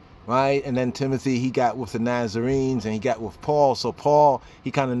Timothy, right? And then Timothy, he got with the Nazarenes and he got with Paul. So Paul,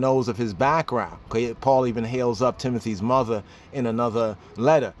 he kind of knows of his background. Okay? Paul even hails up Timothy's mother in another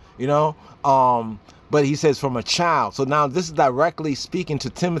letter, but he says from a child. So now this is directly speaking to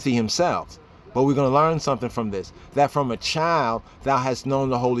Timothy himself. But we're going to learn something from this, that from a child thou hast known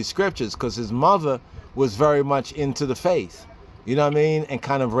the Holy Scriptures, because his mother was very much into the faith, and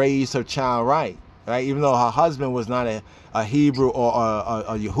kind of raised her child right? Even though her husband was not a Hebrew or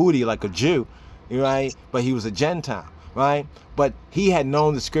a Yehudi, like a Jew, right? But he was a Gentile, right? But he had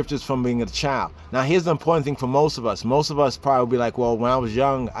known the Scriptures from being a child. Now, here's the important thing for most of us. Most of us probably be like, well, when I was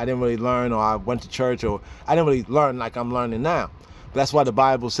young, I didn't really learn, or I went to church, or I didn't really learn like I'm learning now. That's why the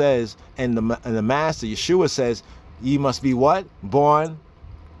Bible says, and the Master, Yeshua says, ye must be what? Born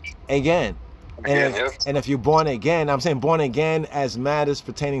again. And if you're born again, I'm saying born again as matters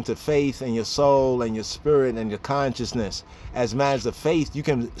pertaining to faith and your soul and your spirit and your consciousness. As matters of faith, you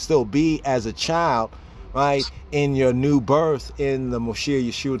can still be as a child, right, in your new birth in the Moshiach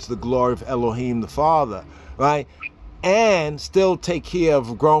Yeshua to the glory of Elohim the Father, right, and still take care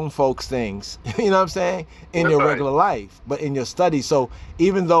of grown folks things, you know what I'm saying, in your regular life, but in your study. So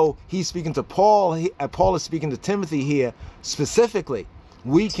even though he's speaking to Paul, Paul is speaking to Timothy here specifically,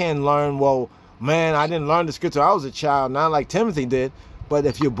 we can learn, well, man, I didn't learn the scripture, I was a child, not like Timothy did, but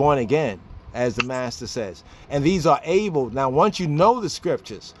if you're born again, as the master says. And these are able, now once you know the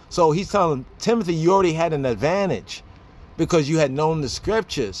scriptures, so he's telling Timothy, you already had an advantage because you had known the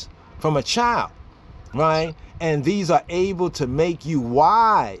scriptures from a child, right? And these are able to make you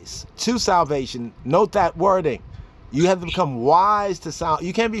wise to salvation. Note that wording. You have to become wise to salvation.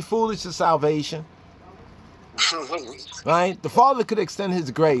 You can't be foolish to salvation, right? The Father could extend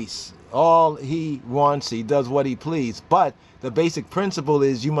his grace. All he wants, he does what he pleases. But the basic principle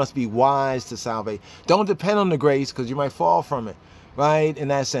is you must be wise to salvation. Don't depend on the grace because you might fall from it, right? In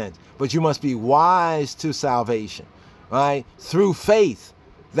that sense. But you must be wise to salvation, right? Through faith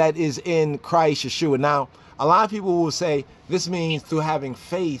that is in Christ Yeshua. Now, a lot of people will say this means through having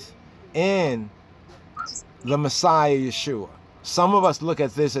faith in the Messiah Yeshua. Some of us look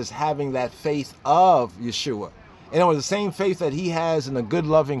at this as having that faith of Yeshua. In other words, the same faith that he has in a good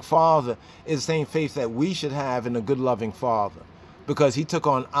loving Father is the same faith that we should have in a good loving Father, because he took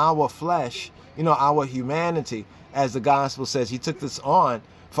on our flesh, you know, our humanity, as the gospel says. He took this on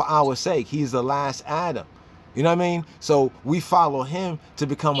for our sake. He's the last Adam. You know what I mean? So we follow him to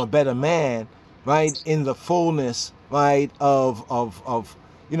become a better man, right, in the fullness, right, of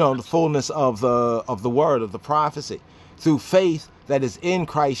you know, the fullness of the word, of the prophecy, through faith that is in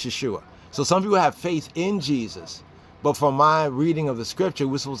Christ Yeshua. So some people have faith in Jesus, but from my reading of the scripture,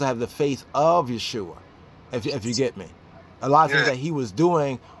 we're supposed to have the faith of Yeshua, if you get me. A lot of things that he was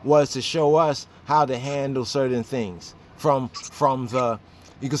doing was to show us how to handle certain things from the,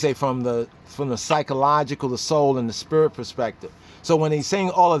 you could say, from the psychological, the soul, and the spirit perspective. So when he's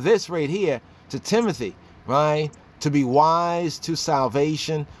saying all of this right here to Timothy, right, to be wise to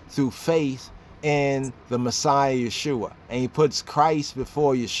salvation through faith in the Messiah Yeshua, and he puts Christ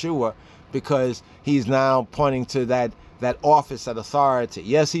before Yeshua because he's now pointing to that office, that authority.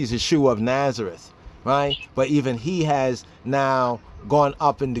 Yes, he's Yeshua of Nazareth, right? But even he has now gone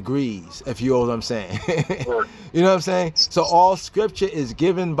up in degrees, if you know what I'm saying. You know what I'm saying? So all scripture is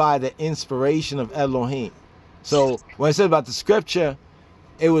given by the inspiration of Elohim. So when I said about the scripture,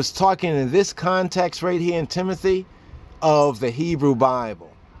 it was talking in this context right here in Timothy of the Hebrew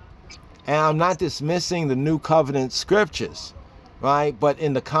Bible. And I'm not dismissing the New Covenant scriptures, right? But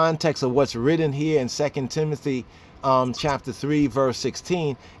in the context of what's written here in 2 Timothy chapter 3, verse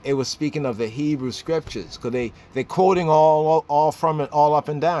 16, it was speaking of the Hebrew scriptures, because they're quoting all from it, all up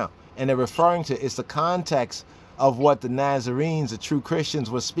and down. And they're referring to, it's the context of what the Nazarenes, the true Christians,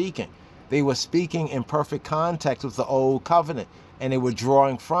 were speaking. They were speaking in perfect context with the Old Covenant, and they were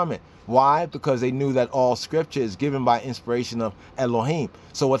drawing from it. Why? Because they knew that all scripture is given by inspiration of Elohim.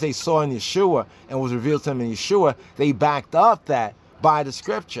 So what they saw in Yeshua and was revealed to them in Yeshua, they backed up that by the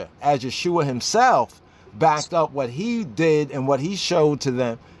scripture, as Yeshua himself backed up what he did and what he showed to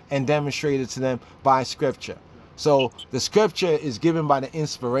them and demonstrated to them by scripture. So the scripture is given by the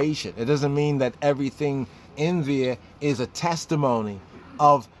inspiration. It doesn't mean that everything in there is a testimony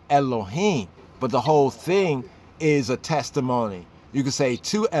of Elohim, but the whole thing is a testimony, you could say,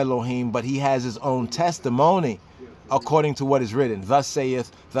 to Elohim, but he has his own testimony according to what is written. Thus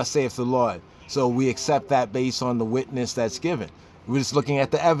saith the Lord. So we accept that based on the witness that's given. We're just looking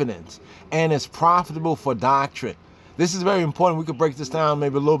at the evidence. And it's profitable for doctrine. This is very important. We could break this down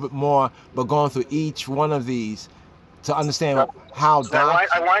maybe a little bit more, but going through each one of these to understand how doctrine...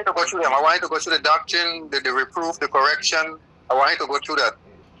 I want to go through them. I want to go through the doctrine, the reproof, the correction. I want to go through that.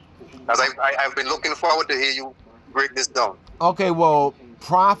 As I've been looking forward to hear you break this down. Okay, well,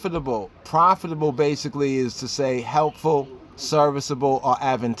 profitable basically is to say helpful, serviceable, or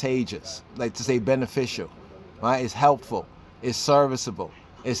advantageous. Like to say beneficial, right? It's helpful, it's serviceable,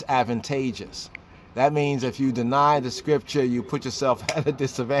 it's advantageous. That means if you deny the scripture, you put yourself at a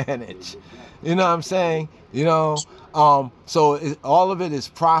disadvantage. You know what I'm saying? You know, so all of it is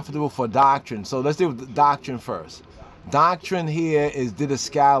profitable for doctrine. So let's deal with the doctrine first. Doctrine here is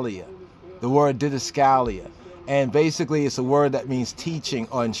didaskalia, the word didaskalia. And basically it's a word that means teaching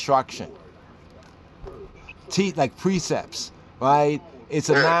or instruction. Like precepts, right? It's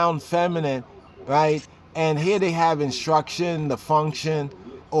a noun feminine, right? And here they have instruction, the function,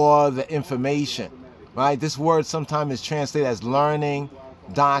 or the information, right? This word sometimes is translated as learning,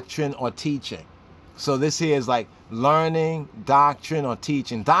 doctrine, or teaching. So this here is like learning, doctrine, or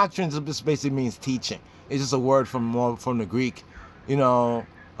teaching. Doctrine just basically means teaching. It's just a word from the Greek, you know,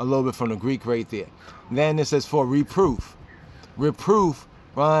 a little bit from the Greek right there. Then it says for reproof. Reproof,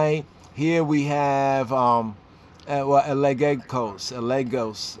 right? Here we have elegos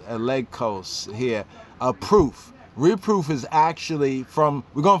here. A proof. Reproof is actually from,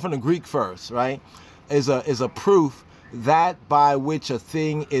 we're going from the Greek first, right? Is a proof that by which a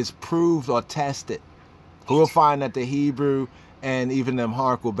thing is proved or tested. We'll find that the Hebrew and even the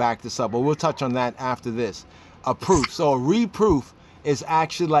Amharic will back this up, but we'll touch on that after this. A proof. So a reproof is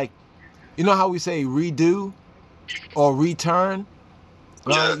actually like, you know how we say redo or return?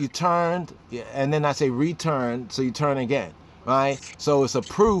 Right? Yeah. You turned, and then I say return, so you turn again, right? So it's a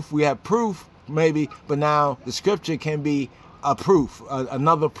proof. We have proof, maybe, but now the scripture can be a proof,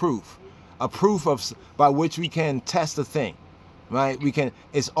 another proof, a proof of by which we can test a thing, right? We can.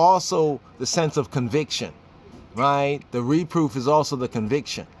 It's also the sense of conviction, right? The reproof is also the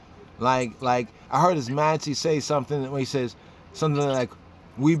conviction. Like I heard his Majesty say something when he says something like,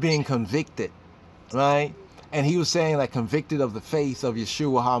 "We being convicted," right? And he was saying like convicted of the faith of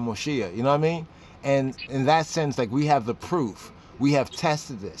Yeshua HaMoshiach, you know what I mean? And in that sense, like we have the proof. We have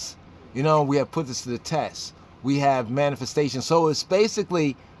tested this. You know, we have put this to the test. We have manifestation. So it's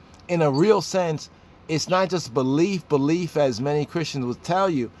basically, in a real sense, it's not just belief as many Christians would tell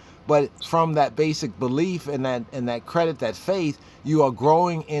you, but from that basic belief and that credit, that faith, you are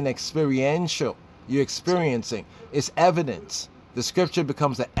growing in experiential. You're experiencing. It's evidence. The scripture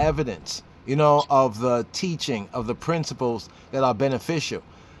becomes the evidence, you know, of the teaching, of the principles that are beneficial.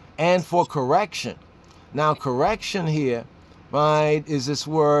 And for correction. Now, correction here, right, is this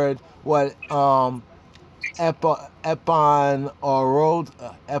word, what,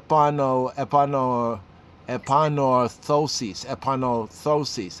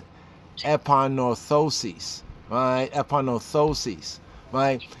 right, epanorthosis,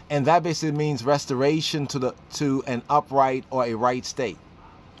 right, and that basically means restoration to an upright or a right state.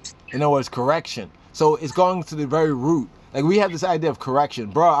 In other words, correction. So it's going to the very root. Like we have this idea of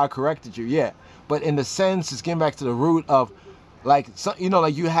correction. Bro, I corrected you, yeah. But in the sense, it's getting back to the root of, like, so, you know,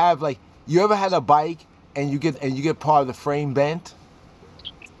 like you have, like, you ever had a bike and you get part of the frame bent?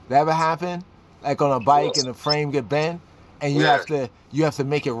 That ever happen? Like on a bike and the frame get bent, and you have to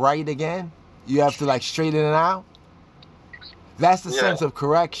make it right again. You have to like straighten it out. That's the sense of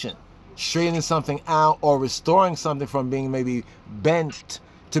correction, straightening something out or restoring something from being maybe bent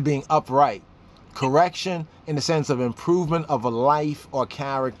to being upright. Correction in the sense of improvement of a life or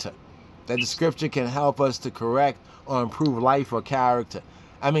character. That the scripture can help us to correct or improve life or character.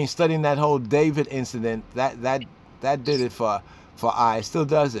 I mean, studying that whole David incident, that did it for I. It still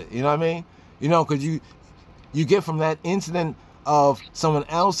does it. You know what I mean? You know, because you get from that incident of someone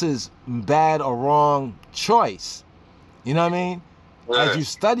else's bad or wrong choice. You know what I mean? As you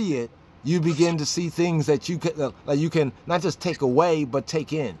study it, you begin to see things that you can not just take away, but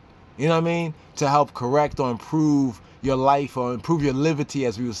take in. You know what I mean? To help correct or improve your life or improve your liberty,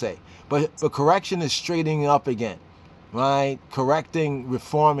 as we would say. But correction is straightening up again, right? Correcting,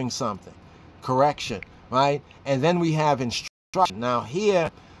 reforming something. Correction, right? And then we have instruction. Now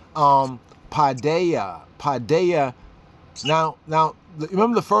here, paideia. Now,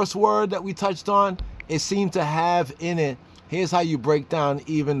 remember the first word that we touched on? It seemed to have in it. Here's how you break down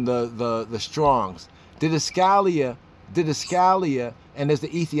even the Strongs. Didascalia, and there's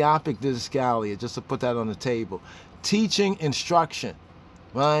the Ethiopic didascalia, just to put that on the table. Teaching, instruction,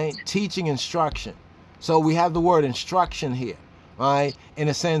 right? Teaching, instruction. So we have the word instruction here, right? In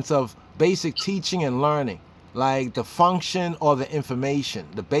a sense of basic teaching and learning, like the function or the information.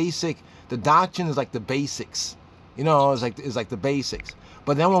 The doctrine is like the basics. You know, it's like the basics.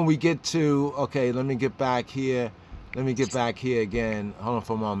 But then when we get to, okay, let me get back here again. Hold on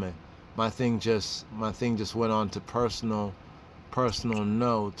for a moment. My thing just went on to personal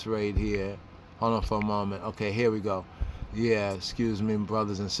notes right here. Hold on for a moment. Okay, here we go. Yeah, excuse me,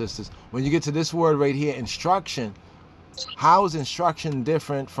 brothers and sisters. When you get to this word right here, instruction, how is instruction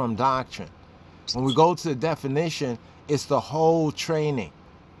different from doctrine? When we go to the definition, it's the whole training.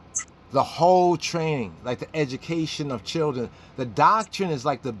 The whole training, like the education of children. The doctrine is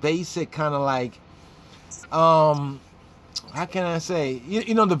like the basic kind of like, how can I say,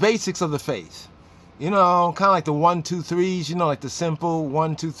 you know, the basics of the faith. You know, kind of like the 1, 2, 3s, you know, like the simple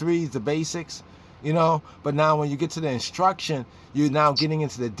 1, 2, 3s, the basics, you know. But now when you get to the instruction, you're now getting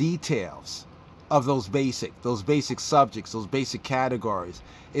into the details of those basic subjects, those basic categories.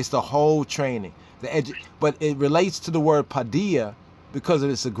 It's the whole training. But it relates to the word paideia, because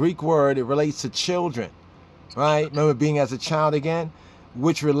it's a Greek word. It relates to children, right? Remember being as a child again,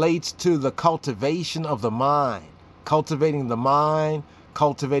 which relates to the cultivation of the mind, cultivating the mind,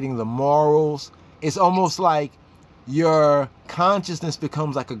 cultivating the morals. It's almost like your consciousness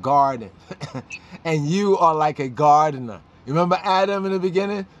becomes like a garden. And you are like a gardener. You remember Adam in the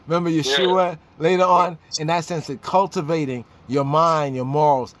beginning? Remember Yeshua later on? In that sense, that cultivating your mind, your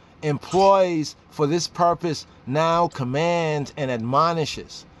morals, employs for this purpose now commands and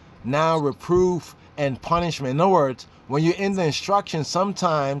admonishes, now reproof and punishment. In other words, when you're in the instruction,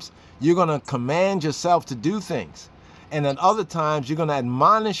 sometimes you're going to command yourself to do things. And at other times, you're going to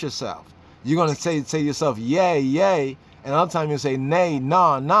admonish yourself. You're going to say to yourself, yay, yay. And other times, you'll say, nay,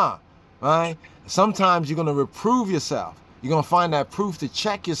 nah, nah. Right? Sometimes you're going to reprove yourself. You're going to find that proof to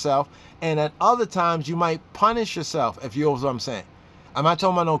check yourself. And at other times, you might punish yourself, if you know what I'm saying. I'm not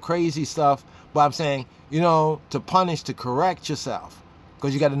talking about no crazy stuff, but I'm saying, you know, to punish, to correct yourself.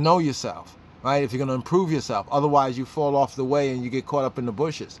 Because you got to know yourself, right? If you're going to improve yourself. Otherwise, you fall off the way and you get caught up in the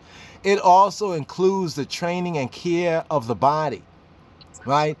bushes. It also includes the training and care of the body,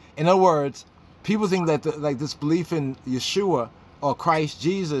 right? In other words, people think that like this belief in Yeshua or Christ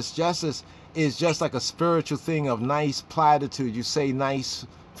Jesus, justice, is just like a spiritual thing of nice platitude. You say nice,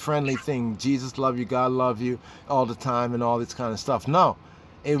 friendly thing. Jesus love you, God love you all the time and all this kind of stuff. No,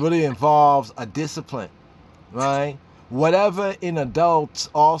 it really involves a discipline, right? Whatever in adults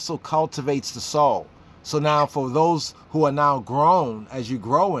also cultivates the soul. So now for those who are now grown, as you're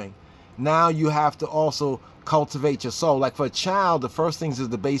growing, now you have to also cultivate your soul. Like for a child, the first things is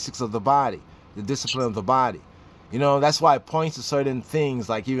the basics of the body, the discipline of the body. You know, that's why it points to certain things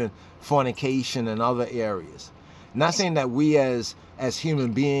like even fornication and other areas. Not saying that we as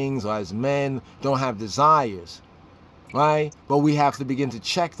human beings or as men don't have desires, right? But we have to begin to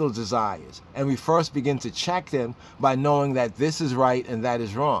check those desires. And we first begin to check them by knowing that this is right and that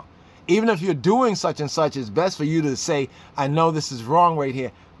is wrong. Even if you're doing such and such, it's best for you to say, I know this is wrong right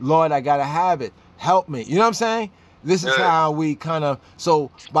here. Lord, I got to have it. Help me. You know what I'm saying? This is how we kind of,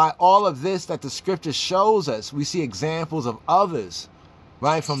 so by all of this that the scripture shows us, we see examples of others,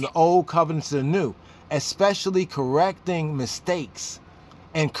 right? From the old covenant to the new, especially correcting mistakes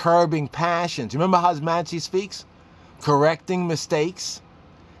and curbing passions. Remember how His Majesty speaks? Correcting mistakes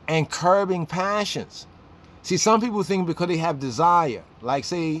and curbing passions. See, some people think because they have desire, like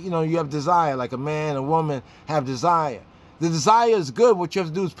say, you know, you have desire, like a man, a woman have desire. The desire is good. What you have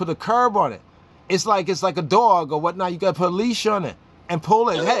to do is put a curb on it. It's like a dog or whatnot. You got to put a leash on it and pull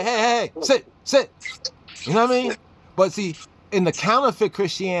it. Hey, hey, hey, sit. You know what I mean? But see, in the counterfeit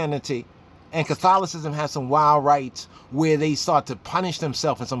Christianity and Catholicism has some wild rites where they start to punish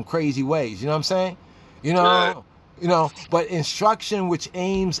themselves in some crazy ways. You know what I'm saying? You know, but instruction which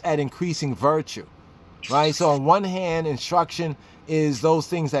aims at increasing virtue, right? So on one hand, instruction is those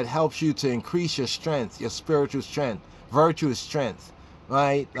things that helps you to increase your strength, your spiritual strength. Virtue is strength.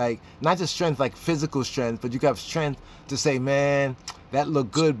 Right? Like, not just strength like physical strength, but you have strength to say, man, that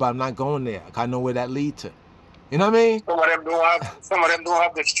look good, but I'm not going there. I know where that lead to. You know what I mean? Some of them don't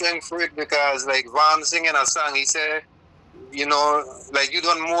have the strength for it because, like Van singing a song, he said, you know, like you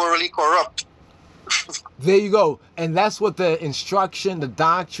don't morally corrupt. There you go. And that's what the instruction, the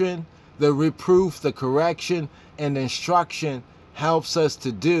doctrine, the reproof, the correction, and the instruction helps us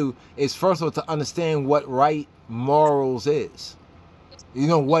to do is, first of all, to understand what right morals is. You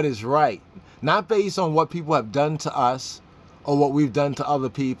know, what is right. Not based on what people have done to us or what we've done to other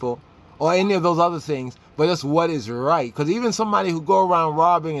people or any of those other things, but just what is right. Because even somebody who go around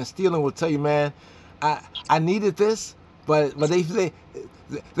robbing and stealing will tell you, man, I needed this, but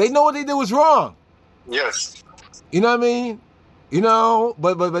they know what they did was wrong. Yes. You know what I mean? You know,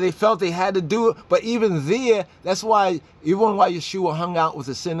 but they felt they had to do it. But even there, that's why, even why Yeshua hung out with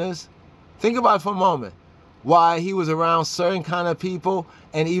the sinners. Think about it for a moment. Why he was around certain kind of people,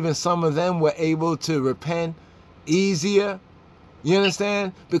 and even some of them were able to repent easier. You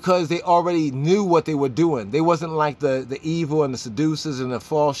understand? Because they already knew what they were doing. They wasn't like the evil and the seducers and the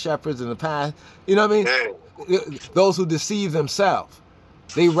false shepherds in the past. You know what I mean? Those who deceive themselves.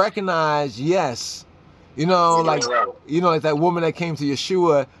 They recognize, yes, you know, like that woman that came to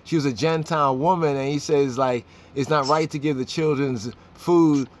Yeshua, she was a Gentile woman, and he says, like, it's not right to give the children's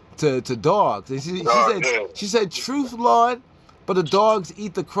food to dogs. And she said, truth, Lord, but the dogs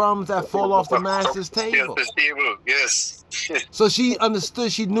eat the crumbs that fall off the master's table. Yes. So she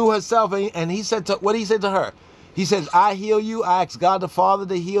understood, she knew herself, and he said, what did he say to her? He says, I heal you. I asked God the Father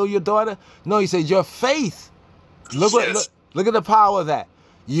to heal your daughter. No, he said, your faith. Look at the power of that.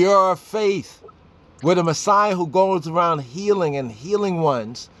 Your faith. Where the Messiah who goes around healing and healing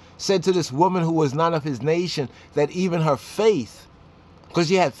ones said to this woman who was not of his nation that even her faith, because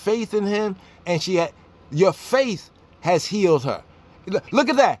she had faith in him, and your faith has healed her. Look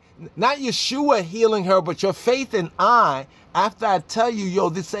at that. Not Yeshua healing her, but your faith and I, after I tell you, yo,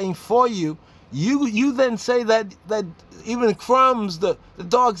 this ain't for you, you then say that even crumbs the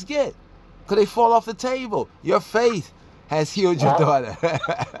dogs get, because they fall off the table. Your faith has healed your daughter. But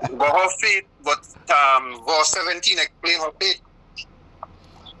her faith, verse 17 explain her faith.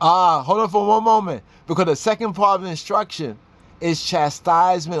 Hold on for one moment, because the second part of the instruction is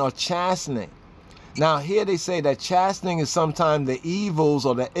chastisement or chastening. Now here they say that chastening is sometimes the evils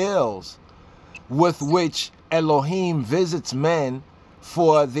or the ills with which Elohim visits men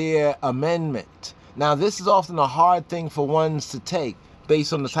for their amendment. Now this is often a hard thing for ones to take,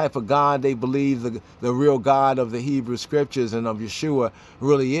 based on the type of God they believe the real God of the Hebrew scriptures and of Yeshua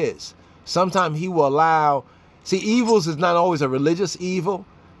really is. Sometimes he will allow, see, evils is not always a religious evil.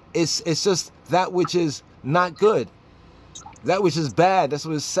 It's just that which is not good, that which is bad, that's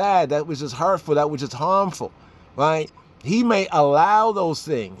what is sad, that which is hurtful, that which is harmful, right? He may allow those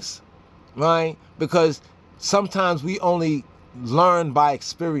things, right? Because sometimes we only learn by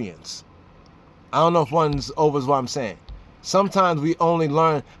experience. I don't know if one's over what I'm saying. Sometimes we only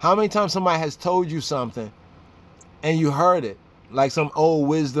learn. How many times somebody has told you something and you heard it, like some old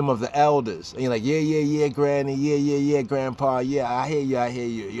wisdom of the elders, and you're like, yeah, granny, yeah, grandpa, yeah, I hear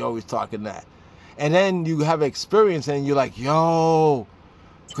you, you're always talking that. And then you have experience and you're like, yo,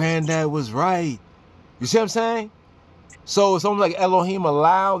 granddad was right. You see what I'm saying? So it's almost like Elohim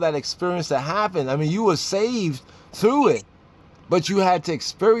allowed that experience to happen. I mean, you were saved through it, but you had to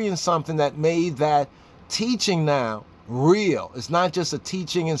experience something that made that teaching now real. It's not just a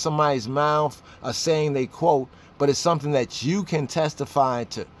teaching in somebody's mouth, a saying they quote, but it's something that you can testify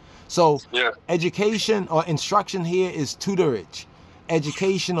to. So education or instruction here is tutorage.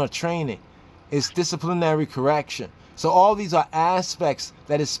 Education or training is disciplinary correction. So all these are aspects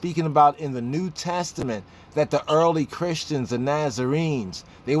that is speaking about in the New Testament, that the early Christians, the Nazarenes,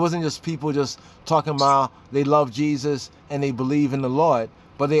 they wasn't just people just talking about they love Jesus and they believe in the Lord,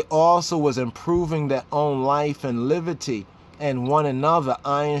 but they also was improving their own life and liberty and one another,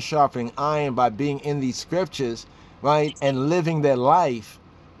 iron sharpening iron, by being in these scriptures, right, and living their life.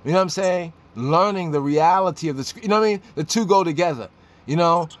 You know what I'm saying? Learning the reality of the, you know what I mean? The two go together, you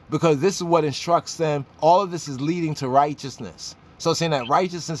know, because this is what instructs them. All of this is leading to righteousness. So saying that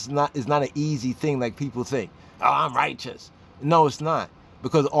righteousness is not an easy thing like people think. Oh, I'm righteous. No, it's not.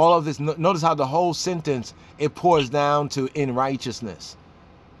 Because all of this, notice how the whole sentence, it pours down to in righteousness.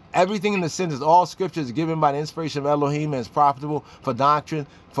 Everything in the sentence, all scripture is given by the inspiration of Elohim and is profitable for doctrine,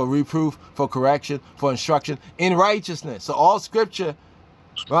 for reproof, for correction, for instruction, in righteousness. So all scripture,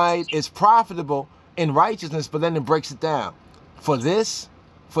 right, is profitable in righteousness, but then it breaks it down. For this,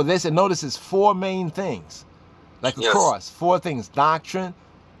 and notice it's four main things. Like a cross, four things: doctrine,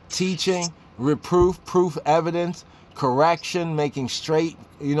 teaching, reproof, proof, evidence, correction, making straight,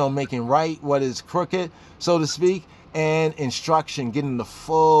 you know, making right what is crooked, so to speak, and instruction, getting the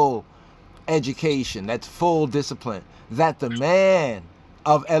full education, that's full discipline, that the man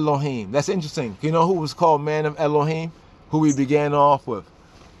of Elohim. That's interesting. You know who was called man of Elohim? Who we began off with?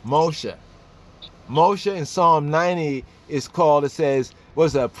 Moshe. Moshe in Psalm 90 is called, it says,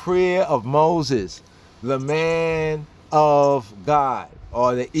 was a prayer of Moses, the man of God,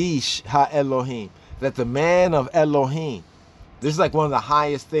 or the Ish Ha-Elohim, that the man of Elohim, this is like one of the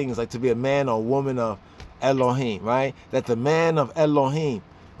highest things, like to be a man or woman of Elohim, right? That the man of Elohim,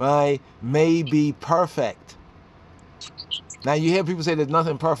 right, may be perfect. Now you hear people say there's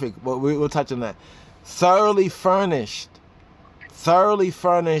nothing perfect, but we'll touch on that. Thoroughly furnished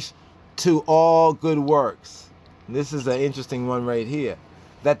to all good works. This is an interesting one right here.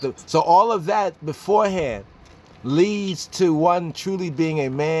 So all of that beforehand leads to one truly being a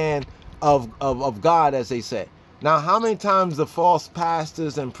man of God, as they say. Now, how many times the false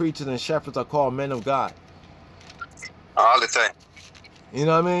pastors and preachers and shepherds are called men of God? All the time. You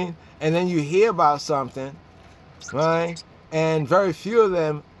know what I mean? And then you hear about something, right? And very few of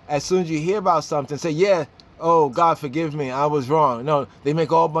them, as soon as you hear about something, say, yeah, oh, God, forgive me, I was wrong. No, they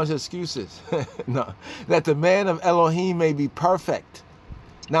make a whole bunch of excuses. No, that the man of Elohim may be perfect.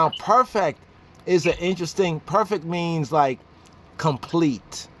 Now, perfect is an interesting, perfect means like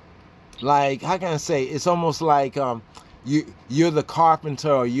complete. Like, how can I say? It's almost like you're the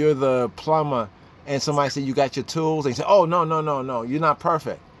carpenter or you're the plumber, and somebody said you got your tools, and you say, oh, no, you're not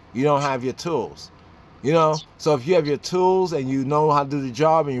perfect. You don't have your tools. You know, so if you have your tools and you know how to do the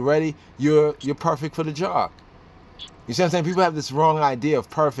job and you're ready, you're perfect for the job. You see what I'm saying? People have this wrong idea of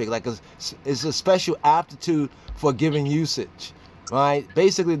perfect, like it's a special aptitude for given usage, right?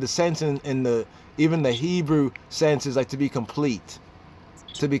 Basically, the sense in the even the Hebrew sense is like to be complete,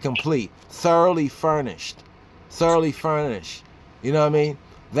 thoroughly furnished. You know what I mean?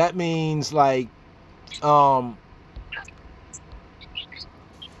 That means like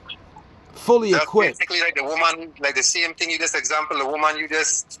fully That's equipped. basically like the woman, like the same thing you just example, the woman you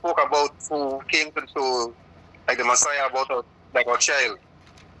just spoke about who came to like the Messiah about her, like her child.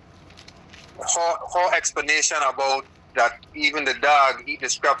 Her explanation about that even the dog eat the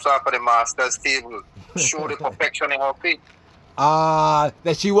scraps off of the master's table show the perfection in her faith.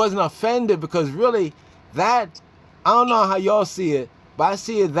 That she wasn't offended, because really, that, I don't know how y'all see it, but I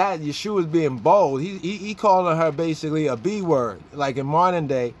see it that Yeshua's being bold. He calling her basically a B word, like in modern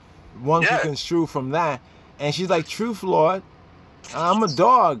day, one can construe from that. And she's like, truth, Lord, I'm a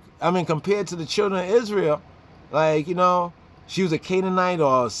dog. I mean, compared to the children of Israel, like, you know, she was a Canaanite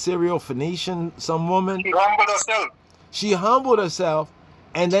or a Syrio Phoenician, some woman. She humbled herself. She humbled herself,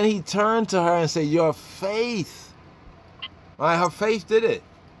 and then he turned to her and said, your faith. Right, her faith did it.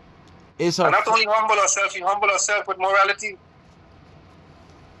 It's her. And not only humble herself, she humbled herself with morality.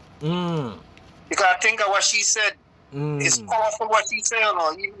 Because think of what she said. It's powerful what she said.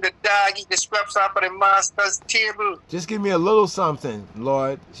 Or even the dog eat the scraps off of the master's table. Just give me a little something,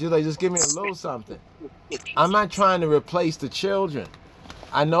 Lord. She's like, just give me a little something. I'm not trying to replace the children.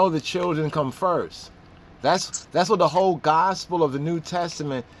 I know the children come first. That's what the whole gospel of the New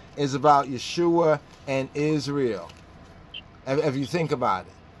Testament is about, Yeshua and Israel. If you think about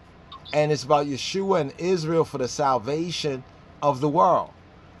it. And it's about Yeshua and Israel for the salvation of the world.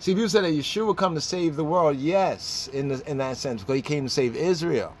 See, people say that Yeshua come to save the world. Yes, in that sense, because he came to save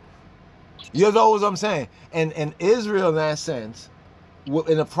Israel. You know what I'm saying? And Israel, in that sense,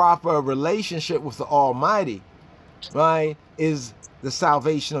 in a proper relationship with the Almighty, right, is the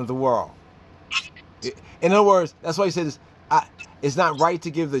salvation of the world. In other words, that's why he says it's not right to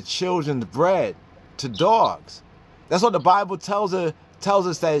give the children the bread to dogs. That's what the Bible tells us,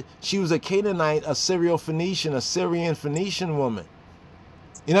 that she was a Canaanite, a Syro-Phoenician, a Syrian Phoenician woman.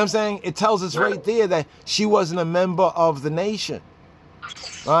 You know what I'm saying? It tells us right there that she wasn't a member of the nation,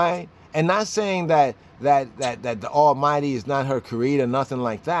 right? And not saying that the Almighty is not her creator, nothing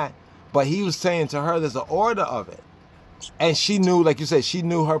like that. But he was saying to her, there's an order of it, and she knew, like you said, she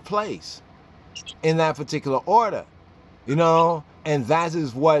knew her place in that particular order, you know. And that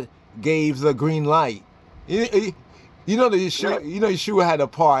is what gave the green light. You know, Yeshua had a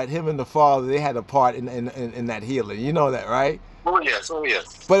part, him and the Father, they had a part in that healing. You know that, right? Oh, yes, oh,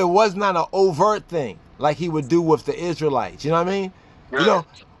 yes. But it was not an overt thing like he would do with the Israelites. You know what I mean? Yeah. You know,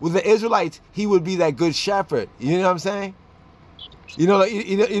 with the Israelites, he would be that good shepherd. You know what I'm saying? You know,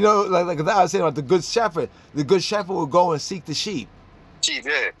 like I was saying about the good shepherd. The good shepherd would go and seek the sheep. Sheep,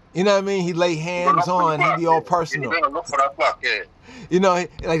 yeah. You know what I mean? He'd lay hands on, he'd be all personal. Look for that flock, yeah. You know,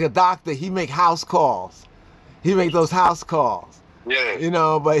 like a doctor, he make house calls. He make those house calls. Yeah. You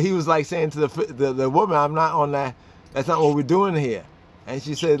know, but he was like saying to the woman, I'm not on that. That's not what we're doing here. And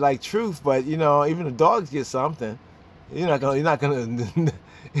she said, like, truth, but you know, even the dogs get something. You're not gonna.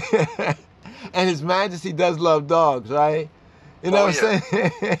 And His Majesty does love dogs, right? You know what I'm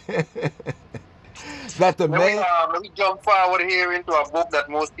saying? That the man. Let me jump forward here into a book that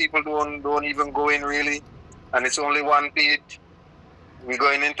most people don't even go in really, and it's only one page. We're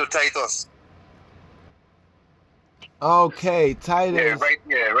going into Titus. Okay, Titus.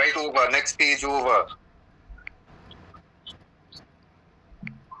 Right over. Next page over.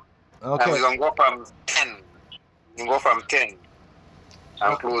 Okay. And we're gonna go from 10. We can go from 10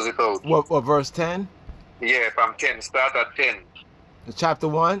 and close it out. What verse 10? Yeah, from 10. Start at 10. Chapter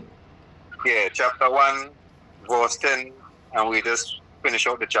 1? Yeah, chapter 1, verse 10, and we just finish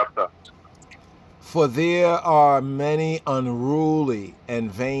out the chapter. For there are many unruly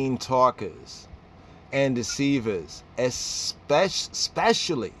and vain talkers and deceivers,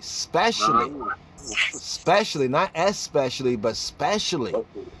 especially, not especially, but specially,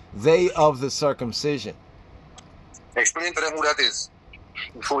 they of the circumcision. Explain to them who that is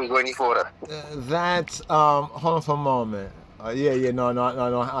before we go any further. That's hold on for a moment. No,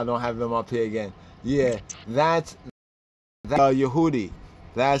 I don't have them up here again. Yeah, that's Yehudi.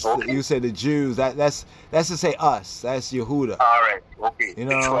 That's okay. You say the Jews. That's to say us. That's Yehuda. All right, okay. You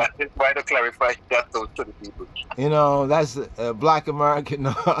know, just try to clarify that to the people. You know, that's Black American.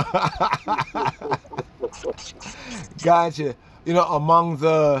 Gotcha. You know, among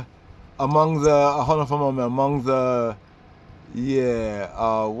the hold on for a moment. Among the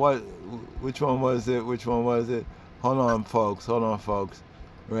which one was it? Hold on, folks.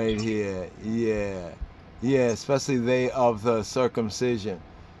 Right here. Yeah, especially they of the circumcision.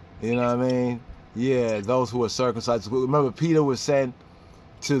 You know what I mean? Yeah, those who are circumcised. Remember, Peter was sent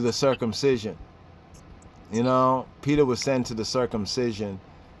to the circumcision. You know, Peter was sent to the circumcision,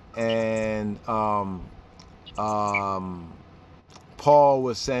 and Paul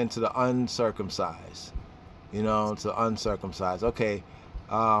was sent to the uncircumcised. You know, to the uncircumcised. Okay,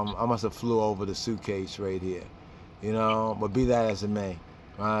 I must have flew over the suitcase right here, you know, but be that as it may,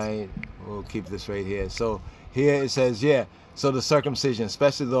 right? We'll keep this right here. So here it says, yeah, so the circumcision,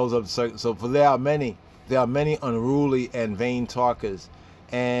 especially those of the so for there are many unruly and vain talkers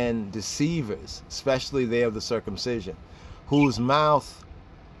and deceivers, especially they of the circumcision, whose mouths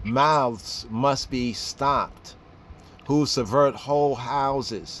must be stopped, who subvert whole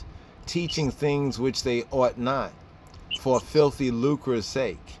houses, teaching things which they ought not, for filthy lucre's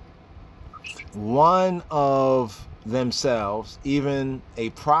sake. One of themselves, even a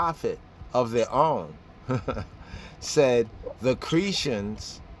prophet of their own, said, the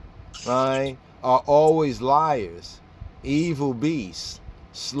Cretans, right, are always liars, evil beasts,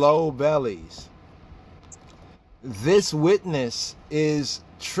 slow bellies. This witness is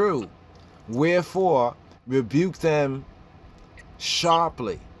true. Wherefore, rebuke them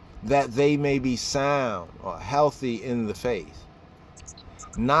sharply, that they may be sound or healthy in the faith,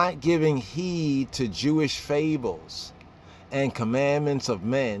 not giving heed to Jewish fables and commandments of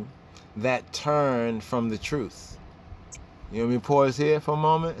men that turn from the truth. You want me to pause here for a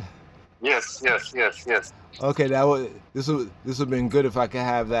moment? Yes. Okay, this would have been good if I could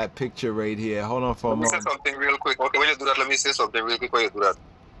have that picture right here. Hold on for a moment. Let me say something real quick. Okay, when you do that, let me say something real quick when you do that.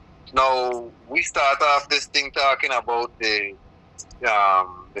 Now, we start off this thing talking about the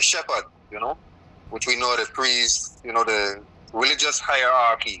shepherd, you know, which we know the priests, you know, the religious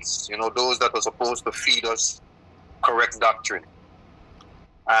hierarchies, you know, those that are supposed to feed us correct doctrine.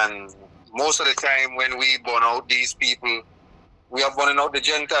 And most of the time when we burn out these people, we are burning out the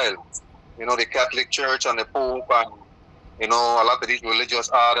Gentiles, you know, the Catholic Church and the Pope and, you know, a lot of these religious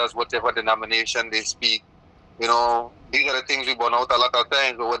orders, whatever denomination they speak, you know, these are the things we burn out a lot of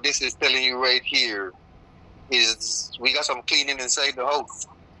times. But what this is telling you right here is we got some cleaning inside the house.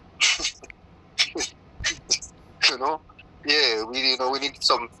 You know? Yeah, we need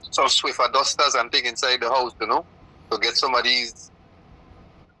some Swiffer dusters and things inside the house, you know, to get some of these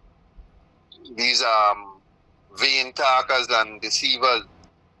vain talkers and deceivers,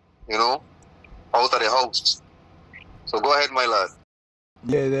 you know, out of the house. So go ahead, my lad.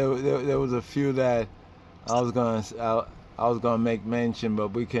 Yeah, there was a few that I was gonna make mention, but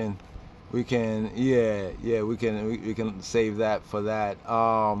we can save that for that.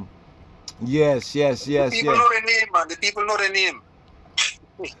 Yes. The people know the name, man. The people know the name.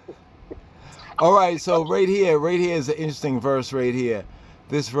 All right, so right here is an interesting verse right here.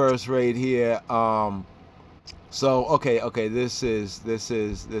 This verse right here. So okay, this is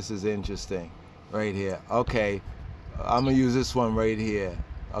interesting right here. Okay, I'm gonna use this one right here.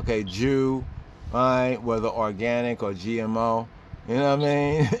 Okay, Jew, right? Whether organic or GMO, you know what I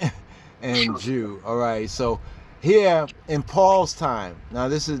mean? And Jew. All right, so here in Paul's time. Now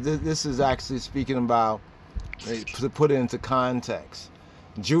this is actually speaking about, to put it into context,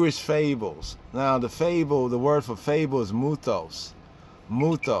 Jewish fables. Now the word for fable is muthos.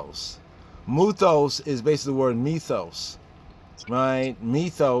 Muthos is basically the word mythos, right?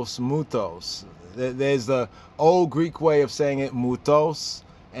 Muthos. There's the old Greek way of saying it, muthos,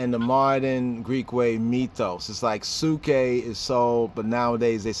 and the modern Greek way, mythos. It's like suke is soul, but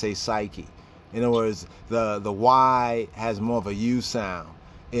nowadays they say psyche. In other words, the Y has more of a U sound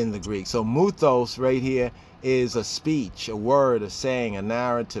in the Greek. So muthos right here is a speech, a word, a saying, a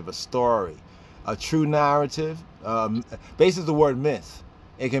narrative, a story, a true narrative. Basically the word myth.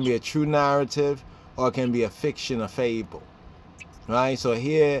 It can be a true narrative or it can be a fiction, a fable, right? So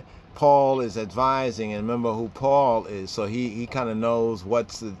here Paul is advising, and remember who Paul is, so he kind of knows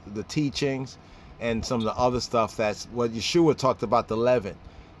what's the teachings and some of the other stuff. That's what Yeshua talked about, the leaven.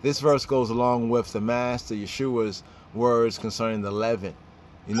 This verse goes along with the Master Yeshua's words concerning the leaven.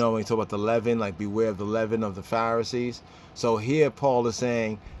 You know, when he talk about the leaven, like beware of the leaven of the Pharisees. So here Paul is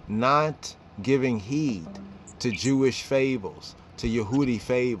saying, not giving heed to Jewish fables, to Yehudi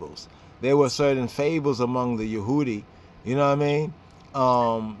fables. There were certain fables among the Yehudi, you know what I mean?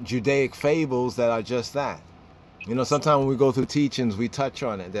 Judaic fables that are just that. You know, sometimes when we go through teachings, we touch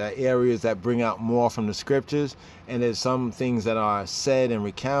on it. There are areas that bring out more from the scriptures, and there's some things that are said and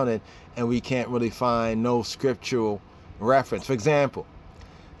recounted, and we can't really find no scriptural reference. For example,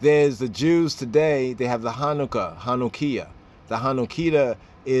 there's the Jews today, they have the Hanukkah. The Hanukkah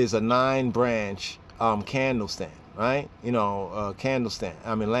is a 9-branch candle stand, right? You know,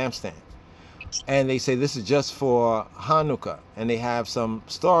 lampstand. And they say this is just for Hanukkah, and they have some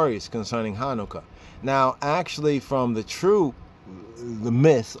stories concerning Hanukkah. Now, actually, from the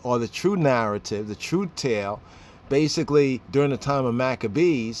myth or the true narrative, the true tale, basically during the time of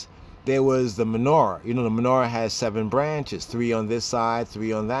Maccabees, there was the menorah. You know, the menorah has 7 branches, 3 on this side,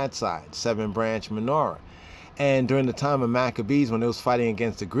 3 on that side, 7-branch menorah. And during the time of Maccabees, when they was fighting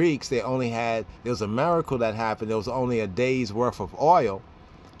against the Greeks, there was a miracle that happened. There was only a day's worth of oil,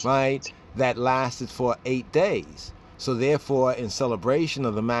 right, that lasted for 8 days. So therefore, in celebration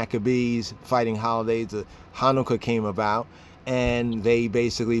of the Maccabees fighting holidays, the Hanukkah came about, and they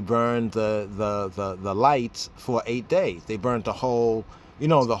basically burned the lights for 8 days. They burnt the whole,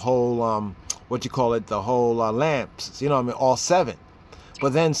 the whole the whole lamps, all 7.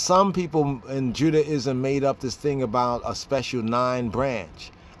 But then some people in Judaism made up this thing about a special 9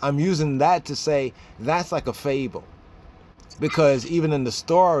 branch. I'm using that to say that's like a fable, because even in the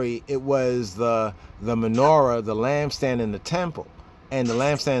story, it was the menorah, the lampstand in the temple, and the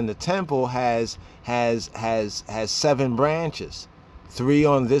lampstand in the temple has 7 branches, 3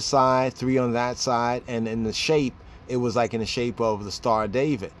 on this side, 3 on that side, and in the shape, it was like in the shape of the Star of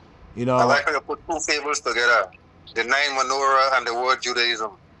David. I like how you put 2 fables together. The 9 menorah and the word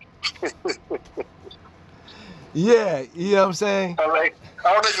Judaism. Yeah, you know what I'm saying? I don't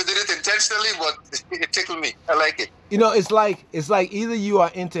know if you did it intentionally, but it tickled me. I like it. It's like either you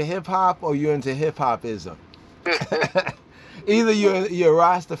are into hip hop or you're into hip hopism. Either you're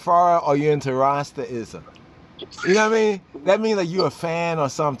Rastafari or you're into Rastaism. You know what I mean? That means that you're a fan or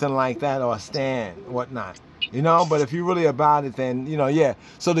something like that, or a stan, whatnot. But if you're really about it, then, yeah.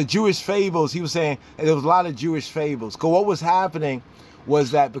 So the Jewish fables, he was saying, there was a lot of Jewish fables. Because what was happening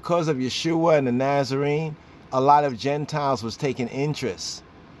was that because of Yeshua and the Nazarene, a lot of Gentiles was taking interest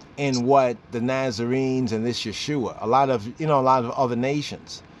in what the Nazarenes and this Yeshua, a lot of other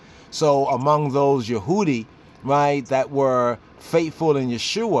nations. So among those Yehudi, right, that were faithful in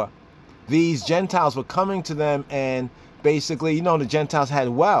Yeshua, these Gentiles were coming to them, and basically, the Gentiles had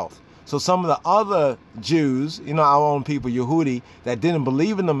wealth. So some of the other Jews, our own people, Yehudi, that didn't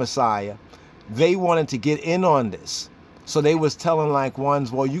believe in the Messiah, they wanted to get in on this. So they was telling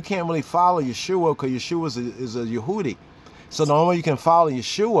ones, well, you can't really follow Yeshua because Yeshua is a Yehudi. So the only way you can follow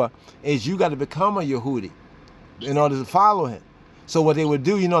Yeshua is you got to become a Yehudi in order to follow him. So what they would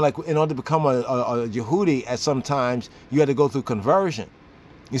do, in order to become a Yehudi, at sometimes you had to go through conversion.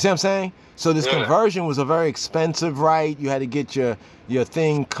 You see what I'm saying? So this conversion was a very expensive rite. You had to get your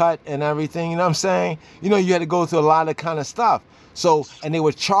thing cut and everything. You know what I'm saying? You had to go through a lot of kind of stuff. So, and they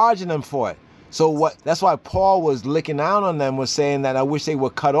were charging them for it. So that's why Paul was licking out on them, was saying that I wish they were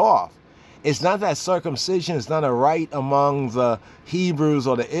cut off. It's not that circumcision is not a rite among the Hebrews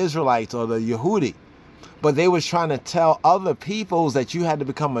or the Israelites or the Yehudi, but they was trying to tell other peoples that you had to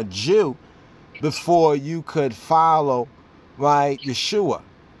become a Jew before you could follow, right, Yeshua.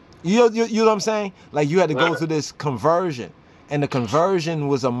 You know what I'm saying? Like you had to go through this conversion, and the conversion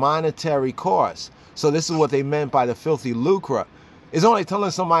was a monetary course. So this is what they meant by the filthy lucre. It's only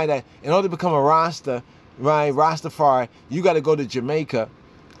telling somebody that in order to become a Rasta, right, Rastafari, you got to go to Jamaica,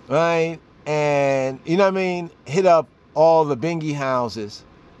 right, and hit up all the bingy houses.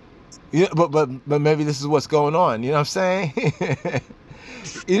 But maybe this is what's going on. You know what I'm saying?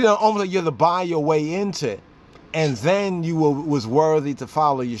 Almost like you have to buy your way into it. And then you was worthy to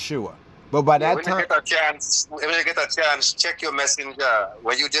follow Yeshua. But by that time, when you get a chance, check your messenger.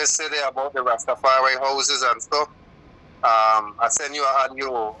 When you just said there about the Rastafari houses and stuff, I send you an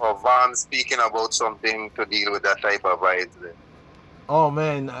audio of Van speaking about something to deal with that type of vibes there. Oh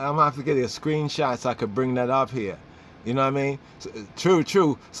man, I'm gonna have to get a screenshot so I could bring that up here. You know what I mean? So,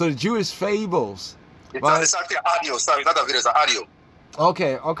 true. So the Jewish fables. It's actually audio. Sorry, not a video. It's an audio.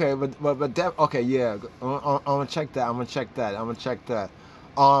 Okay, okay, yeah. I'm gonna check that. I'm gonna check that. I just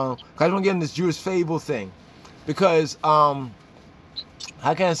want to get in this Jewish fable thing, because how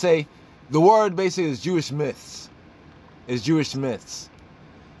can I say, the word basically is Jewish myths. It's Jewish myths.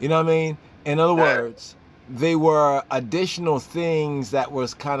 You know what I mean? In other words, they were additional things that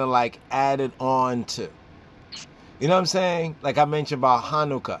was kind of like added on to. You know what I'm saying? Like I mentioned about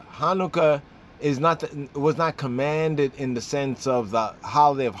Hanukkah. Hanukkah was not commanded in the sense of the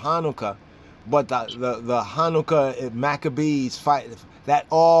holiday of Hanukkah, but the Hanukkah Maccabees fight, that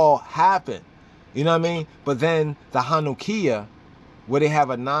all happened. You know what I mean? But then the Hanukkah, where they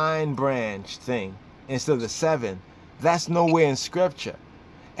have a 9 branch thing instead of the 7, that's nowhere in scripture.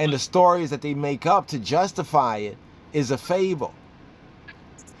 And the stories that they make up to justify it is a fable.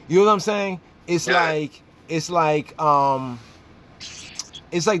 You know what I'm saying? It's like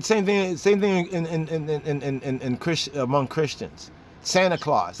same thing in among Christians. Santa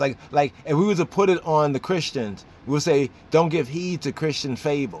Claus, like if we were to put it on the Christians, we'll say don't give heed to Christian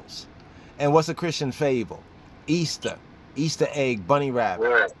fables. And what's a Christian fable? Easter egg, bunny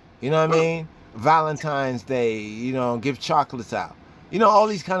rabbit. You know what I mean? Valentine's Day, give chocolates out. You know, all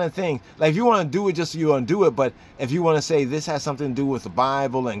these kind of things. Like if you want to do it, just you want to do it. But if you want to say this has something to do with the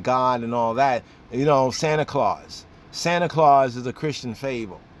Bible and God and all that, you know, Santa Claus. Santa Claus is a Christian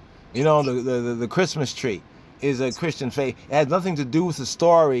fable. You know, the Christmas tree is a Christian fable. It has nothing to do with the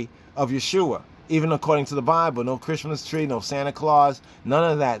story of Yeshua, even according to the Bible. No Christmas tree, no Santa Claus, none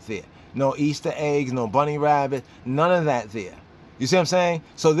of that there. No Easter eggs, no bunny rabbit, none of that there. You see what I'm saying?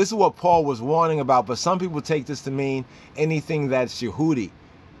 So this is what Paul was warning about, but some people take this to mean anything that's Yehudi.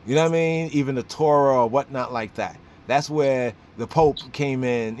 You know what I mean? Even the Torah or whatnot like that. That's where the Pope came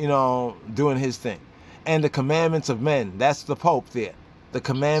in, you know, doing his thing. And the commandments of men, that's the Pope there. The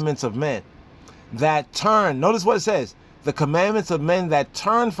commandments of men that turn, notice what it says, the commandments of men that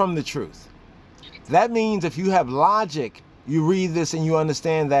turn from the truth. That means if you have logic, you read this and you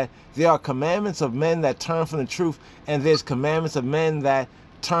understand that there are commandments of men that turn from the truth, and there's commandments of men that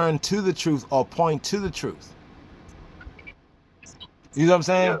turn to the truth or point to the truth. You know what I'm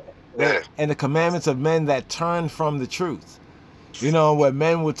saying? Yeah. And the commandments of men that turn from the truth. You know, where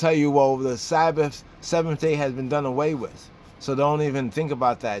men will tell you, well, the Sabbath, seventh day has been done away with. So don't even think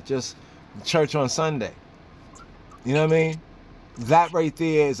about that. Just church on Sunday. You know what I mean? That right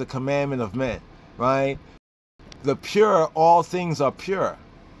there is a commandment of men, right? The pure, all things are pure.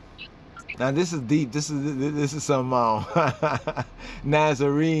 Now this is deep. This is some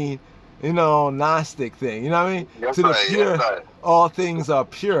Nazarene, you know, Gnostic thing. You know what I mean? Yes, To the right, pure, yes, right. all things are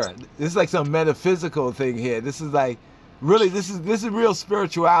pure. This is like some metaphysical thing here. This is like, really, this is real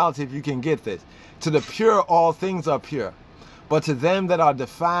spirituality if you can get this. To the pure, all things are pure. But to them that are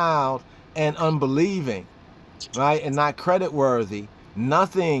defiled and unbelieving, right, and not credit worthy,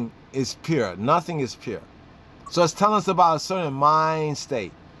 nothing is pure. Nothing is pure. So it's telling us about a certain mind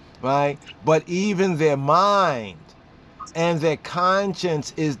state, right? But even their mind and their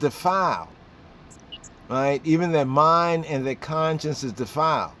conscience is defiled, right? Even their mind and their conscience is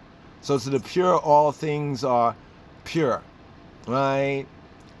defiled. So to the pure, all things are pure, right?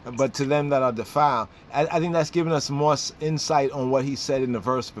 But to them that are defiled. I think that's giving us more insight on what he said in the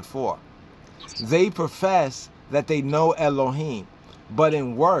verse before. They profess that they know Elohim, but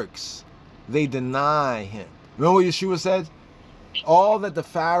in works they deny him. Remember what Yeshua said? All that the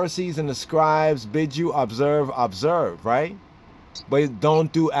Pharisees and the scribes bid you observe, observe, right? But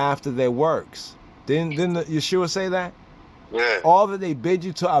don't do after their works. Didn't Yeshua say that? Yeah. All that they bid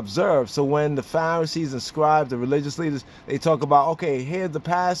you to observe. So when the Pharisees and scribes, the religious leaders, they talk about, okay, here's the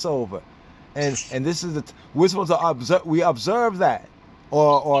Passover, and this is we're supposed to observe. We observe that,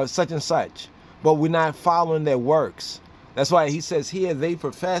 or such and such, but we're not following their works. That's why he says here they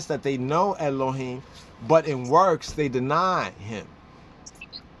profess that they know Elohim, but in works they deny him.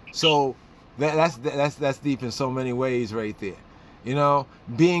 So that's deep in so many ways right there. You know,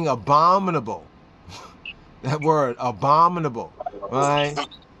 being abominable. That word, abominable, right?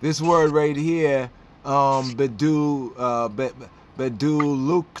 This word right here,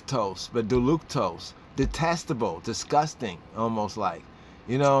 beduluktos, detestable, disgusting, almost like,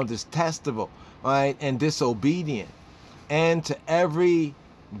 you know, detestable, right? And disobedient. And to every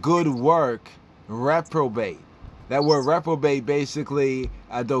good work, reprobate. That word reprobate basically,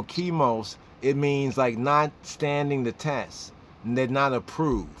 adokimos, it means like not standing the test. And they're not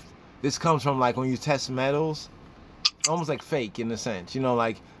approved. This comes from like when you test metals, almost like fake in a sense, you know,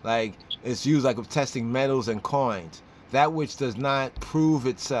 like it's used like of testing metals and coins. That which does not prove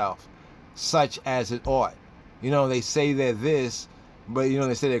itself such as it ought. You know, they say they're this, but you know,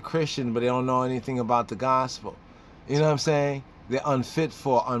 they say they're Christian, but they don't know anything about the gospel. You know what I'm saying? They're unfit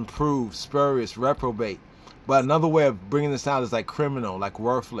for, unproved, spurious, reprobate. But another way of bringing this out is like criminal, like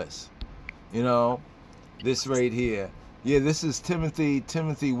worthless. You know, this right here. Yeah, this is Timothy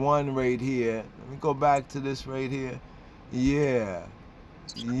 1 right here. Let me go back to this right here. Yeah.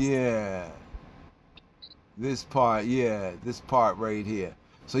 This part, yeah, this part right here.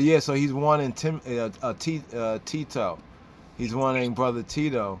 So yeah, so he's wanting Tito. He's wanting Brother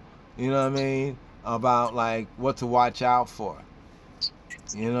Tito, you know what I mean, about like what to watch out for.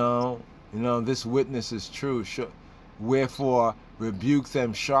 You know, this witness is true. Wherefore rebuke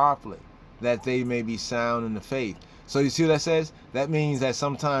them sharply, that they may be sound in the faith. So you see what that says? That means that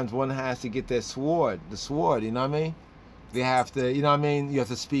sometimes one has to get their sword, the sword, you know what I mean? They have to, you know what I mean? You have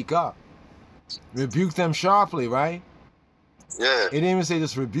to speak up. Rebuke them sharply, right? Yeah. It didn't even say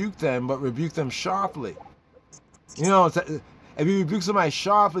just rebuke them, but rebuke them sharply. You know, if you rebuke somebody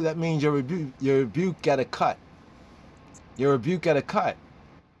sharply, that means your rebuke got a cut. Your rebuke got a cut.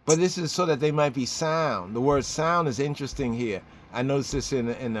 But this is so that they might be sound. The word sound is interesting here. I noticed this in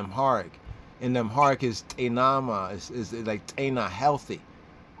Amharic. In Amharic is tenama, is like tena, healthy.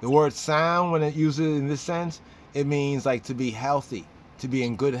 The word sound, when it uses it in this sense, it means like to be healthy, to be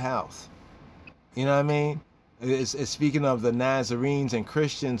in good health. You know what I mean? It's speaking of the Nazarenes and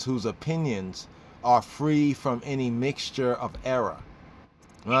Christians whose opinions are free from any mixture of error,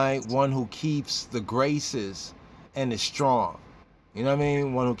 right? One who keeps the graces and is strong. You know what I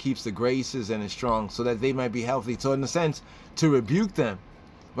mean? One who keeps the graces and is strong so that they might be healthy. So in a sense, to rebuke them,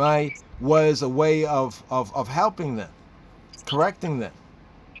 right, was a way of helping them, correcting them.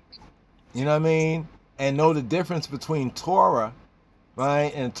 You know what I mean? And know the difference between Torah,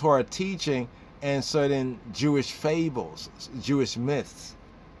 right, and Torah teaching and certain Jewish fables, Jewish myths.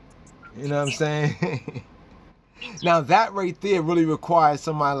 You know what I'm saying? Now that right there really requires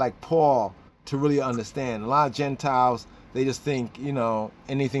somebody like Paul to really understand. A lot of Gentiles, they just think, you know,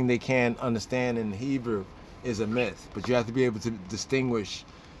 anything they can understand in Hebrew is a myth. But you have to be able to distinguish,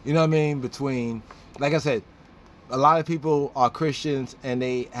 you know what I mean, between, like I said, a lot of people are Christians and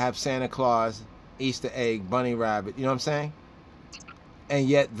they have Santa Claus, Easter egg, bunny rabbit, you know what I'm saying? And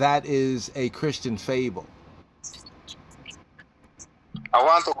yet that is a Christian fable. I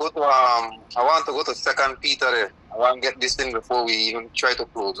want to go to Second Peter there. I want to get this thing before we even try to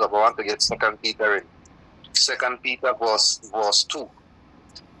close up. I want to get Second Peter in. Second Peter verse 2.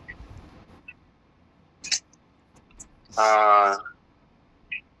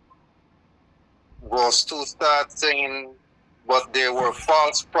 Verse 2 starts saying, but there were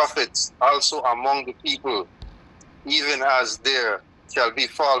false prophets also among the people, even as there shall be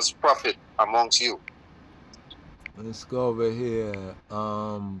false prophet amongst you. Let's go over here.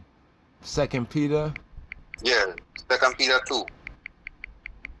 2 Peter. Yeah, 2 Peter 2.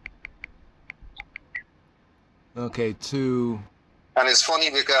 Okay, 2. And it's funny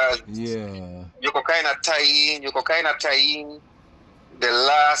because yeah, you can kind of tie in the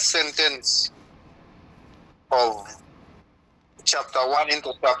last sentence of chapter 1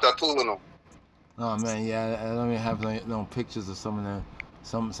 into chapter 2, you know. Oh man, yeah, I don't even have no pictures of some of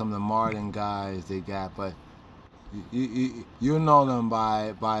the modern guys they got, but you know them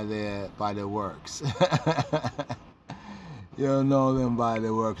by their works. You know them by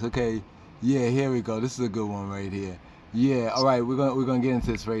their works. Okay, yeah, here we go. This is a good one right here. Yeah, all right, we're gonna get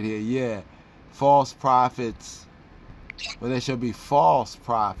into this right here. Yeah, false prophets. Well, there shall be false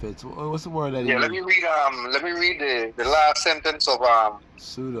prophets. What's the word that? Yeah, let me read the last sentence of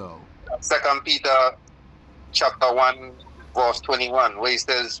Pseudo. 2 Peter chapter 1 verse 21, where he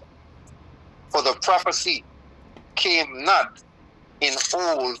says, for the prophecy came not in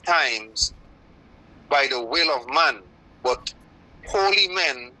old times by the will of man, but holy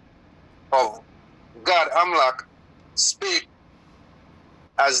men of God Amlak spake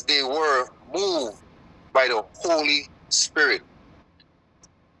as they were moved by the Holy Spirit.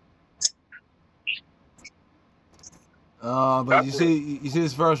 But you see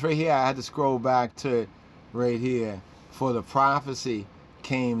this verse right here. I had to scroll back to it right here. For the prophecy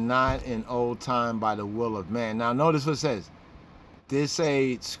came not in old time by the will of man. Now notice what it says. Did it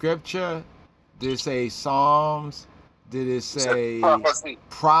say scripture? Did it say Psalms? Did it say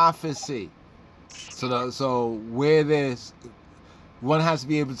prophecy? So where there's, one has to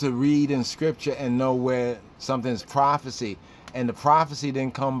be able to read in scripture and know where something's prophecy. And the prophecy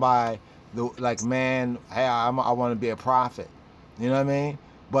didn't come by like man, hey, I want to be a prophet. You know what I mean?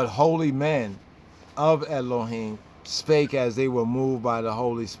 But holy men of Elohim spake as they were moved by the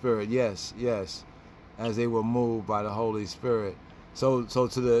Holy Spirit. Yes, as they were moved by the Holy Spirit. So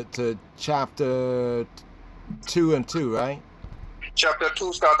to chapter 2 and 2, right? Chapter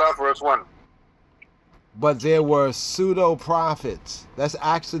 2 start off verse 1. But there were pseudo prophets. That's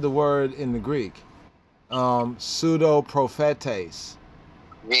actually the word in the Greek. Pseudo prophetes.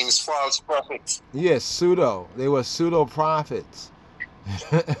 Means false prophets. Yes, pseudo. They were pseudo prophets.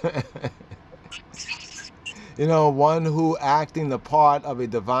 You know, one who acting the part of a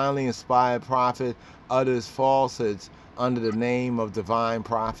divinely inspired prophet utters falsehoods under the name of divine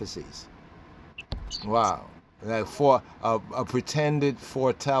prophecies. Wow. Like for a pretended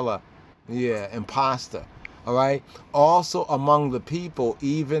foreteller. Yeah, imposter. All right. Also among the people,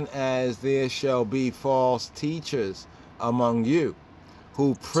 even as there shall be false teachers among you,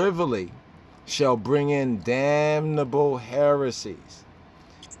 who privily shall bring in damnable heresies,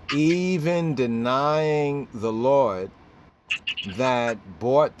 even denying the Lord that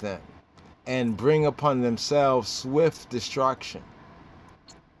bought them, and bring upon themselves swift destruction.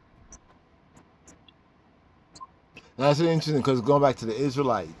 Now, that's interesting because going back to the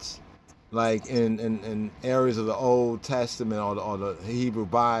Israelites, like in areas of the Old Testament or the Hebrew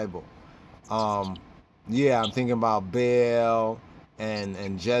Bible, yeah, I'm thinking about Baal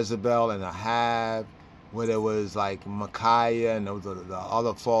and Jezebel and Ahab, where there was like Micaiah and the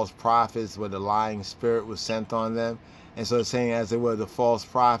other false prophets where the lying spirit was sent on them. And so it's saying, as they were the false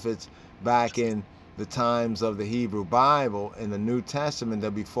prophets back in the times of the Hebrew Bible, in the New Testament,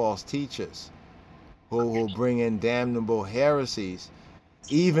 there'll be false teachers who will bring in damnable heresies,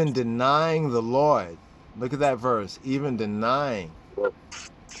 even denying the Lord. Look at that verse. Even denying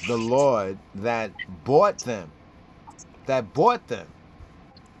the Lord that bought them. That bought them.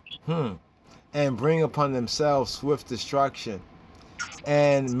 And bring upon themselves swift destruction.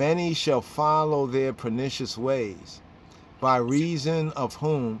 And many shall follow their pernicious ways, by reason of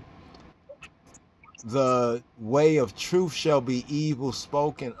whom the way of truth shall be evil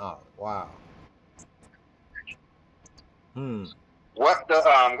spoken of. Wow. What the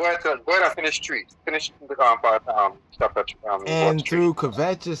go ahead and finish three. Finish the part chapter And through 3.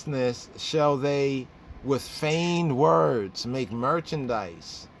 covetousness shall they with feigned words make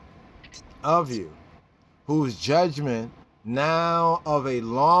merchandise of you, whose judgment now of a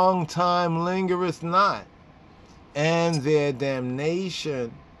long time lingereth not, and their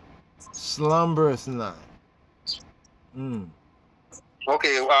damnation slumbereth not.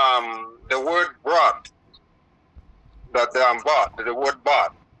 Okay, the word brought, that bought, the word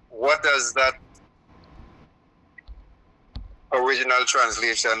bought, what does that original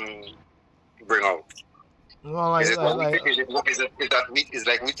translation bring out? Well, like, is like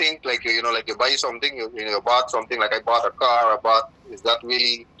we think, like, you know, like you buy something, you bought something, like I bought a car, is that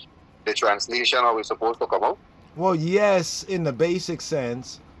really the translation how it's supposed to come out? Well, yes, in the basic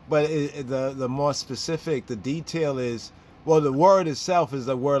sense, but the more specific, the detail is, well, the word itself is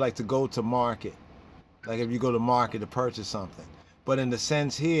the word like to go to market. Like if you go to market to purchase something. But in the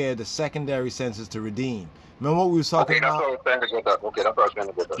sense here, the secondary sense is to redeem. Remember what we was talking about? That's what I was trying to get at. Okay, that's what I was trying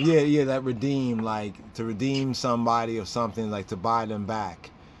to get at. Yeah, that redeem, like to redeem somebody or something, like to buy them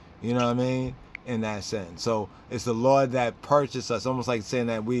back. You know what I mean? In that sense. So it's the Lord that purchased us, almost like saying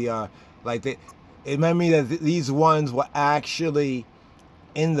that we are, like, it meant me that these ones were actually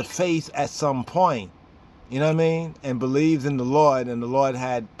in the faith at some point. You know what I mean? And believed in the Lord, and the Lord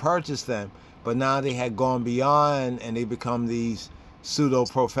had purchased them. But now they had gone beyond, and they become these pseudo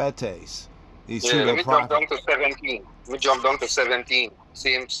prophetes. Let me jump down to 17.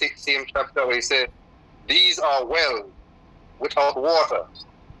 Same chapter where he said, these are wells without water,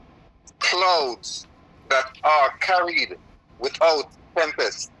 clouds that are carried without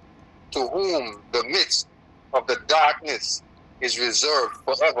tempest, to whom the midst of the darkness is reserved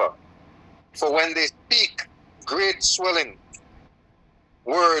forever. For when they speak great swelling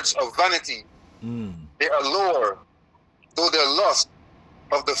words of vanity, they allure, though their lust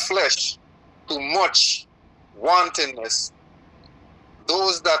of the flesh, to much wantonness.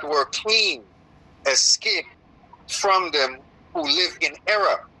 Those that were clean escape from them who live in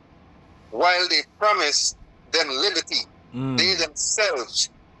error, while they promise them liberty. They themselves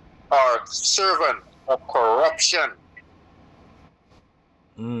are servants of corruption.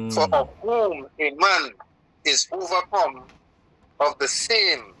 For of whom a man is overcome, of the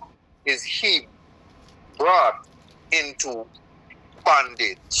same is he brought into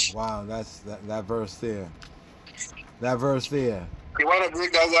bondage. Wow, that's that verse there. That verse there. You want to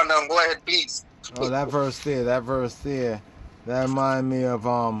break that one down? Go ahead, please. Oh, that verse there. That remind me of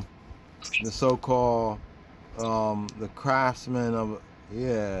the so-called the craftsman of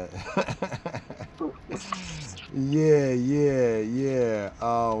yeah. yeah.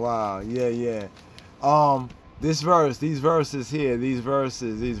 Oh wow, yeah. These verses here,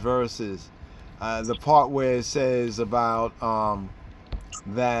 the part where it says about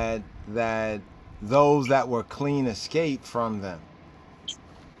that those that were clean escaped from them,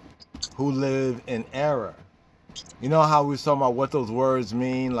 who live in error. You know how we were talking about what those words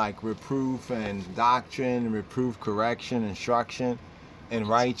mean, like reproof and doctrine, reproof, correction, instruction, and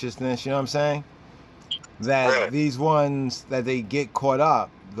righteousness. You know what I'm saying? That these ones that they get caught up,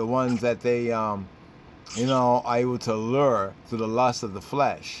 the ones that they are able to lure through the lust of the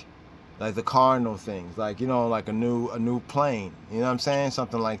flesh, like the carnal things, like, like a new plane, you know what I'm saying?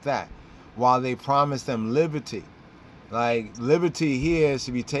 Something like that. While they promise them liberty. Like liberty here is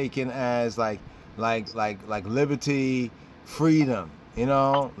to be taken as like liberty, freedom,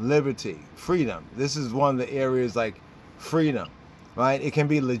 liberty, freedom. This is one of the areas like freedom, right? It can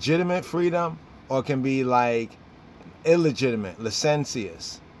be legitimate freedom, or it can be like illegitimate,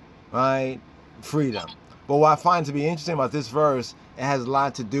 licentious, right? Freedom. But what I find to be interesting about this verse, it has a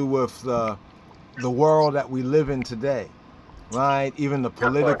lot to do with the world that we live in today, right? Even the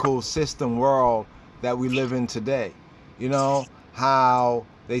political system world that we live in today. How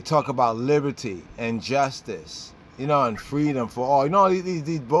they talk about liberty and justice, and freedom for all.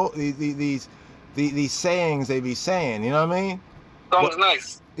 These sayings they be saying, you know what I mean? Sounds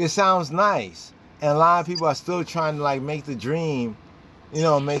nice. It sounds nice. And a lot of people are still trying to like make the dream,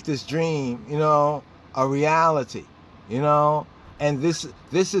 make this dream, a reality, And this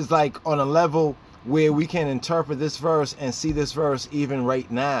is like on a level where we can interpret this verse and see this verse even right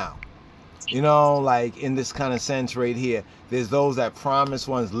now. Like in this kind of sense right here. There's those that promise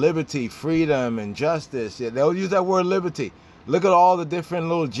one's liberty, freedom, and justice. Yeah, they'll use that word liberty. Look at all the different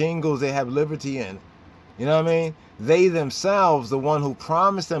little jingles they have liberty in. You know what I mean? They themselves, the one who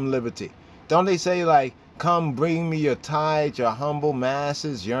promised them liberty. Don't they say like, come bring me your tithe, your humble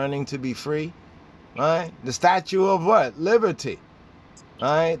masses yearning to be free? Right? The statue of what? Liberty.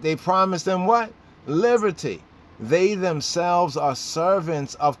 Right? They promised them what? Liberty. They themselves are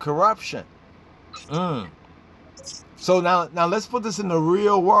servants of corruption. So now let's put this in the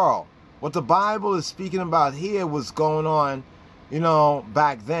real world. What the Bible is speaking about here was going on,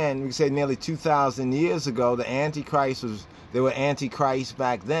 back then. We say nearly 2,000 years ago. The Antichrist there were Antichrists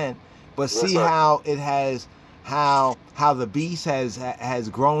back then. But see how it has, how the beast has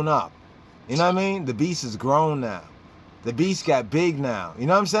grown up. You know what I mean? The beast has grown now. The beast got big now. You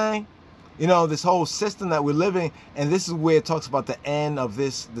know what I'm saying? This whole system that we're living, and this is where it talks about the end of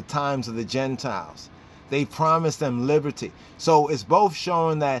the times of the Gentiles. They promised them liberty. So it's both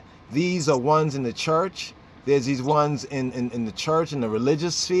showing that these are ones in the church. There's these ones in the church, in the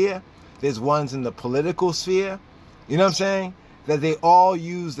religious sphere. There's ones in the political sphere. You know what I'm saying? That they all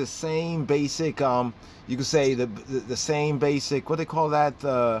use the same basic, you could say the same basic, what they call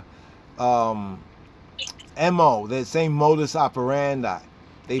that, MO, the same modus operandi.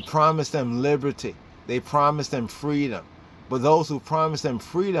 They promise them liberty. They promise them freedom. But those who promise them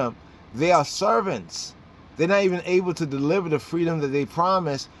freedom, they are servants. They're not even able to deliver the freedom that they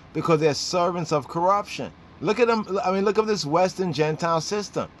promise because they're servants of corruption. Look at them. I mean, look at this Western Gentile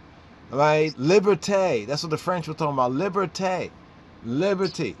system, right? Liberté. That's what the French were talking about. Liberté.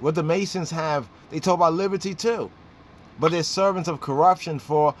 Liberty. What the Masons have, they talk about liberty too. But they're servants of corruption,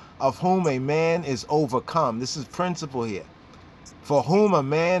 of whom a man is overcome. This is principle here. For whom a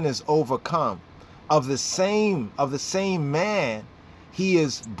man is overcome, of the same man, he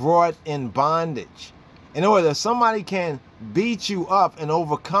is brought in bondage. In other words, if somebody can beat you up and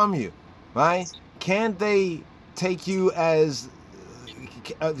overcome you, right? Can't they take you as,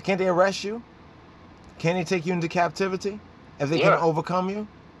 can't they arrest you? Can't they take you into captivity if they can overcome you?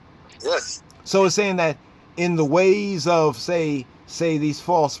 Yes. So it's saying that in the ways of, say these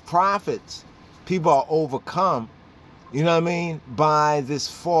false prophets, people are overcome, you know what I mean, by this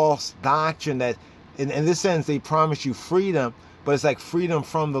false doctrine that, in this sense, they promise you freedom, but it's like freedom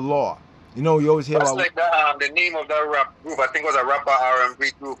from the law. You always hear about... That's like the name of that rap group, I think it was a rapper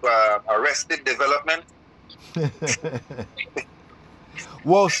R&B group, Arrested Development.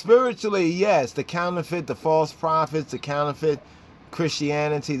 Well, spiritually, yes, the counterfeit, the false prophets, the counterfeit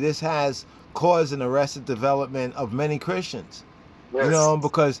Christianity, this has caused an arrested development of many Christians. Yes.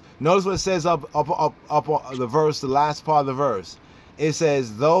 Because notice what it says up the verse, the last part of the verse. It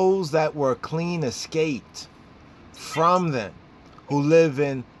says, those that were clean escaped from them, who live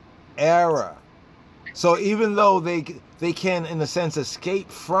in error. So even though they can, in a sense,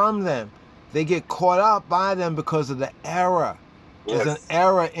 escape from them, they get caught up by them because of the error. Yes. There's an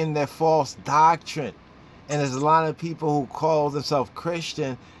error in their false doctrine. And there's a lot of people who call themselves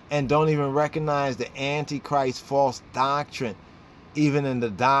Christian and don't even recognize the Antichrist false doctrine, even in the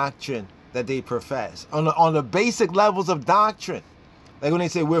doctrine that they profess. On the basic levels of doctrine. Like when they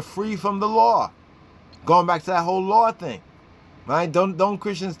say we're free from the law. Going back to that whole law thing. Right? Don't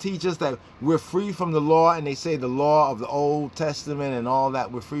Christians teach us that we're free from the law, and they say the law of the Old Testament and all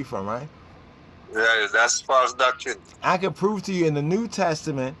that we're free from, right? Yeah, that's false doctrine. I can prove to you in the New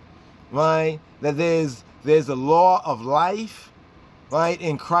Testament, right, that there's a law of life, right,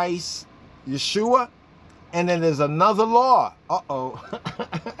 in Christ Yeshua, and then there's another law.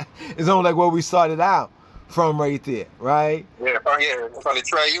 It's almost like where we started out from right there, right? Yeah, from the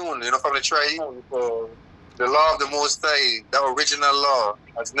triune, from the triune. The law of the Most High, the original law,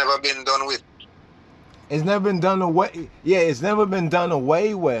 has never been done with. It's never been done away. Yeah, it's never been done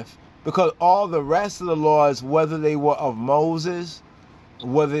away with, because all the rest of the laws, whether they were of Moses,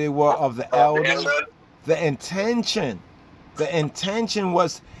 whether they were of the elders, the intention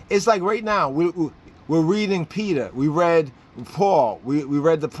was, it's like right now, we're reading Peter, we read Paul, we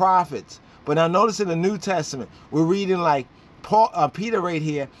read the prophets, but now notice in the New Testament, we're reading like Peter right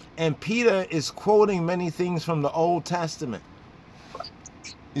here, and Peter is quoting many things from the Old Testament.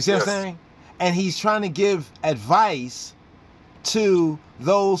 You see what I'm saying? And he's trying to give advice to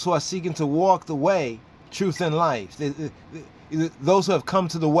those who are seeking to walk the way, truth, and life. Those who have come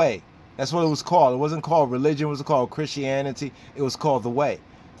to the way. That's what it was called. It wasn't called religion. It wasn't called Christianity. It was called the way.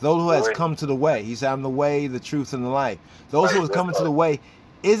 Those who has come to the way. He said, I'm the way, the truth, and the life. Those who has come into the way.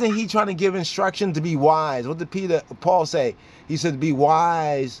 Isn't he trying to give instruction to be wise? What did Paul say? He said to be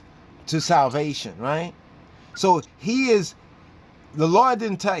wise to salvation, right? So the Lord he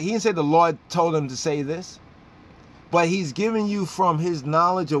didn't say the Lord told him to say this, but he's giving you from his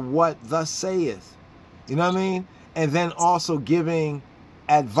knowledge of what thus saith. You know what I mean? And then also giving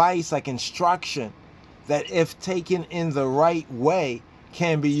advice, like instruction, that if taken in the right way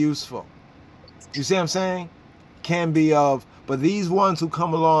can be useful. You see what I'm saying? Can be but these ones who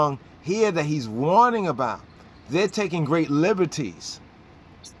come along here that he's warning about, they're taking great liberties.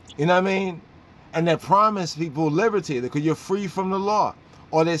 You know what I mean? And they promise people liberty because you're free from the law.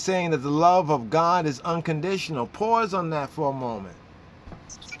 Or they're saying that the love of God is unconditional. Pause on that for a moment.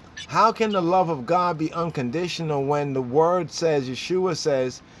 How can the love of God be unconditional when the word says, Yeshua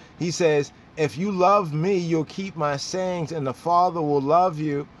says, he says, if you love me, you'll keep my sayings, and the Father will love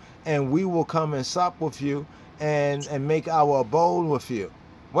you, and we will come and sup with you and make our abode with you.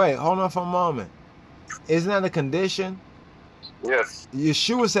 Wait, hold on for a moment. Isn't that a condition? Yes.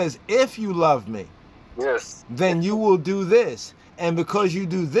 Yeshua says, if you love me, yes, then you will do this. And because you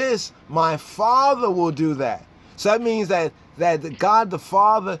do this, my Father will do that. So that means that God the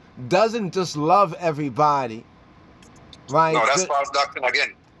Father doesn't just love everybody, right? No, that's false doctrine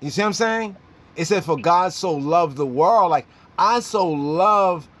again. You see what I'm saying? It said, for God so loved the world. Like, I so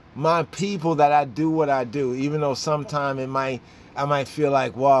love my people that I do what I do, even though sometimes I might feel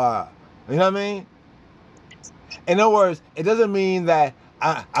like, wow. You know what I mean? In other words, it doesn't mean that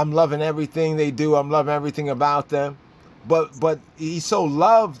I'm loving everything they do. I'm loving everything about them. But he so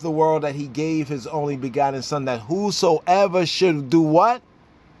loved the world that he gave his only begotten son, that whosoever should do what?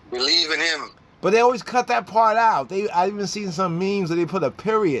 Believe in him. But they always cut that part out. I even seen some memes where they put a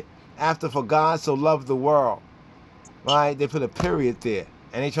period after for God so loved the world. Right? They put a period there.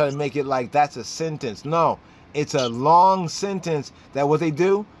 And they try to make it like that's a sentence. No, it's a long sentence that what they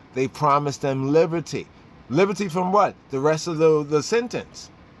do? They promise them liberty. Liberty from what? The rest of the sentence.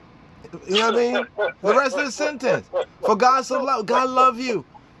 You know what I mean? The rest of the sentence. For God so loved, God love you.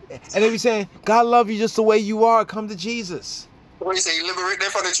 And they be saying, God love you just the way you are. Come to Jesus. What do you say? You liberate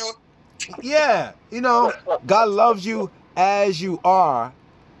them from the truth? Yeah. You know, God loves you as you are.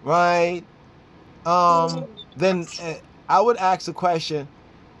 Right? Then I would ask the question,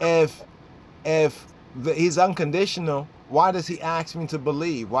 if he's unconditional, why does he ask me to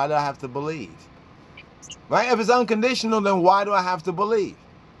believe? Why do I have to believe? Right? If it's unconditional, then why do I have to believe?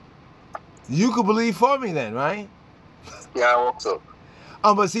 You could believe for me then, right? Yeah, I hope so.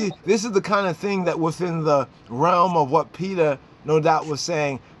 But see, this is the kind of thing that within the realm of what Peter, no doubt, was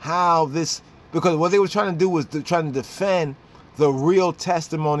saying, how this, because what they were trying to do was trying to defend the real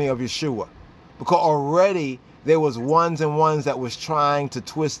testimony of Yeshua. Because already there was ones that was trying to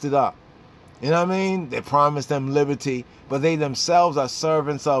twist it up. You know what I mean? They promised them liberty, but they themselves are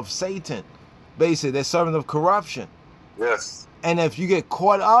servants of Satan. Basically, they're servants of corruption. Yes. And if you get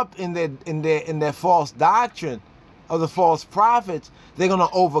caught up in their false doctrine of the false prophets, they're going to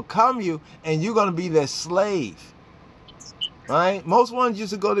overcome you, and you're going to be their slave. Right? Most ones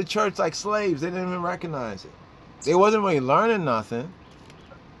used to go to church like slaves. They didn't even recognize it. They wasn't really learning nothing.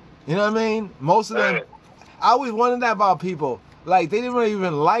 You know what I mean? Most of them, I always wondered that about people. Like, they didn't really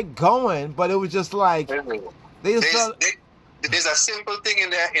even like going, but it was just like there's a simple thing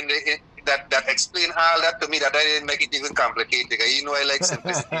in there that explain all that to me that I didn't make it even complicated. You know, I like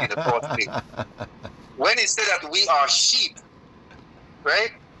simplicity in the thought thing. When it said that we are sheep,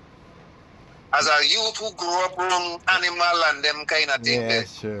 right? As a youth who grew up around animal and them kind of thing. Yeah,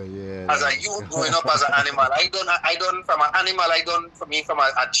 sure, yeah. As a youth growing up as an animal, I don't from an animal, from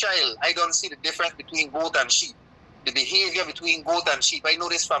a child, I don't see the difference between goat and sheep. The behavior between goat and sheep. I know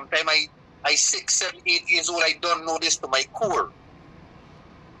this from time I 6, 7, 8 years old. I don't know this to my core.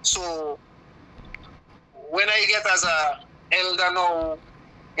 So when I get as a elder now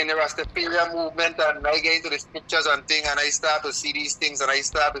in the Rastafari movement, and I get into the scriptures and things, and I start to see these things, and I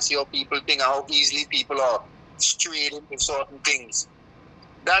start to see how people think and how easily people are strayed into certain things.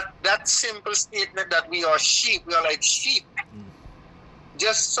 That simple statement that we are sheep, we are like sheep,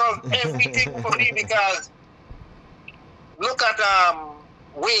 just solve everything for me. Because look at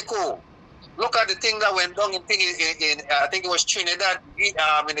Waco. Look at the thing that went down in I think it was Trinidad in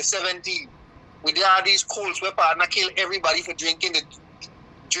the 70s. We had these cults where partner kill everybody for drink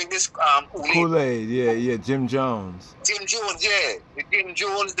this Kool-Aid. Yeah, Jim Jones. Jim Jones, yeah. Jim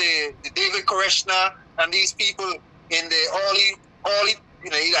Jones, the David Koreshna, and these people in the early, I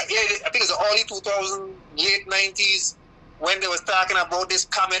think it's the early 2000s, late 90s, when they was talking about this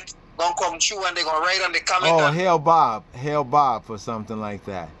comet gonna come through and they're gonna write on the comment. Oh, Hail Bob or something like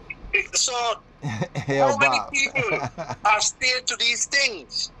that. So Hail how many Bob. people are stayed to these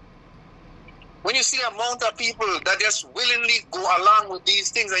things? When you see the amount of people that just willingly go along with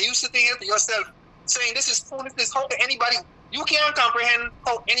these things, and you sitting here to yourself saying this is foolishness, how can anybody, you can't comprehend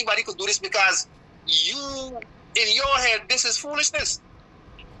how anybody could do this because you, in your head, this is foolishness.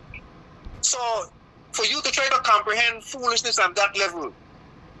 So for you to try to comprehend foolishness on that level,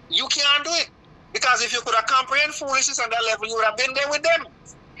 you can't do it. Because if you could have comprehend foolishness on that level, you would have been there with them.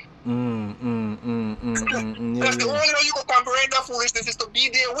 That's the only way you could comprehend that foolishness is to be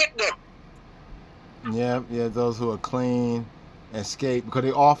there with them. Yeah, those who are clean, escape, because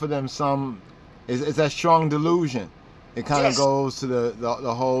they offer them some, it's that strong delusion. It kind of goes to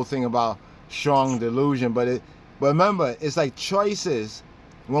the whole thing about strong delusion, but remember, it's like choices.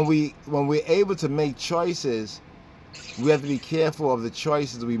 When we're able to make choices, we have to be careful of the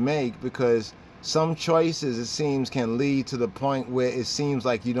choices we make, because some choices, it seems, can lead to the point where it seems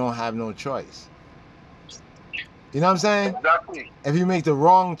like you don't have no choice. You know what I'm saying? Exactly. If you make the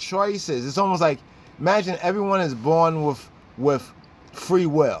wrong choices, it's almost like, imagine everyone is born with free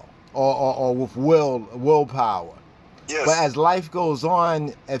will or with willpower. Yes. But as life goes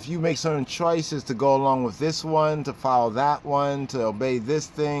on, if you make certain choices to go along with this one, to follow that one, to obey this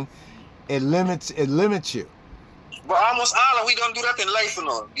thing, it limits you. But almost all of we don't do that in life, you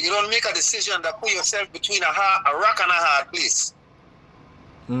know. You don't make a decision that put yourself between a rock and a hard place.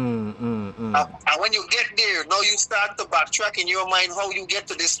 And when you get there, now you start to backtrack in your mind how you get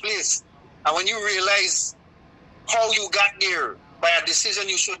to this place. And when you realize how you got there by a decision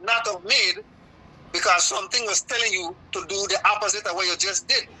you should not have made, because something was telling you to do the opposite of what you just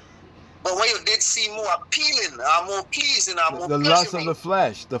did. But what you did seem more appealing, more pleasing, more the lust of the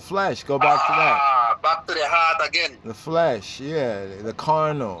flesh, go back to that. Back to the heart again. The flesh, yeah, the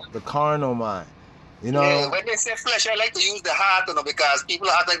carnal mind. You know? Yeah, when they say flesh, I like to use the heart, you know, because people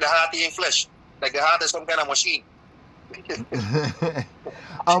act like the heart ain't flesh. Like the heart is some kind of machine.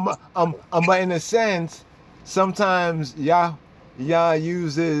 But in a sense, sometimes Yah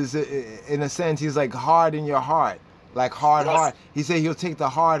uses, in a sense, he's like hard in your heart, like hard heart. He said he'll take the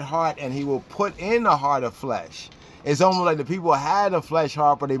hard heart and he will put in a heart of flesh. It's almost like the people had a flesh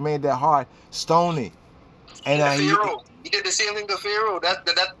heart, but they made their heart stony. And Pharaoh, he did the same thing to Pharaoh. That's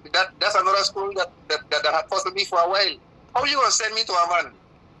another story that had puzzled me for a while. How you gonna send me to a man,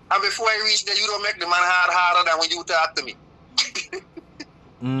 and before I reach there, you don't make the man harder than when you talk to me?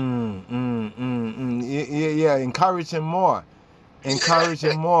 Yeah, encourage him more.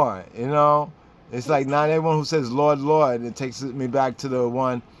 You know, it's like not everyone who says Lord, Lord, it takes me back to the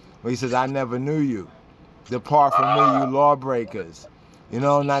one where he says, I never knew you. Depart from me, you lawbreakers. You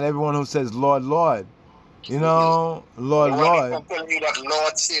know, not everyone who says Lord, Lord. You know, Lord, Lord. I'm telling you that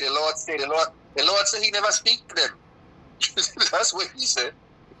Lord say, the Lord say, the Lord said he never speak to them. That's what he said.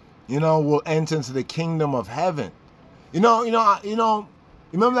 You know, will enter into the kingdom of heaven. You know.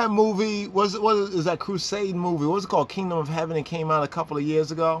 Remember that movie? Was that Crusade movie? What was it called? Kingdom of Heaven. It came out a couple of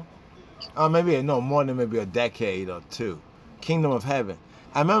years ago. More than maybe a decade or two. Kingdom of Heaven.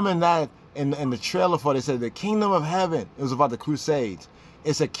 I remember in the trailer for it, they said the Kingdom of Heaven. It was about the Crusades.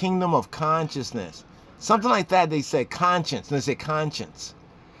 It's a kingdom of consciousness. Something like that. They said conscience. And they said conscience.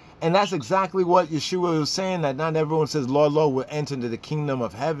 And that's exactly what Yeshua was saying, that not everyone says, Lord, Lord, will enter into the kingdom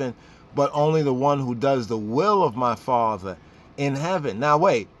of heaven, but only the one who does the will of my Father in heaven. Now,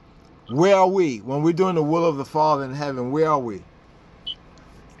 wait, where are we? When we're doing the will of the Father in heaven, where are we?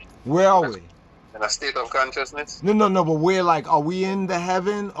 Where are we? In a state of consciousness? No, but we're like, are we in the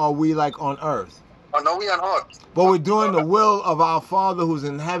heaven, or are we like on earth? Oh, no, we on earth. But we're doing the will of our Father who's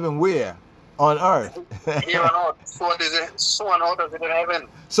in heaven, where? On earth. Here on earth. So on earth as it in heaven.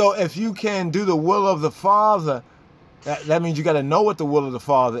 So if you can do the will of the Father, that means you got to know what the will of the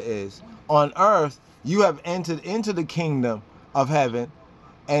Father is. On earth, you have entered into the kingdom of heaven.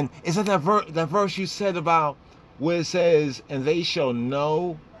 And is that verse you said about where it says, and they shall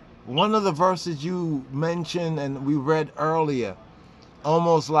know? One of the verses you mentioned and we read earlier,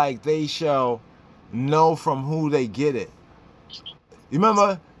 almost like they shall know from who they get it. You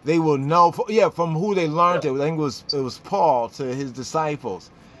remember? They will know, from who they learned it. I think it was Paul to his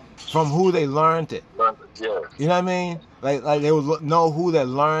disciples, from who they learned it. Yeah. You know what I mean? Like they will know who they're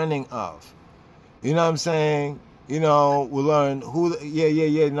learning of. You know what I'm saying? You know, we'll learn who.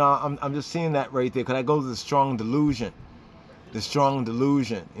 No, I'm just seeing that right there, because that goes to the strong delusion. The strong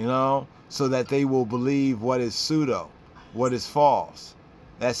delusion, you know, so that they will believe what is pseudo, what is false.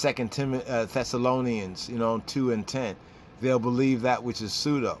 That's 2 Thessalonians, 2:10. They'll believe that which is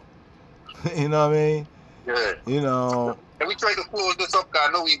pseudo. You know what I mean? Yeah. You know, Let me try to close this up, because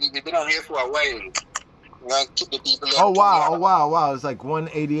I know we've been on here for a while. We're going to keep the people Oh wow, oh wow. It's like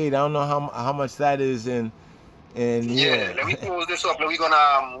 188. I don't know how much that is in yeah. Let me close this up. We're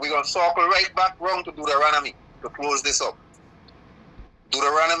gonna circle right back round to Deuteronomy to close this up.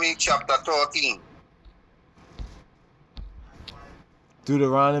 Deuteronomy chapter 13.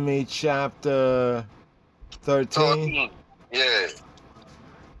 Deuteronomy chapter 13. Yeah.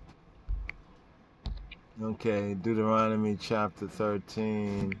 Okay, Deuteronomy chapter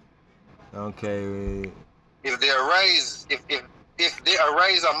 13. Okay. If there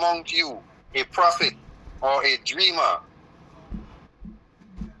arise among you a prophet or a dreamer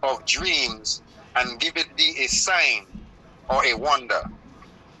of dreams, and giveth thee a sign or a wonder.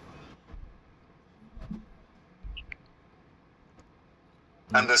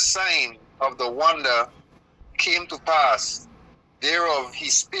 And the sign of the wonder came to pass, thereof he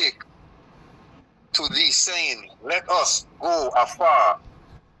spake to thee, saying, let us go afar.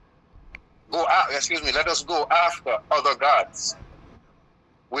 Let us go after other gods,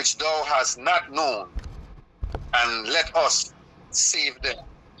 which thou hast not known, and let us serve them.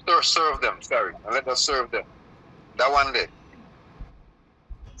 And let us serve them. That one day.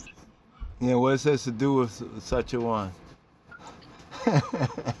 Yeah, what it says to do with such a one?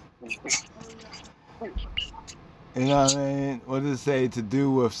 You know what I mean? What does it say to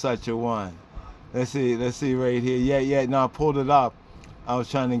do with such a one? Let's see right here. Yeah. No, I pulled it up. I was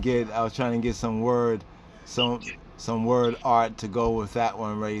trying to get some word art to go with that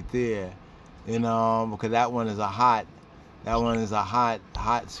one right there. You know, because that one is a hot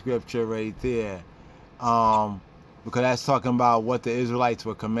scripture right there. Because that's talking about what the Israelites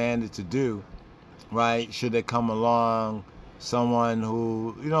were commanded to do, right? Should they come along someone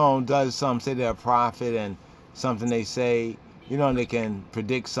who, you know, does something, say they're a prophet, and something they say, you know, they can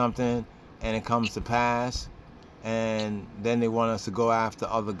predict something and it comes to pass, and then they want us to go after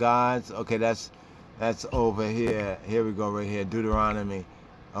other gods. Okay, that's over here. Here we go, right here, Deuteronomy.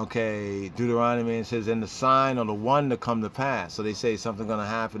 Okay, Deuteronomy, it says, and the sign or the wonder come to pass. So they say something's going to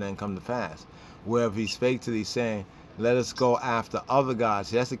happen and come to pass. Wherever he spake to thee, saying, let us go after other gods.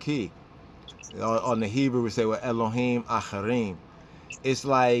 See, that's the key. On the Hebrew, we say, well, Elohim Acharim. It's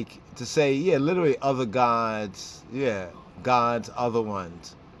like to say, yeah, literally other gods. Yeah, gods, other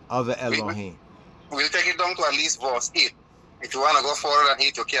ones, other Elohim. We'll take it down to at least verse 8. If you want to go further than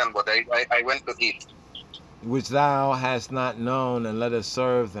 8, you can, but I went to 8. Which thou hast not known, and let us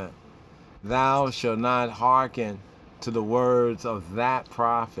serve them. Thou shalt not hearken to the words of that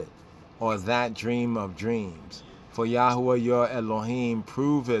prophet, or that dream of dreams. For Yahweh your Elohim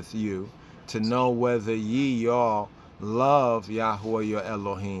proveth you to know whether ye all love Yahweh your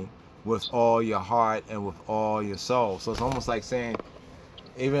Elohim with all your heart and with all your soul. So it's almost like saying,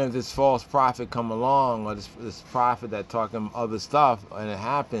 even if this false prophet come along, or this prophet that talking other stuff, and it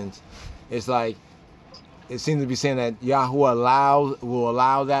happens, it's like, it seems to be saying that Yahweh will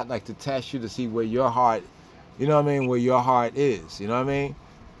allow that, like, to test you to see where your heart, you know what I mean, where your heart is, you know what I mean?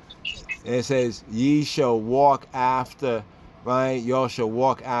 And it says, ye shall walk after, right? Y'all shall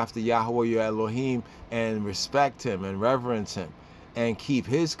walk after Yahweh your Elohim, and respect him and reverence him, and keep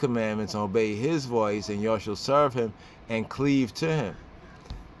his commandments and obey his voice, and y'all shall serve him and cleave to him.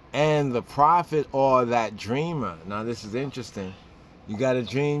 And the prophet or that dreamer, now this is interesting, you got a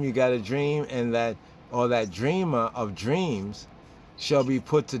dream, and that dreamer of dreams shall be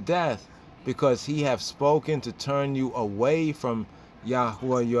put to death, because he hath spoken to turn you away from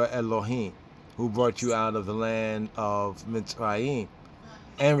Yahweh your Elohim, who brought you out of the land of Mitzrayim,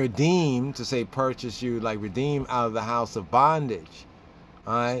 and redeemed, to say purchase you, like redeem out of the house of bondage.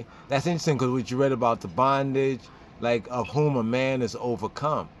 All right, that's interesting, because what you read about the bondage, like of whom a man is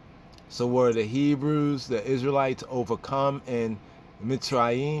overcome. So were the Hebrews, the Israelites, overcome in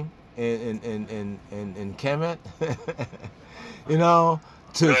Mitzrayim, in Kemet, you know,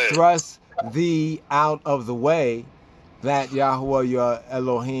 to thrust thee out of the way that Yahweh your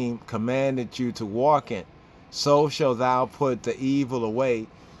Elohim commanded you to walk in. So shall thou put the evil away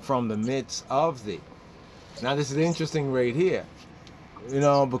from the midst of thee. Now this is interesting right here, you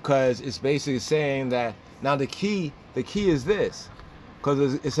know, because it's basically saying that, now the key is this,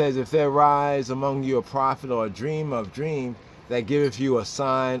 because it says, if there rise among you a prophet or a dream of dreams, that giveth you a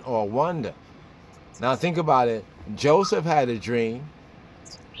sign or a wonder. Now think about it. Joseph had a dream,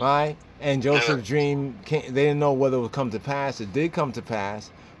 right? And Joseph's dream, they didn't know whether it would come to pass. It did come to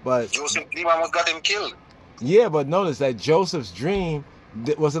pass, but Joseph's dream almost got him killed. Yeah, but notice that Joseph's dream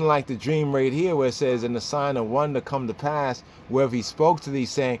wasn't like the dream right here, where it says, and the sign of wonder come to pass, wherever he spoke to thee,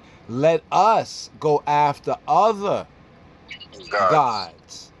 saying, let us go after other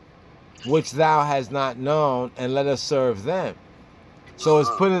gods. which thou hast not known, and let us serve them. So it's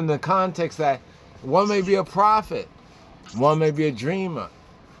put in the context that one may be a prophet, one may be a dreamer,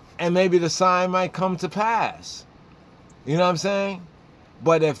 and maybe the sign might come to pass. You know what I'm saying?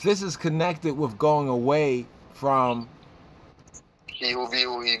 But if this is connected with going away from he who be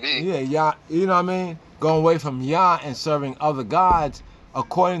who he be. Yeah, Yah, you know what I mean? Going away from Yah and serving other gods,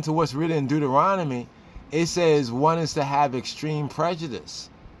 according to what's written in Deuteronomy, it says one is to have extreme prejudice.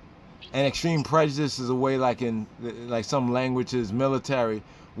 And extreme prejudice is a way like in like some languages, military,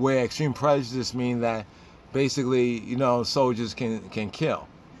 where extreme prejudice means that basically, you know, soldiers can kill.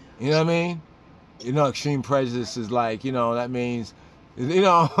 You know what I mean? You know, extreme prejudice is like, you know, that means, you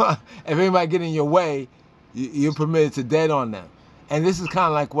know, if anybody get in your way, you're permitted to dead on them. And this is kind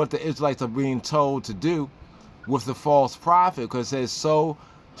of like what the Israelites are being told to do with the false prophet, because it says, so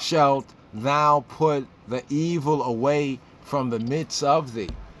shalt thou put the evil away from the midst of thee.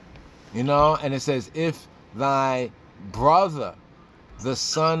 You know, and it says, if thy brother, the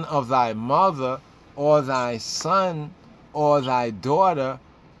son of thy mother, or thy son, or thy daughter,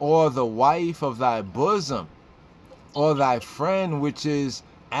 or the wife of thy bosom, or thy friend, which is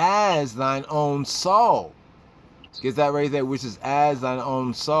as thine own soul. Get that right there, which is as thine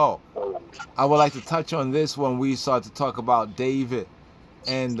own soul. I would like to touch on this when we start to talk about David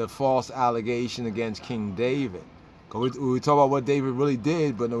and the false allegation against King David. We talk about what David really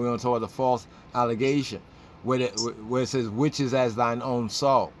did, but we're going to talk about the false allegation, where it says, which is as thine own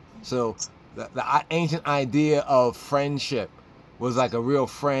soul. So the ancient idea of friendship was like a real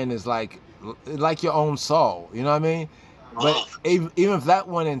friend is like your own soul. You know what I mean? But even if that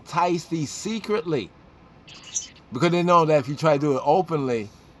one enticed thee secretly, because they know that if you try to do it openly,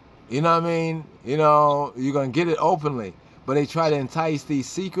 you know what I mean? You know, you're going to get it openly. But they try to entice thee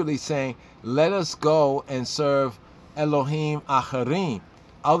secretly, saying, let us go and serve Elohim Acharim,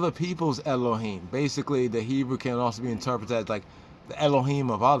 other people's Elohim. Basically, the Hebrew can also be interpreted as like the Elohim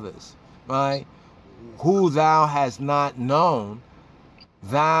of others, right? Who thou hast not known,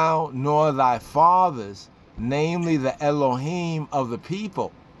 thou nor thy fathers, namely the Elohim of the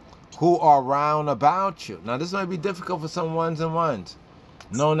people who are round about you. Now, this might be difficult for some ones and ones,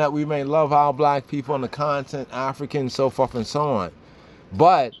 knowing that we may love our black people on the continent, Africans, so forth and so on.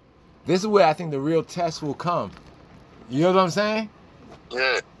 But this is where I think the real test will come. You know what I'm saying?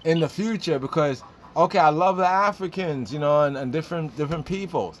 Yeah. In the future, because, okay, I love the Africans, you know, and different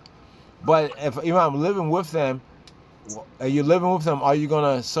peoples. But if even I'm living with them, you're living with them, are you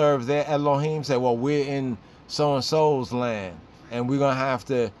going to serve their Elohim? Say, well, we're in so-and-so's land, and we're going to have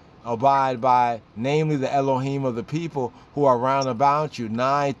to abide by, namely the Elohim of the people who are round about you,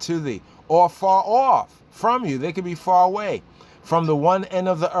 nigh to thee, or far off from you. They could be far away, from the one end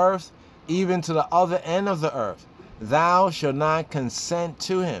of the earth, even to the other end of the earth. Thou shalt not consent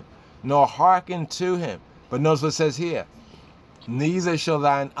to him, nor hearken to him. But notice what it says here. Neither shall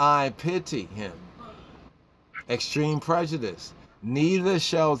thine eye pity him. Extreme prejudice. Neither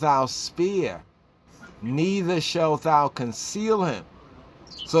shalt thou spear. Neither shalt thou conceal him.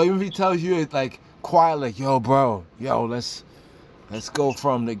 So even if he tells you it like quietly, yo, bro, yo, let's go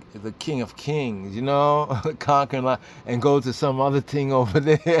from the King of Kings, you know, conquering life, and go to some other thing over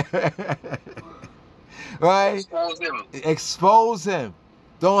there. Right? Expose him.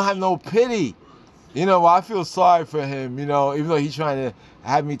 Don't have no pity. You know, I feel sorry for him, you know, even though he's trying to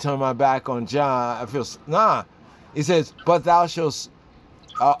have me turn my back on John. I feel, nah. He says, but thou shalt,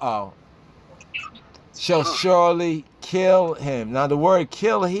 shall surely kill him. Now the word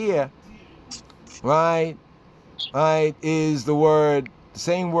kill here, right, is the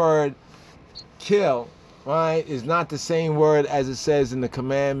same word kill, right, is not the same word as it says in the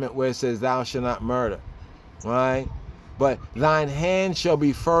commandment where it says thou shalt not murder. Right? But thine hand shall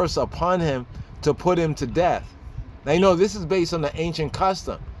be first upon him to put him to death. Now, you know, this is based on the ancient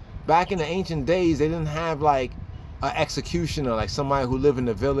custom. Back in the ancient days, they didn't have like an executioner, like somebody who lived in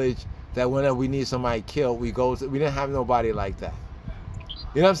the village that whenever we need somebody killed, we didn't have nobody like that.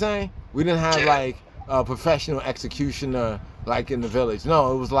 You know what I'm saying? We didn't have like a professional executioner like in the village.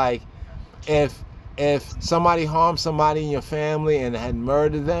 No, it was like if somebody harmed somebody in your family and had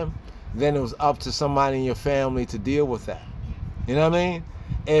murdered them, then it was up to somebody in your family to deal with that. You know what I mean?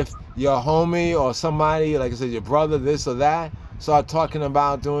 If your homie or somebody, like I said, your brother, this or that, start talking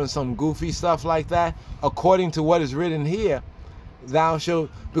about doing some goofy stuff like that, according to what is written here, thou shalt,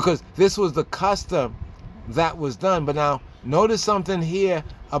 because this was the custom that was done. But now, notice something here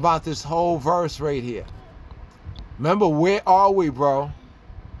about this whole verse right here. Remember, where are we, bro?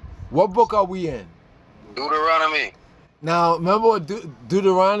 What book are we in? Deuteronomy. Now, remember what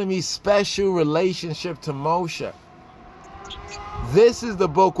Deuteronomy's special relationship to Moshe. This is the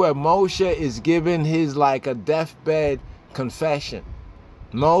book where Moshe is giving his like a deathbed confession.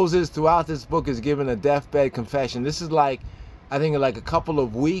 Moses throughout this book is giving a deathbed confession. This is like, I think like a couple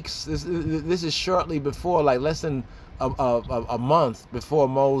of weeks. This is shortly before, like less than a month before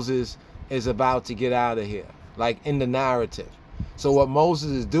Moses is about to get out of here, like in the narrative. So what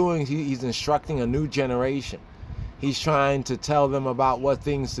Moses is doing, he's instructing a new generation. He's trying to tell them about what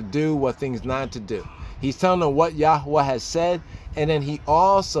things to do, what things not to do. He's telling them what Yahweh has said, and then he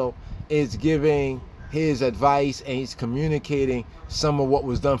also is giving his advice and he's communicating some of what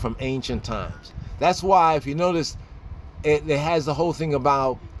was done from ancient times. That's why, if you notice, it has the whole thing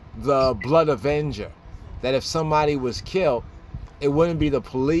about the blood avenger, that if somebody was killed, it wouldn't be the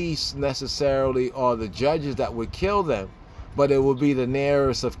police necessarily or the judges that would kill them, but it would be the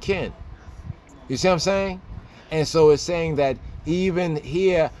nearest of kin. You see what I'm saying? And so it's saying that even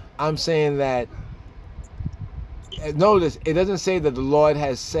here, I'm saying that, notice, it doesn't say that the Lord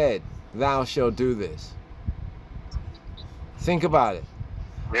has said, thou shalt do this. Think about it.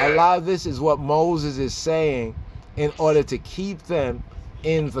 Yeah. A lot of this is what Moses is saying in order to keep them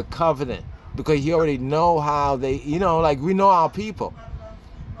in the covenant, because he already know how they, you know, like we know our people.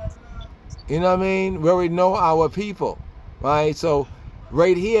 You know what I mean? We already know our people, right? So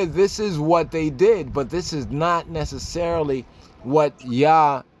right here, this is what they did, but this is not necessarily what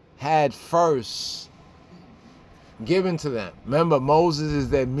Yah had first given to them. Remember, Moses is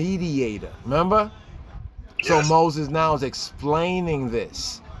their mediator. Remember? Yes. So Moses now is explaining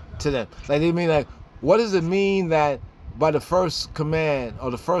this to them. Like, they mean, like, what does it mean that by the first command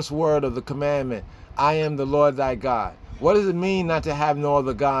or the first word of the commandment, I am the Lord thy God? What does it mean not to have no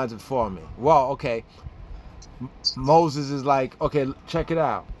other gods before me? Well, okay. Moses is like, okay, check it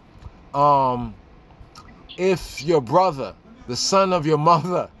out. If your brother, the son of your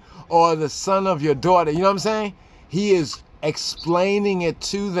mother, or the son of your daughter, you know what I'm saying? He is explaining it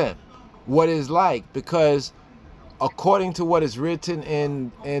to them, what it's like, because according to what is written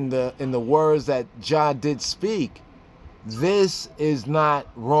in the words that Jah did speak, this is not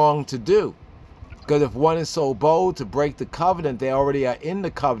wrong to do. Because if one is so bold to break the covenant, they already are in the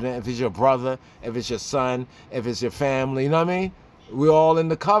covenant. If it's your brother, if it's your son, if it's your family, you know what I mean? We're all in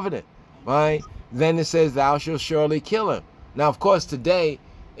the covenant, right? Then it says, thou shalt surely kill him. Now, of course, today,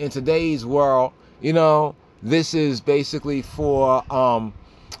 in today's world, you know, this is basically for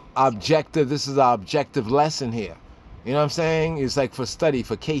objective. This is our objective lesson here. You know what I'm saying? It's like for study,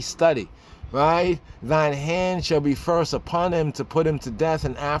 for case study, right? Thine hand shall be first upon him to put him to death,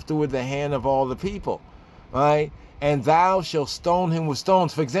 and afterward the hand of all the people, right? And thou shalt stone him with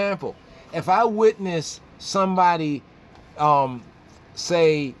stones. For example, if I witness somebody,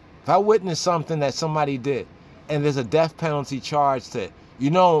 say, if I witness something that somebody did, and there's a death penalty charged to it, you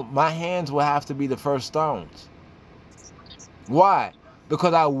know, my hands will have to be the first stones. Why?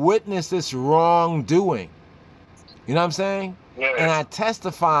 Because I witnessed this wrongdoing. You know what I'm saying? Yeah. And I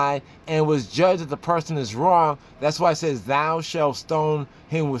testified and was judged that the person is wrong. That's why it says, thou shalt stone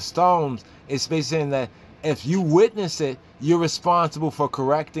him with stones. It's basically saying that if you witness it, you're responsible for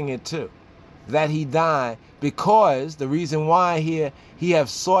correcting it too. That he died, because the reason why here, he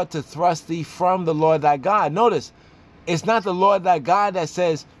have sought to thrust thee from the Lord thy God. Notice, it's not the Lord thy God that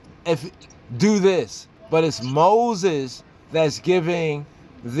says, if do this, but it's Moses that's giving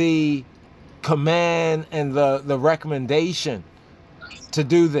the command and the recommendation to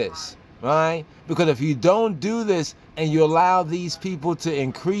do this, right? Because if you don't do this and you allow these people to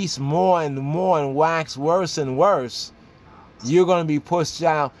increase more and more and wax worse and worse, you're going to be pushed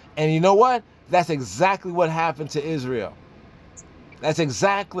out. And you know what? That's exactly what happened to Israel. That's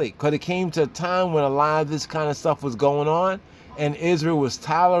exactly, because it came to a time when a lot of this kind of stuff was going on, and Israel was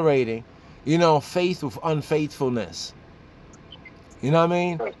tolerating, you know, faith with unfaithfulness. You know what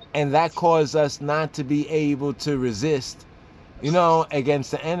I mean? And that caused us not to be able to resist, you know,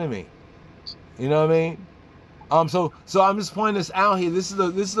 against the enemy. You know what I mean? So I'm just pointing this out here. This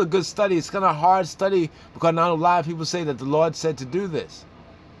is a good study. It's kind of a hard study because not a lot of people say that the Lord said to do this,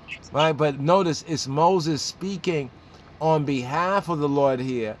 right? But notice it's Moses speaking on behalf of the Lord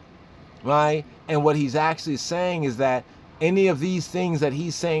here, right? And what he's actually saying is that any of these things that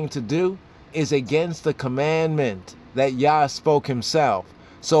he's saying to do is against the commandment that Yah spoke himself.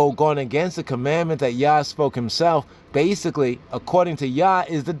 So going against the commandment that Yah spoke himself, basically, according to Yah,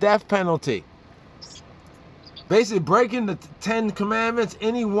 is the death penalty. Basically, breaking the 10 commandments,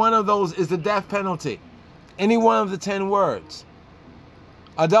 any one of those is the death penalty. Any one of the 10 words.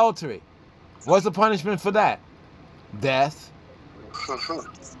 Adultery. What's the punishment for that? Death.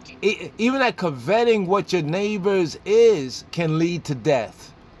 Even that coveting what your neighbor's is can lead to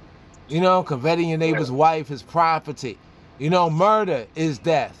death. You know, coveting your neighbor's wife, his property. You know, murder is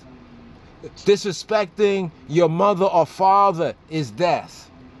death. Disrespecting your mother or father is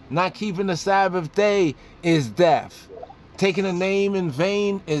death. Not keeping the Sabbath day is death. Taking a name in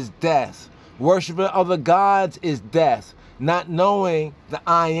vain is death. Worshiping other gods is death. Not knowing the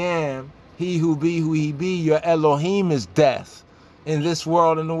I am, he who be who he be, your Elohim, is death in this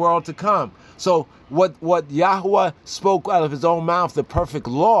world and the world to come. So what Yahweh spoke out of his own mouth, the perfect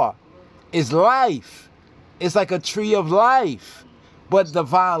law, is life. It's like a tree of life. But the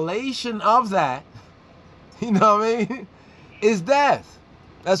violation of that, you know what I mean, is death.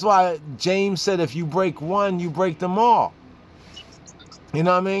 That's why James said if you break one, you break them all. You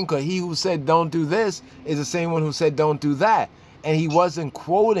know what I mean? Because he who said don't do this is the same one who said don't do that. And he wasn't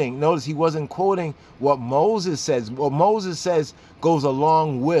quoting, notice he wasn't quoting what Moses says. What Moses says goes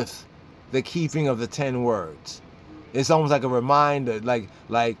along with the keeping of the 10 words. It's almost like a reminder, like,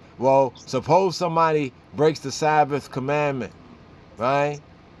 well, suppose somebody breaks the Sabbath commandment, right?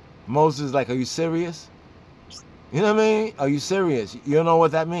 Moses is like, are you serious? You know what I mean? Are you serious? You don't know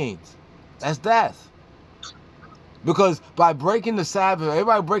what that means. That's death. Because by breaking the Sabbath,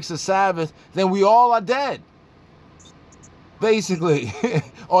 everybody breaks the Sabbath, then we all are dead. Basically.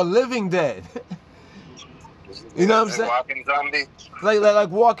 Or living dead. You know what I'm saying? Walking zombies. Like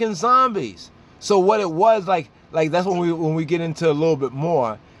walking zombies. So what it was, like that's when we get into a little bit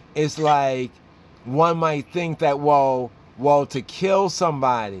more, it's like one might think that, well, to kill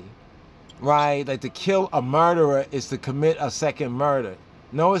somebody, right? Like to kill a murderer is to commit a second murder.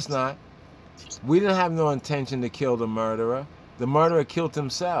 No, it's not. We didn't have no intention to kill the murderer. The murderer killed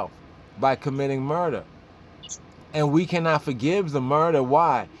himself by committing murder. And we cannot forgive the murder.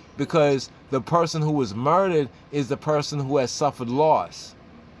 Why? Because the person who was murdered is the person who has suffered loss.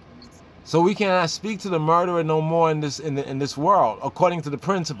 So we cannot speak to the murderer no more in this world, according to the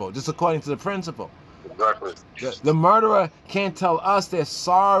principle, just according to the principle. Exactly. The murderer can't tell us they're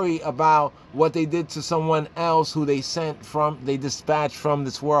sorry about what they did to someone else who they dispatched from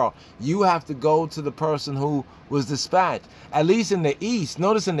this world. You have to go to the person who was dispatched. At least in the East,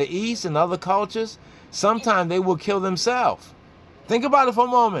 notice in the East and other cultures, sometimes they will kill themselves. Think about it for a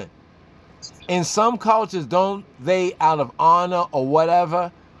moment. In some cultures, don't they, out of honor or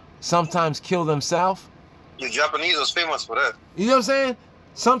whatever, sometimes kill themselves? The Japanese was famous for that. You know what I'm saying?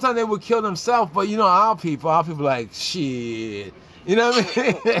 Sometimes they would kill themselves, but you know our people like, shit. You know what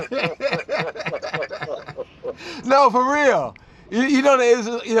I mean? No, for real. You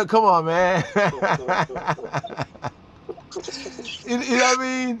know come on, man. You know what I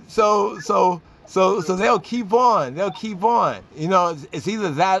mean? So they'll keep on. They'll keep on. You know, it's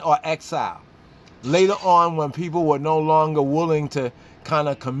either that or exile. Later on, when people were no longer willing to kind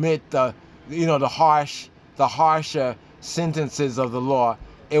of commit the harsher sentences of the law,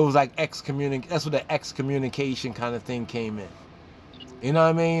 it was like excommunication. That's where the excommunication kind of thing came in. You know what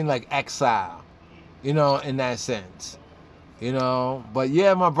I mean? Like exile. You know, in that sense. You know, but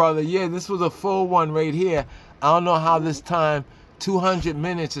yeah, my brother, yeah, this was a full one right here. I don't know how this time, 200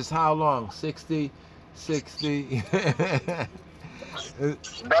 minutes is how long? 60. That's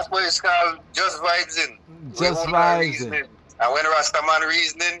what it's called, just vibes in. Just vibes in. And when Rastaman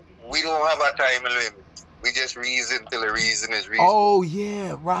reasoning, we don't have a time limit. We just reason till the reason is reason. Oh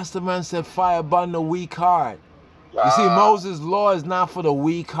yeah, Rastaman said fire burn the weak heart. You see, Moses' law is not for the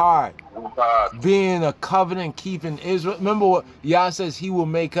weak heart. Being a covenant keeping Israel. Remember what Yah says, he will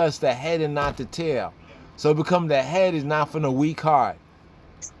make us the head and not the tail. So become the head is not for the weak heart.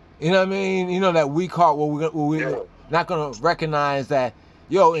 You know what I mean? You know that weak heart where we're not going to recognize that,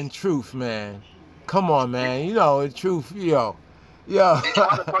 yo, in truth, man. Come on, man. You know, in truth, yo. Did you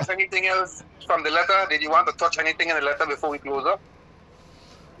want to touch anything else from the letter? Did you want to touch anything in the letter before we close up?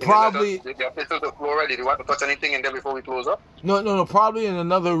 Probably. The epistle to Flora, did you want to touch anything in there before we close up? No. Probably in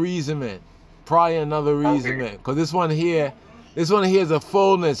another reason. Because this one here is a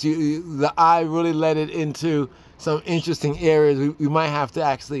fullness. The eye really let it into some interesting areas. We might have to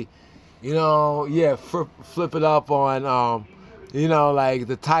actually, flip it up on, like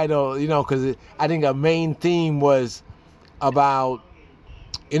the title, because I think a main theme was about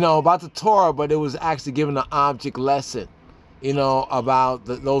the Torah, but it was actually giving an object lesson. About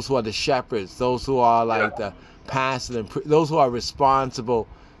those who are the shepherds, those who are like the pastors, and those who are responsible,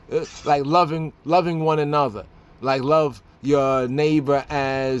 like loving one another, like love your neighbor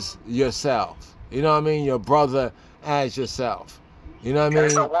as yourself. You know what I mean? Your brother as yourself. You know what I mean?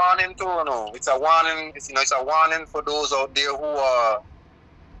 It's a warning too, It's a warning. It's a warning for those out there who are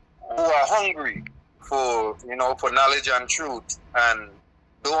hungry for knowledge and truth and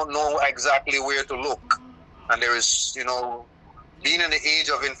don't know exactly where to look. And there is, being in the age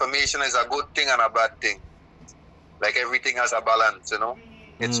of information is a good thing and a bad thing. like everything has a balance, you know.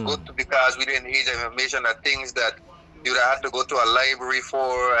 It's good to, because we didn't age of information that things that you'd have to go to a library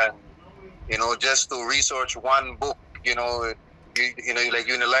for, and you know, just to research one book, you know, you know, like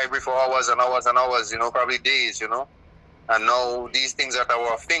you're in the library for hours and hours and hours, you know, probably days, you know. And now these things at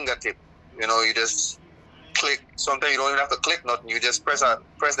our fingertip, you know, you just click. Sometimes you don't even have to click nothing. You just press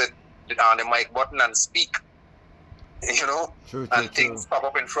the mic button and speak, you know, and things pop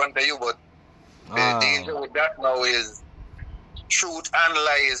up in front of you. But the danger with that now is truth and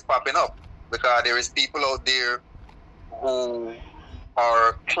lie is popping up, because there is people out there who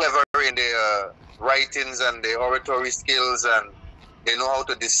are clever in their writings and their oratory skills, and they know how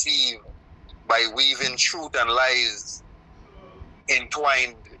to deceive by weaving truth and lies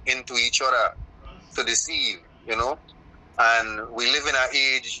entwined into each other to deceive, you know. And we live in an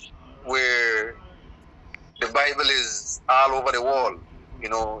age where the Bible is all over the wall. You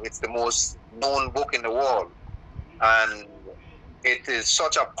know, it's the most known book in the world. And it is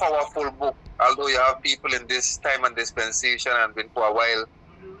such a powerful book. Although you have people in this time and dispensation and been for a while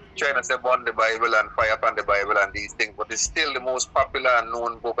trying to step on the Bible and fire up on the Bible and these things, but it's still the most popular and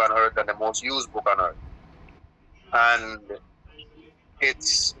known book on earth and the most used book on earth. And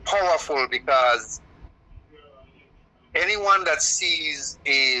it's powerful because anyone that sees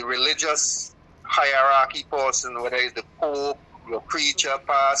a religious hierarchy person, whether it's the Pope, your preacher,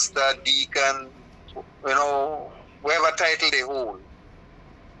 pastor, deacon, you know, whatever title they hold,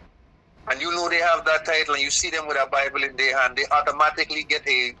 and you know they have that title, and you see them with a Bible in their hand, they automatically get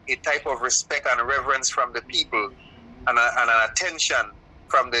a type of respect and reverence from the people, and an attention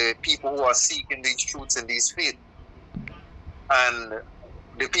from the people who are seeking these truths and these faith. And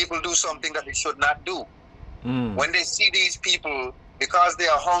the people do something that they should not do. When they see these people, because they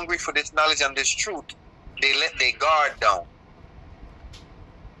are hungry for this knowledge and this truth, they let their guard down.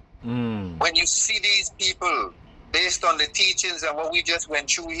 When you see these people, based on the teachings and what we just went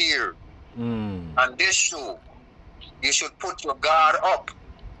through here, on this show, you should put your guard up,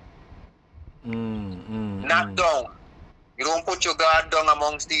 not down. You don't put your guard down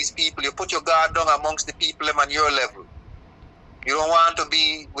amongst these people. You put your guard down amongst the people on your level. You don't want to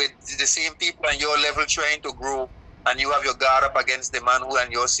be with the same people on your level trying to grow, and you have your guard up against the man who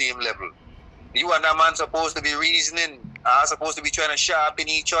on your same level. You and that man supposed to be reasoning, are supposed to be trying to sharpen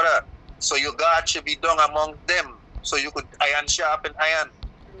each other. So your guard should be done among them, so you could iron sharpen iron.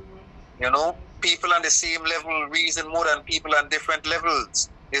 You know, people on the same level reason more than people on different levels.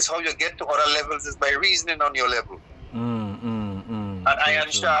 It's how you get to other levels, is by reasoning on your level. And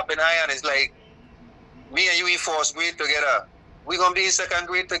iron sharpen iron is like me and you in first grade together. We're going to be in second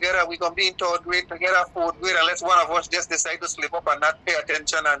grade together. We're going to be in third grade together, fourth grade, unless one of us just decide to slip up and not pay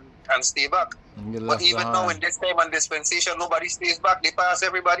attention and stay back. But even now in this time and dispensation, nobody stays back. They pass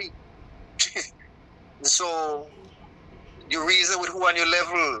everybody. So you reason with who on your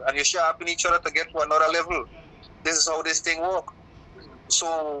level, and you sharpen each other to get to another level. This is how this thing works.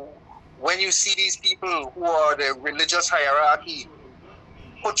 So when you see these people who are the religious hierarchy,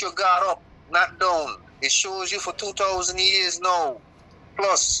 put your guard up, not down. It shows you for 2,000 years now,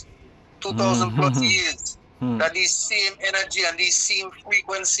 plus 2,000 plus years, that these same energy and these same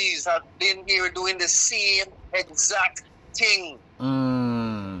frequencies have been here doing the same exact thing.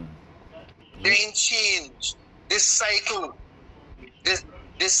 They ain't changed. This cycle, this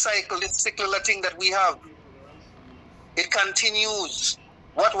cyclical thing that we have, it continues.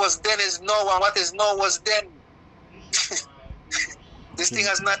 What was then is now, and what is now was then. This thing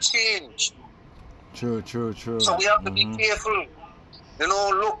has not changed. True. So we have to be careful. You know,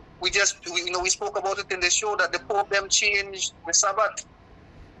 look, we spoke about it in the show that the Pope them changed the Sabbath.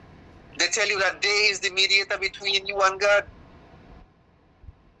 They tell you that day is the mediator between you and God.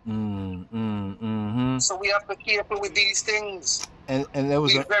 So we have to be careful with these things. And there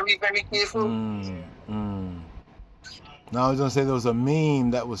was very, very careful. Now I was gonna say there was a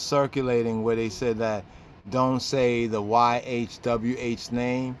meme that was circulating where they said that don't say the YHWH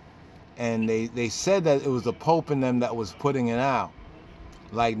name. And they said that it was the Pope in them that was putting it out,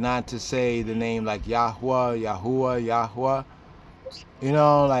 like not to say the name like Yahuwah. You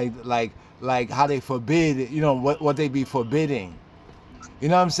know, like how they forbid it. You know what they be forbidding. You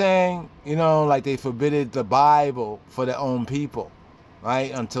know what I'm saying? You know, like they forbidden the Bible for their own people,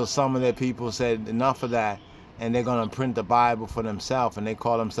 right? Until some of their people said enough of that, and they're gonna print the Bible for themselves, and they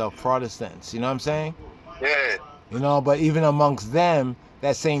call themselves Protestants. You know what I'm saying? Yeah. You know, but even amongst them,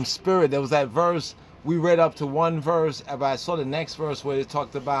 that same spirit, there was that verse, we read up to one verse, but I saw the next verse where it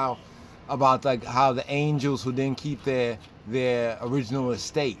talked about like how the angels who didn't keep their original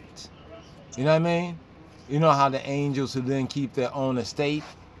estate. You know what I mean? You know how the angels who didn't keep their own estate,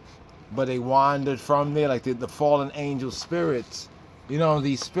 but they wandered from there, like the fallen angel spirits. You know,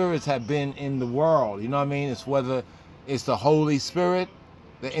 these spirits have been in the world. You know what I mean? It's whether it's the Holy Spirit,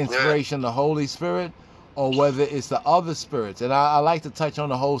 the inspiration, the Holy Spirit, or whether it's the other spirits. And I like to touch on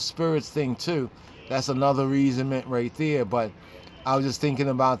the whole spirits thing too. That's another reason right there. But I was just thinking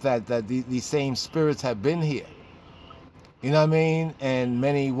about that these same spirits have been here. You know what I mean? And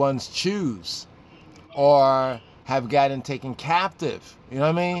many ones choose or have gotten taken captive. You know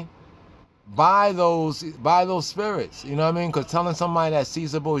what I mean? By those spirits. You know what I mean? Because telling somebody that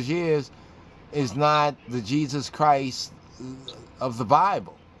Caesar Borgia is not the Jesus Christ of the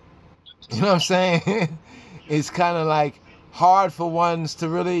Bible. You know what I'm saying? It's kind of like hard for ones to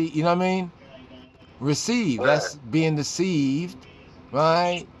really, you know what I mean, receive. That's being deceived,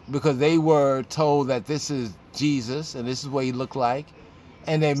 right? Because they were told that this is Jesus and this is what he looked like,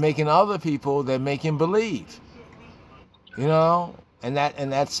 and they're making other people, they're making believe. You know? And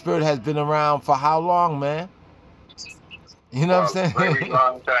that spirit has been around for how long, man? You know what I'm saying? A very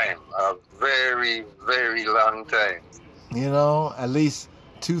long time. A very, very long time. You know, at least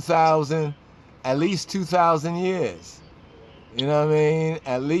 2,000 years. You know what I mean?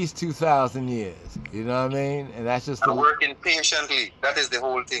 At least 2,000 years. You know what I mean? And that's just and working patiently. That is the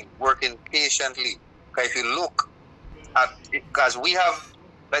whole thing. Working patiently. Because if you look at it, because we have,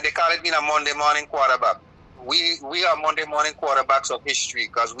 like they call it being a Monday morning quarterback. We are Monday morning quarterbacks of history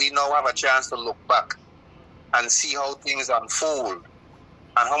because we now have a chance to look back and see how things unfold and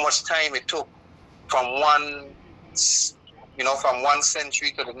how much time it took from one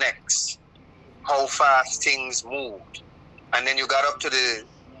century to the next, how fast things moved. And then you got up to the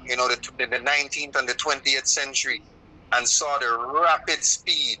 19th and the 20th century and saw the rapid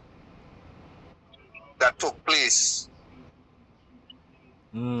speed that took place.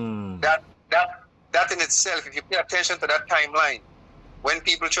 That in itself, if you pay attention to that timeline, when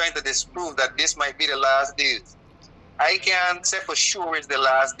people trying to disprove that this might be the last days, I can't say for sure it's the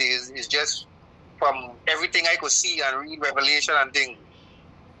last days. It's just from everything I could see and read Revelation and things,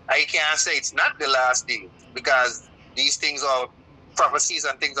 I can't say it's not the last days because these things are prophecies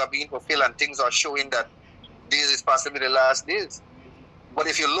and things are being fulfilled and things are showing that this is possibly the last days. But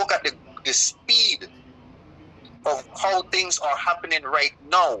if you look at the speed of how things are happening right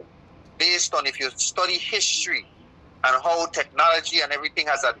now, based on if you study history and how technology and everything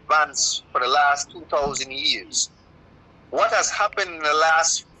has advanced for the last 2,000 years, what has happened in the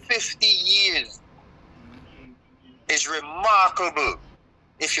last 50 years is remarkable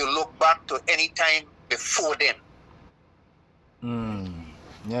if you look back to any time before then.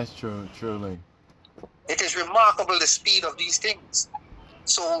 That's true, truly. It is remarkable the speed of these things.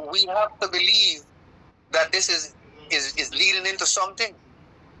 So we have to believe that this is leading into something.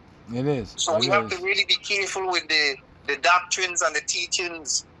 It is. So we have to really be careful with the doctrines and the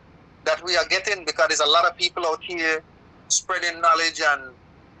teachings that we are getting, because there's a lot of people out here spreading knowledge and,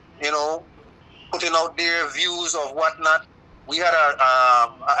 putting out their views of whatnot. We had a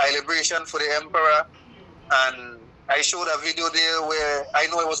liberation for the emperor, and I showed a video there where I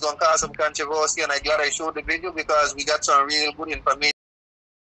know it was going to cause some controversy, and I'm glad I showed the video because we got some real good information.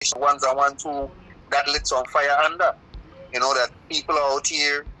 Ones I want to that lit on fire under. That people out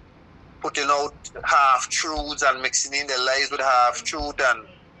here putting out half-truths and mixing in their lies with half-truth and,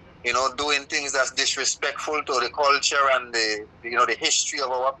 doing things that's disrespectful to the culture and the history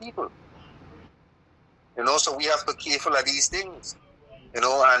of our people. So we have to be careful of these things. And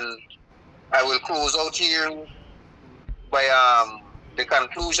I will close out here by the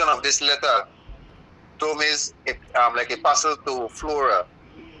conclusion of this letter. Thomas, like Apostle to Flora,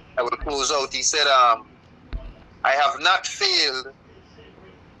 I will close out. He said, I have not failed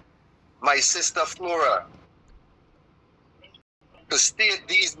my sister Flora to state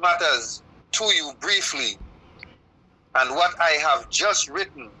these matters to you briefly, and what I have just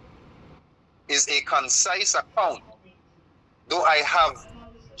written is a concise account. Though I have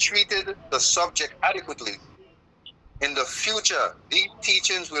treated the subject adequately, in the future these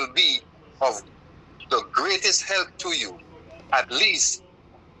teachings will be of the greatest help to you, at least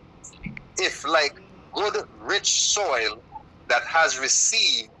if, like good rich soil that has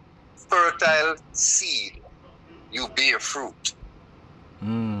received fertile seed, you bear fruit.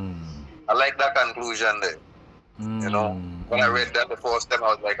 I like that conclusion there. When I read that the first time, I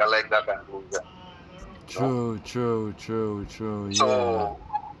was like, I like that conclusion. True. So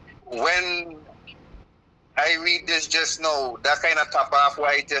when I read this just now, that kind of top off what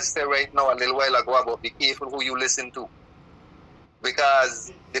I just said right now a little while ago about be careful who you listen to.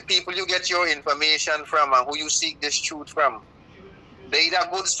 Because the people you get your information from and who you seek this truth from, they either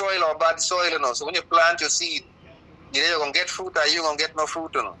good soil or bad soil, So when you plant your seed, either you're going to get fruit or you're going to get no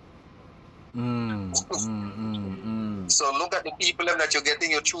fruit, So look at the people them that you're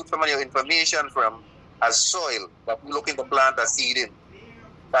getting your truth from and your information from as soil that you're looking to plant a seed in.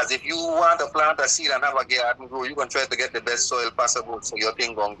 Because if you want to plant a seed and have a garden grow, you can try to get the best soil possible so your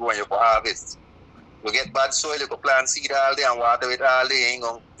thing going to grow and you can harvest. You get bad soil, you can plant seed all day and water it all day, ain't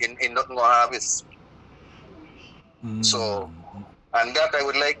nothing going to harvest. So, and that I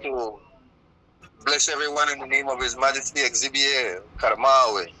would like to bless everyone in the name of His Majesty Exhibier,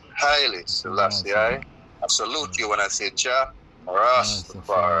 Karmawe, Haile Selassie. I salute you when I say Cha,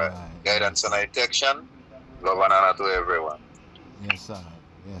 Rastafari, guidance and protection, love and honor to everyone. Yes, I.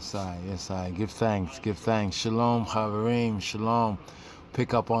 Yes, I. Yes, I. Give thanks. Give thanks. Shalom, Chavarim. Shalom.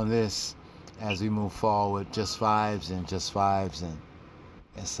 Pick up on this as we move forward. Just vibes and just vibes and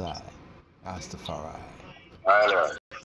yes, I. Rastafari. All right.